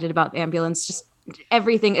excited about the ambulance. Just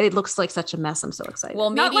everything. It looks like such a mess. I'm so excited. Well,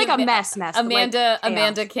 maybe not like a mess.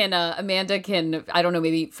 Amanda can. I don't know.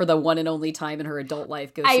 Maybe for the one and only time in her adult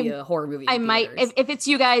life, go see a horror movie. I might. If it's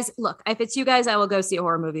you guys, look. If it's you guys, I will go see a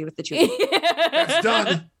horror movie with the two. That's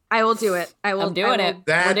done. I will do it. I'm doing it.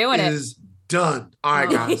 We're doing it. Done. All right,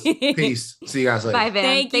 guys. Peace. See you guys later. Bye, Van.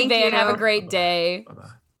 Thank you, Van. Have a great day. Bye-bye.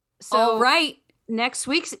 So, all right. Next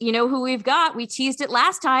week's, you know who we've got? We teased it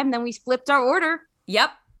last time, then we flipped our order. Yep.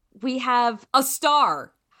 We have a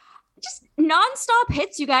star. Just nonstop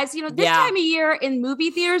hits, you guys. You know, this time of year in movie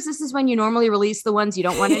theaters, this is when you normally release the ones you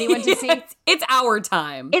don't want anyone to see. It's our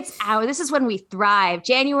time. This is when we thrive.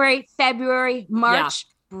 January, February, March,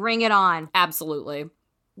 bring it on. Absolutely.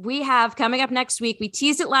 We have coming up next week. We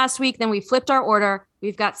teased it last week, then we flipped our order.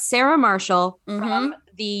 We've got Sarah Marshall from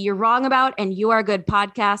the You're Wrong About and You Are Good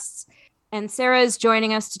podcasts. And Sarah is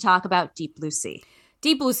joining us to talk about Deep Blue Sea.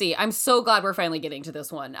 Deep Blue Sea. I'm so glad we're finally getting to this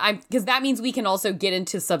one. Because that means we can also get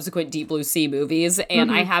into subsequent Deep Blue Sea movies. And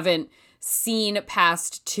I haven't seen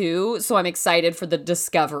past 2, so I'm excited for the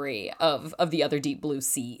discovery of the other Deep Blue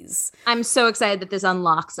Seas. I'm so excited that this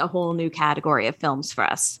unlocks a whole new category of films for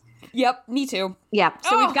us. Yep, me too. Yep.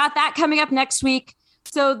 So we've got that coming up next week.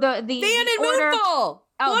 So the Van and Moonfall.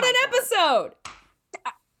 What an episode.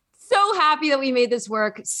 So happy that we made this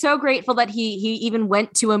work. So grateful that he even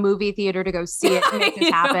went to a movie theater to go see it and make this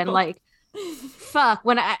happen. Like, fuck.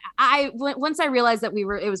 When once I realized that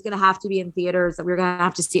it was going to have to be in theaters, that we were going to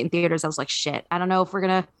have to see it in theaters, I was like, shit, I don't know if we're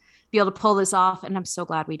going to be able to pull this off. And I'm so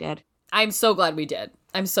glad we did. So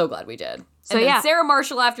and then Sarah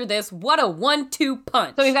Marshall after this. What a 1-2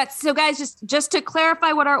 punch. So guys, just to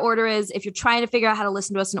clarify what our order is, if you're trying to figure out how to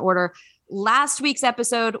listen to us in order, last week's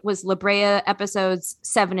episode was La Brea episodes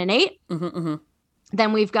 7 and 8.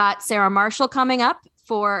 Then we've got Sarah Marshall coming up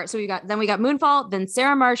we got Moonfall, then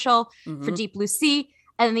Sarah Marshall for Deep Blue Sea.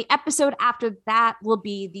 And then the episode after that will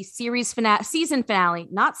be the season finale,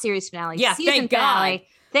 not series finale. Yeah, season finale. God.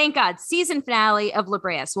 Thank God. Season finale of La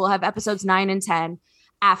Brea. So we'll have episodes 9 and 10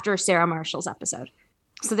 after Sarah Marshall's episode.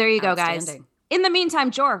 So there you go, guys. In the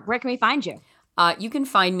meantime, Jor, where can we find you? You can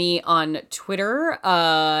find me on Twitter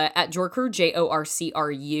at Jorcru,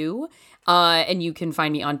 JORCRU. And you can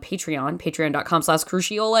find me on Patreon,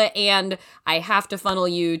 patreon.com/Cruciola. And I have to funnel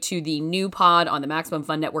you to the new pod on the Maximum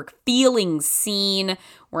Fun Network, Feeling Seen,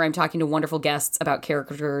 where I'm talking to wonderful guests about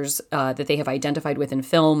characters that they have identified with in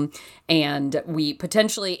film. And we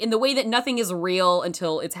potentially, in the way that nothing is real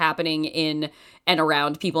until it's happening in and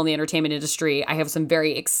around people in the entertainment industry, I have some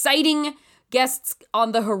very exciting guests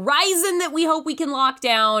on the horizon that we hope we can lock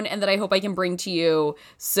down and that I hope I can bring to you.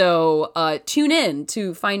 So tune in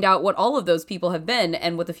to find out what all of those people have been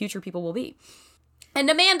and what the future people will be. And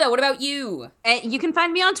Amanda, what about you? You can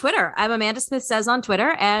find me on Twitter. I'm Amanda Smith Says on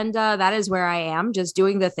Twitter, and that is where I am, just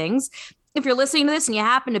doing the things. If you're listening to this and you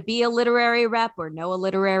happen to be a literary rep or know a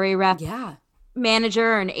literary rep,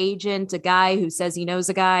 manager, an agent, a guy who says he knows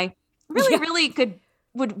a guy, really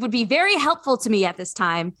would be very helpful to me at this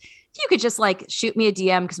time. You could just shoot me a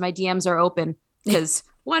DM because my DMs are open, because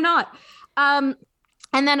why not? And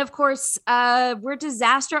then, of course, we're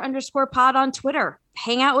disaster_pod on Twitter.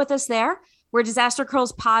 Hang out with us there. We're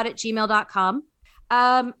disastercurlspod@gmail.com.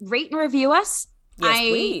 Rate and review us. Yes,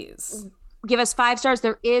 please. Give us 5 stars.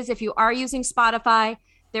 If you are using Spotify,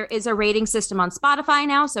 there is a rating system on Spotify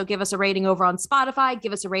now. So give us a rating over on Spotify.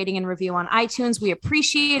 Give us a rating and review on iTunes. We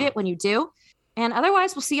appreciate it when you do. And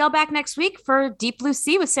otherwise, we'll see y'all back next week for Deep Blue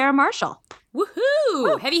Sea with Sarah Marshall. Woohoo!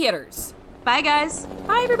 Woo. Heavy hitters. Bye, guys.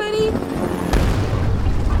 Bye, everybody.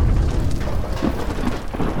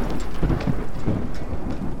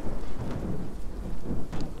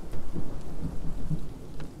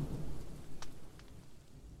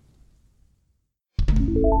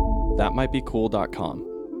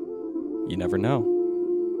 Thatmightbecool.com. You never know.